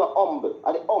time, they're not humble.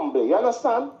 Are they humble? You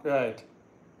understand? Right.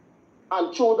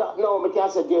 And through that, now, I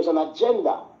can say there's an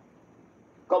agenda.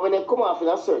 Because when they come off in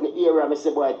a certain area, I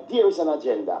say, boy, there is an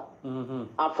agenda. Mm-hmm.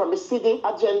 And from the city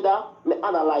agenda, I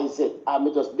analyze it. And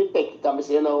I just detect it. And I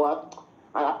say, you know what?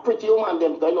 And a pretty woman,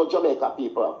 them, you know, Jamaica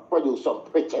people produce some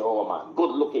pretty woman,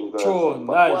 good looking girls. True,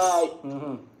 nice.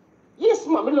 Yes,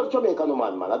 man, I love Jamaican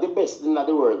woman, man. They're the best in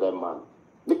the world, them, man.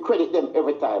 I credit them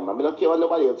every time, man. I don't care what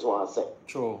nobody else wants to say.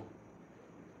 True.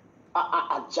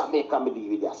 Jamaica, me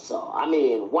deal with that, so. I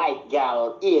mean, white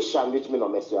girl, Asian, which me no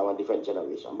mess with, I'm a different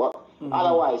generation. But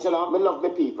otherwise, you know, I love my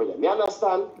people, them. You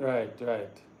understand? Right.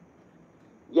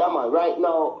 Yeah, man, right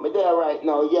now, me there right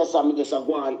now, yes, I'm just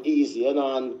going easy, you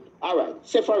know, and, all right,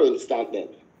 say for instance, then,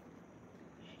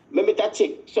 me meet a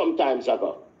chick sometimes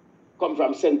ago, come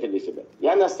from St. Elizabeth. You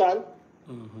understand?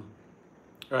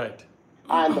 Right.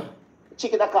 And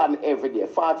chick that call me every day,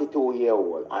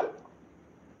 42-year-old. And,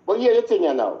 but here's the thing,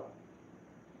 you know.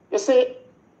 You see,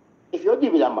 if you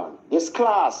deal with a man, there's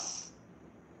class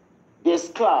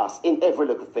in every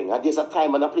little thing, and there's a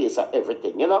time and a place for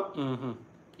everything, you know?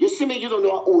 You see me, you don't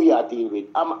know who you are dealing with.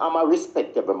 I'm a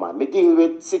respectable man. Me deal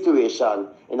with situation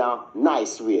in a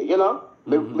nice way, you know?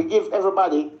 Me give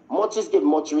everybody, much is give,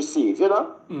 much receive, you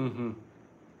know?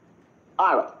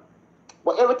 All right.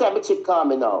 But every time a chick call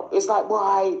me now, it's like, boy,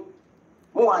 I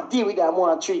want to deal with her, I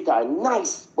want to treat her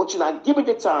nice, but you know, give me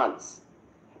the chance.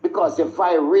 Because the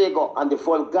virego and the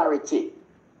vulgarity.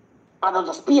 And I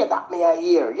just pay that me I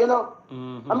hear, you know?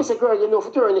 And I say, girl, you know, if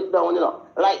you turn it down, you know.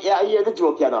 Like, yeah, I hear the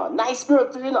joke, you know. Nice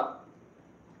girl too, you know.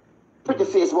 Pretty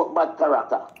face, but bad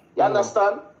character. You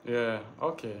understand? Yeah,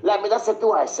 okay. Like me, that's it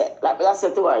to her set.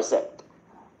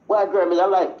 Boy, girl, me, I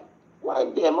like, why,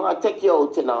 damn, I'm going to take you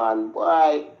out, you know, and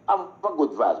boy, have a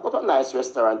good vibes. Go to a nice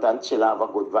restaurant and chill, have a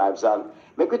good vibes, and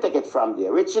make we take it from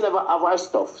there. Rich, you never have our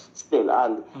stuff still,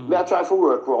 and me I try to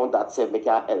work around that, say, me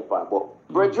can help her. But,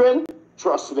 brethren,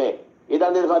 trust me, it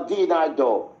don't never dinar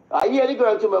though. I hear the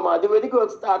girl to me, man, the way the girl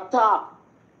start talk.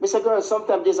 Me say, girl,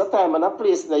 sometimes there's a time and a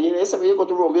place, now, you know, say, when you go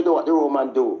to Rome, you know what the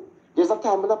Roman do. There's a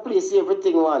time and a place,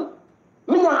 everything, man.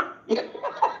 Me not.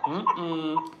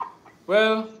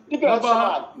 Well,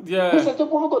 yeah. Listen, to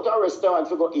go to a restaurant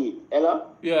to go eat, you know?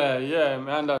 Yeah,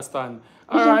 I understand.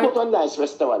 All right. Go to a nice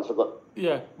restaurant to go.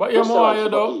 Yeah, but you more you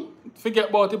though. Forget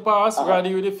about the past,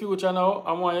 ready with the future now.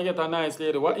 I want you to get a nice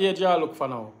lady. What age you look for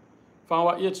now? From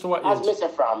what age to what age?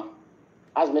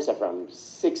 As me say from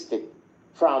 60,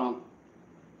 from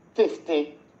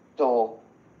 50 to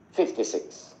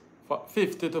 56.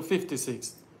 50 to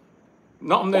 56.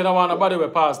 Nothing they don't want nobody will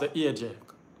pass the age.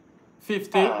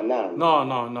 50?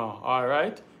 No. All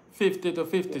right. 50 to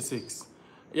 56.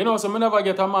 You know, so I never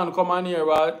get a man come on here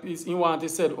where he want to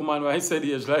said woman where he said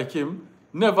age like him.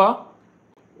 Never.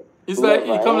 It's like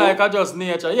he come like a just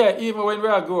nature. Yeah, even when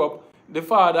we grew up, the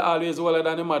father always older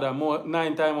than the mother,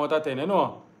 9 times out of 10, you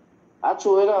know?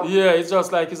 True, you know? Yeah, it's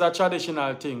just like it's a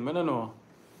traditional thing, I don't know.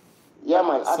 Yeah,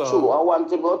 man, true. I want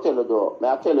to go tell you though. May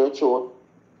I tell you the truth?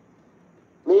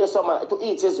 Me hear someone to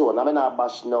each his own. I mean, I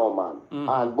bash now, man.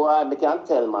 And boy, I can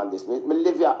tell, man, this. Me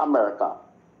live in America.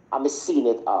 And I seen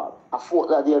it all. I Fort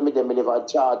Lauderdale, me live in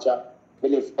Georgia. Me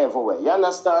live everywhere. You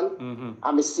understand? And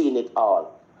I seen it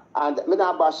all. And me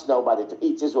not bash nobody to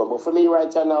each his own. But for me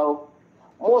right now,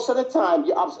 most of the time,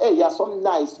 you have some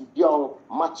nice, young,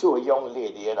 mature young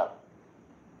lady, you know.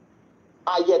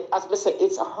 And yet, as I say,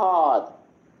 it's hard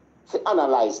to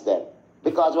analyze them.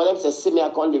 Because when them say, see me, I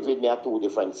can't live with me, are two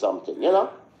different something, you know?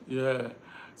 Yeah.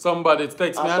 Somebody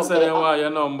text me and say they want your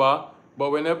number. But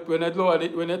when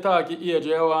they talk age,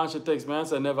 you want she text me and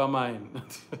say never mind.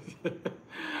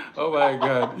 Oh my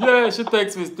God. Yeah, she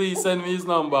texts me, please send me his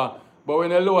number. But when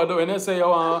they say you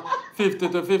want 50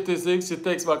 to 56, she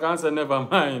texts back and say never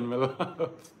mind, my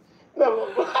love.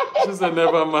 She said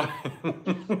never mind.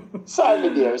 Sorry,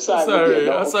 dear. Sorry,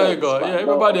 No that's how you go. man. Yeah,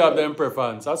 everybody have them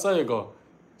preference. That's how you go.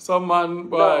 Some man,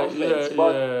 boy,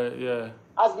 yeah.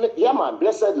 Yeah, man,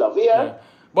 blessed love here. Yeah.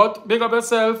 But big up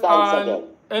yourself. Thanks and again.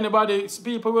 anybody,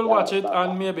 people will watch it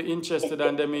and may be interested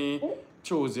and they may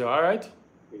choose you, all right?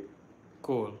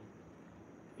 Cool.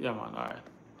 Yeah, man, all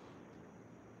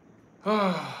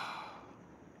right.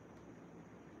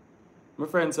 My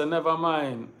friend said, never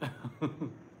mind.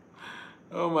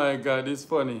 Oh my God, it's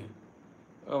funny.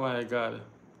 Oh my God.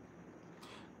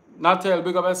 Natal,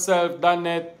 big up yourself.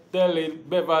 Danette, Deli,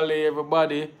 Beverly,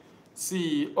 everybody.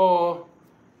 See, oh.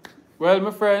 Well,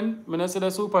 my friend, when I see the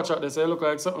super chat, they say look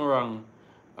like something wrong.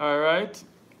 All right.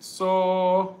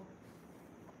 So,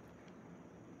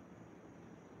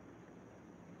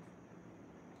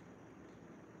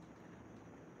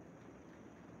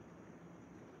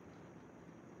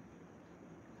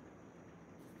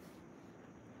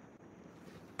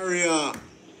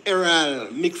 Erroll,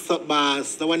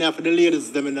 Mixupboss, the one after the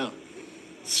ladies, them now.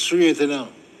 Straight now.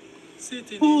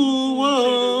 Ooh,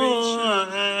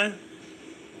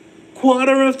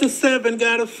 7:15,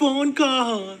 got a phone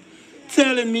call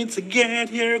telling me to get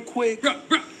here quick.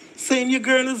 Saying your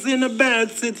girl is in a bad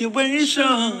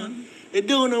situation. They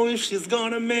don't know if she's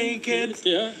gonna make it.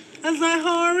 yeah. As I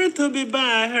hurry to be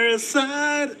by her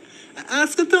side, I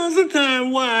ask 1,000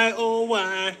 times why, oh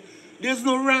why. There's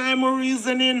no rhyme or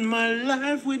reason in my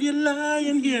life with you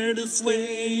lying here this way.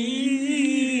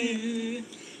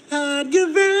 I'd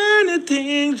give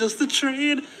anything just to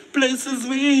trade places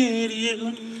with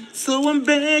you. So I'm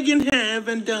begging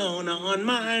heaven down on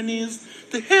my knees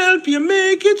to help you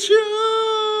make it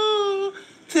true.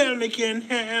 Tell me, can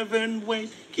heaven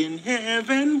wait? Can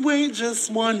heaven wait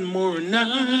just one more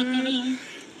night?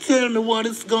 Tell me what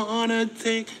it's gonna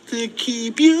take to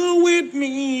keep you with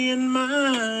me in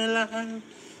my life.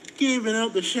 Giving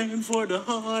up the shame for the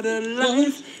harder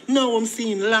life. Now I'm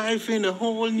seeing life in a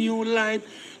whole new light.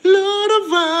 Lord, I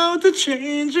vow to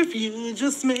change if you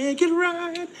just make it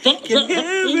right. Can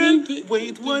heaven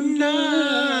wait one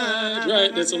night?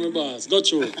 Right, that's on my boss. Go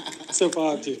through. So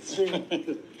party.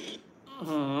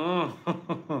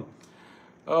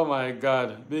 Oh my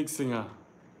God, big singer.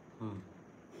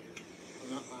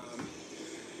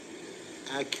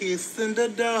 I kiss in the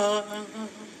dark.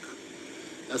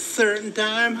 A certain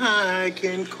time I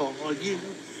can call you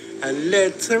a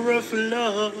letter of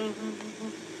love.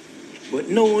 But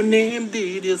no name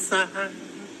did you sign.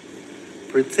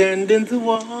 Pretending to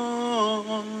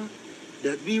walk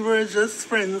that we were just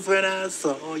friends when I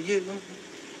saw you.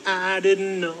 I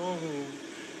didn't know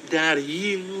that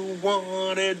you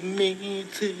wanted me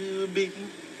to be.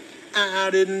 I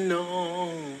didn't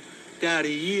know that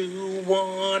you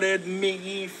wanted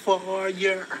me for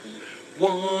your,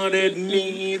 wanted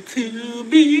me to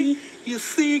be your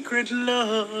secret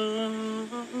love.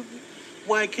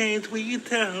 Why can't we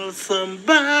tell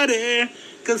somebody?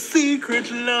 'Cause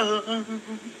secret love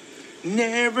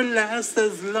never lasts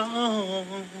as long.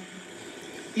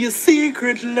 Your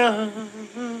secret love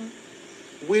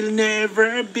will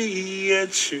never be a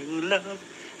true love.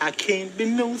 I can't be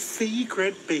no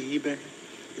secret, baby.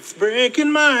 It's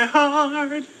breaking my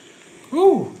heart.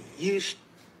 Woo. You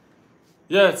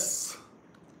Yes.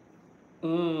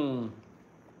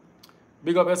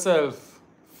 Big up yourself.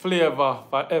 Flavor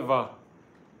forever.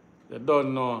 You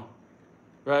don't know.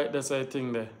 Right? That's a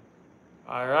thing there.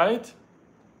 Alright?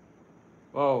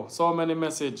 Wow, so many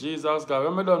messages. Jesus God.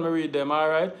 When I'm done, I read them,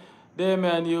 alright?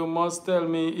 Damien, you must tell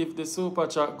me if the super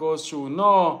chat goes through.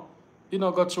 No, it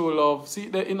don't go through, love. See,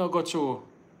 it don't go through.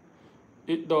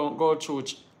 It don't go through.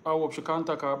 I hope she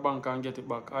contact her bank and get it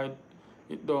back.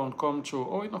 It don't come through.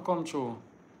 Oh, it don't come through.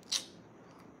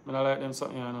 I like them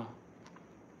something, you know.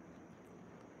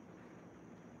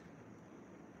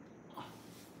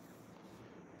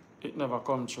 It never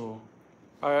come true.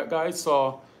 Alright guys,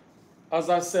 so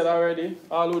as I said already,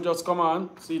 all who just come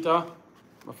on, see it, I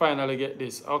finally get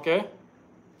this, okay?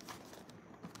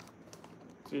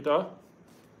 See it?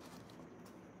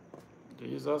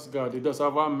 Jesus God, it does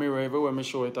have a mirror everywhere I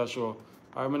show it I show.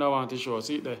 I don't want to show,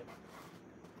 see it there?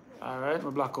 Alright,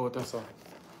 my black out so.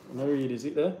 I'm going to read it, see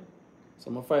it there?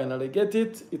 So I finally get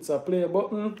it. It's a play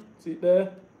button, see it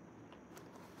there?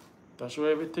 To show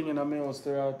everything in my house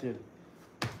to right here.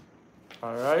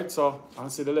 Alright, so I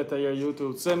see the letter here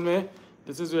YouTube send me.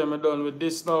 This is where I'm done with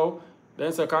this now.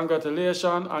 Then say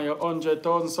congratulations on your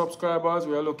 100,000 subscribers.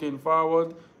 We are looking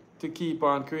forward to keep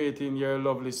on creating your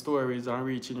lovely stories and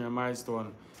reaching your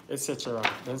milestone, etc.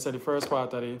 Then say the first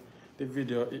part of the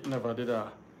video, it never did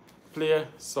play,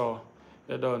 so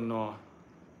you don't know.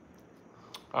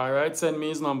 Alright, send me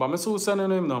his number. I'm still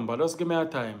sending him number. Just give me a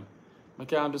time. I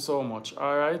can't do so much.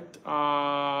 Alright.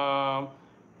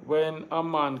 When a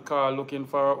man call looking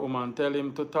for a woman, tell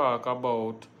him to talk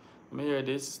about, let me hear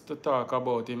this, to talk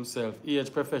about himself,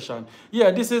 age, profession.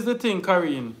 Yeah, this is the thing,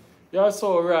 Karine. You're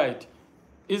so right.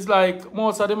 It's like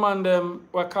most of the man them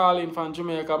were calling from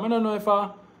Jamaica. I don't know if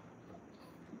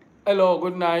hello,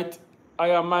 good night. I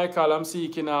am Michael. I'm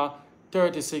seeking a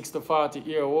 36 to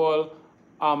 40-year-old.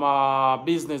 I'm a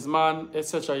businessman,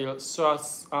 etc.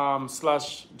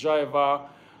 Slash driver.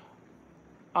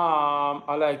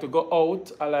 I like to go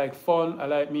out. I like fun. I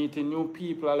like meeting new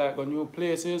people. I like going new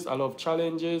places. I love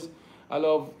challenges. I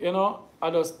love,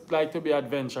 I just like to be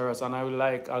adventurous, and I would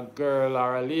like a girl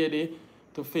or a lady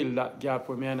to fill that gap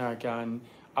where me and her can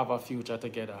have a future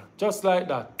together. Just like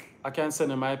that. I can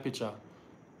send her my picture.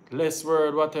 Less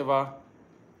word, whatever.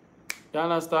 You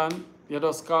understand? You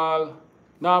just call.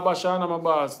 Nah, Bashana, my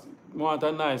boss, want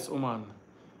a nice woman.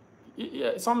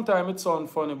 Yeah, sometimes it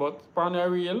sounds funny, but upon a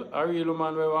real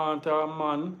woman we want a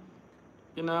man,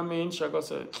 you know what I mean? She go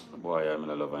say, boy, I'm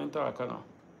in love and talk now.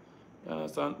 You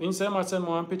understand? In say I send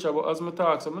one picture, but as I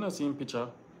talk, so I don't see him picture.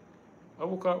 I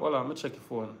look at, well, I check your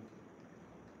phone.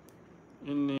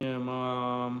 In name,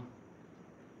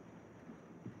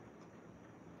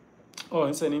 oh,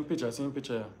 he send him picture, see him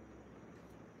picture.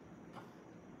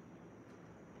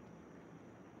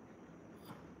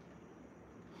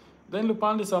 Then look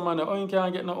on this man, oh, you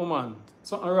can't get no woman.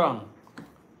 Something wrong.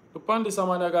 Look on this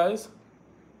man, guys.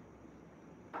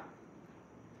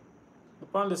 Look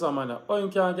on this man, oh, you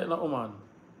can't get no woman.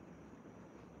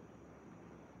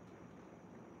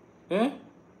 Eh?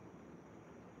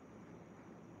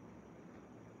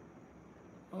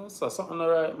 Oh, so something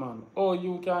alright, man. Oh,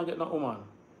 you can't get no woman.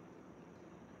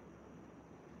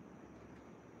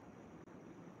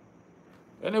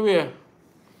 Anyway,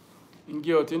 you can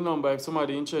give out your number if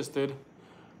somebody interested.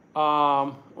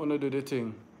 Wanna do the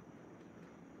thing.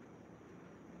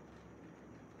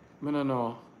 I don't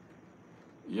know.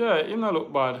 Yeah, it don't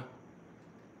look bad.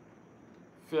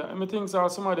 Yeah, I think so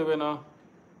somebody when I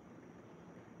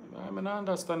don't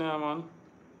understand here, man.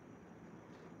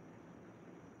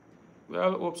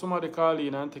 Well, hope somebody call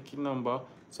in and take your number.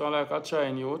 So like I try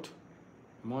and youth.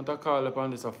 I want to call up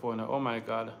on this phone. Oh my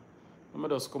god. Let me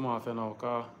just come off now,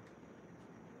 cause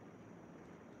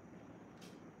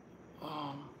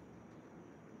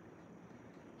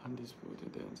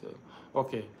undisputed themselves.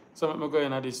 Okay, so let me go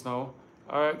in at this now.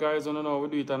 Alright guys, I don't know we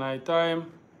do it at night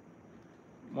time.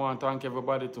 I want to thank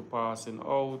everybody to passing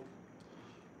out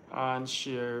and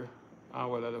share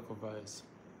and well a look advice.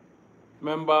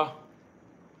 Remember,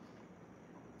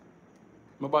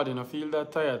 my body don't feel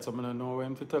that tired, so I don't know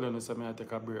when to tell you so I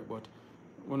take a break, but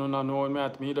when I don't know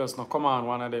me just not come on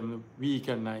one of them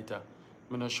weekend night.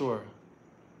 I'm not sure.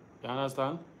 You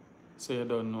understand? So you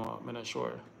don't know, I'm not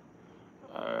sure.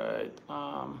 Alright,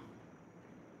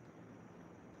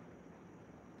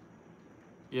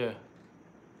 yeah.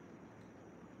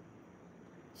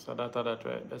 So that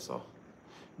right, that's all.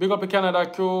 Big up in Canada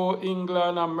crew,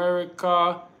 England,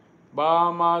 America,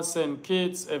 Bahamas, St.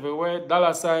 Kitts, everywhere.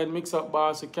 $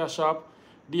 Mixupboss, Cash App,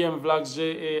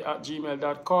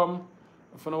 dmvlogsja@gmail.com.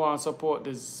 If you want to support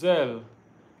the Zelle.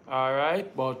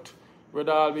 Alright, but with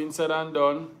all being said and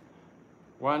done,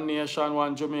 one nation,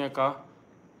 one Jamaica.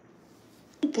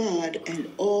 God and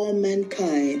all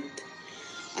mankind,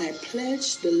 I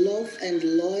pledge the love and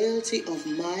loyalty of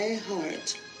my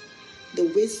heart, the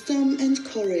wisdom and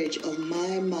courage of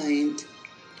my mind,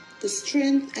 the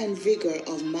strength and vigor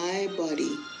of my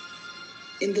body.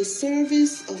 In the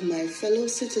service of my fellow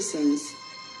citizens,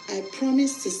 I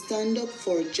promise to stand up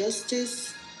for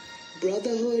justice,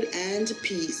 brotherhood, and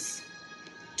peace,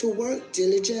 to work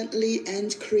diligently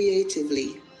and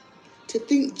creatively, to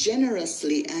think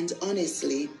generously and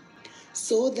honestly,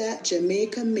 so that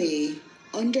Jamaica may,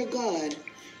 under God,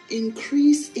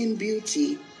 increase in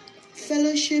beauty,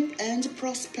 fellowship, and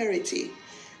prosperity,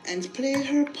 and play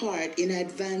her part in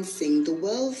advancing the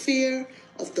welfare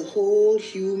of the whole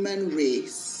human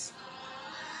race.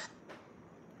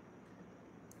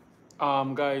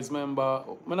 Guys, remember, I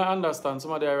don't understand.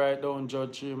 Somebody write down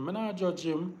judge him. I don't judge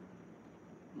him.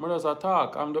 I just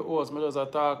attack. I'm the host. I just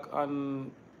attack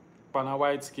on a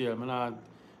wide scale. I don't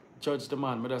judge the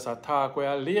man. I just attack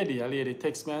where a lady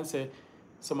text me and say,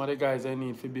 some of the guys I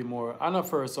need to be more. I know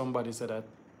first somebody said that.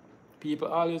 People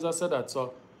always have said that.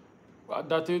 So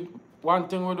that is one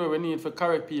thing we do. We need to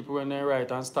correct people when they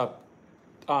write and stop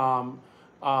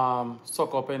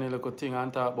suck up any little thing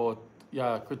and talk about,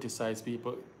 yeah, criticize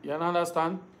people. You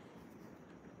understand?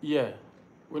 Yeah,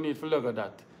 we need to look at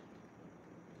that.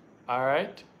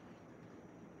 Alright?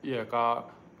 Yeah, because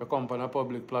we come on a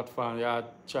public platform, you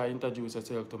try to introduce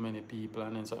yourself to many people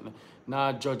and then something.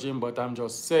 Not judging, but I'm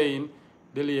just saying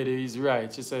the lady is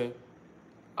right. She said,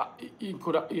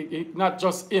 not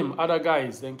just him, other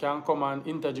guys, then can come and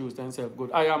introduce themselves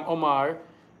good. I am Omar,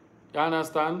 you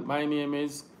understand? My name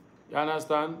is, you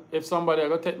understand? If somebody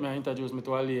go take me and introduce me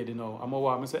to a lady now, I'm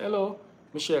going to say, hello,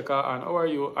 I shake her hand, how are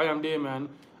you? I am Damien,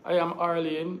 I am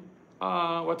Arlene,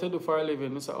 what I do for a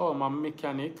living? I say, oh, I'm a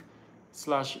mechanic /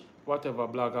 whatever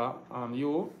blogger, and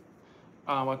you,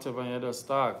 whatever you just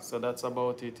talk. So that's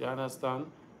about it, you understand?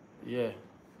 Yeah.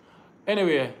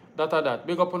 Anyway, that.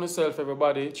 Big up on yourself,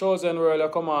 everybody. Chosen world, you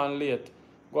come on late.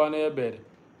 Go on your bed.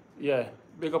 Yeah,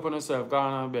 big up on yourself. Go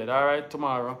on bed. All right,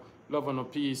 tomorrow. Love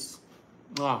and peace.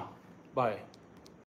 Bye.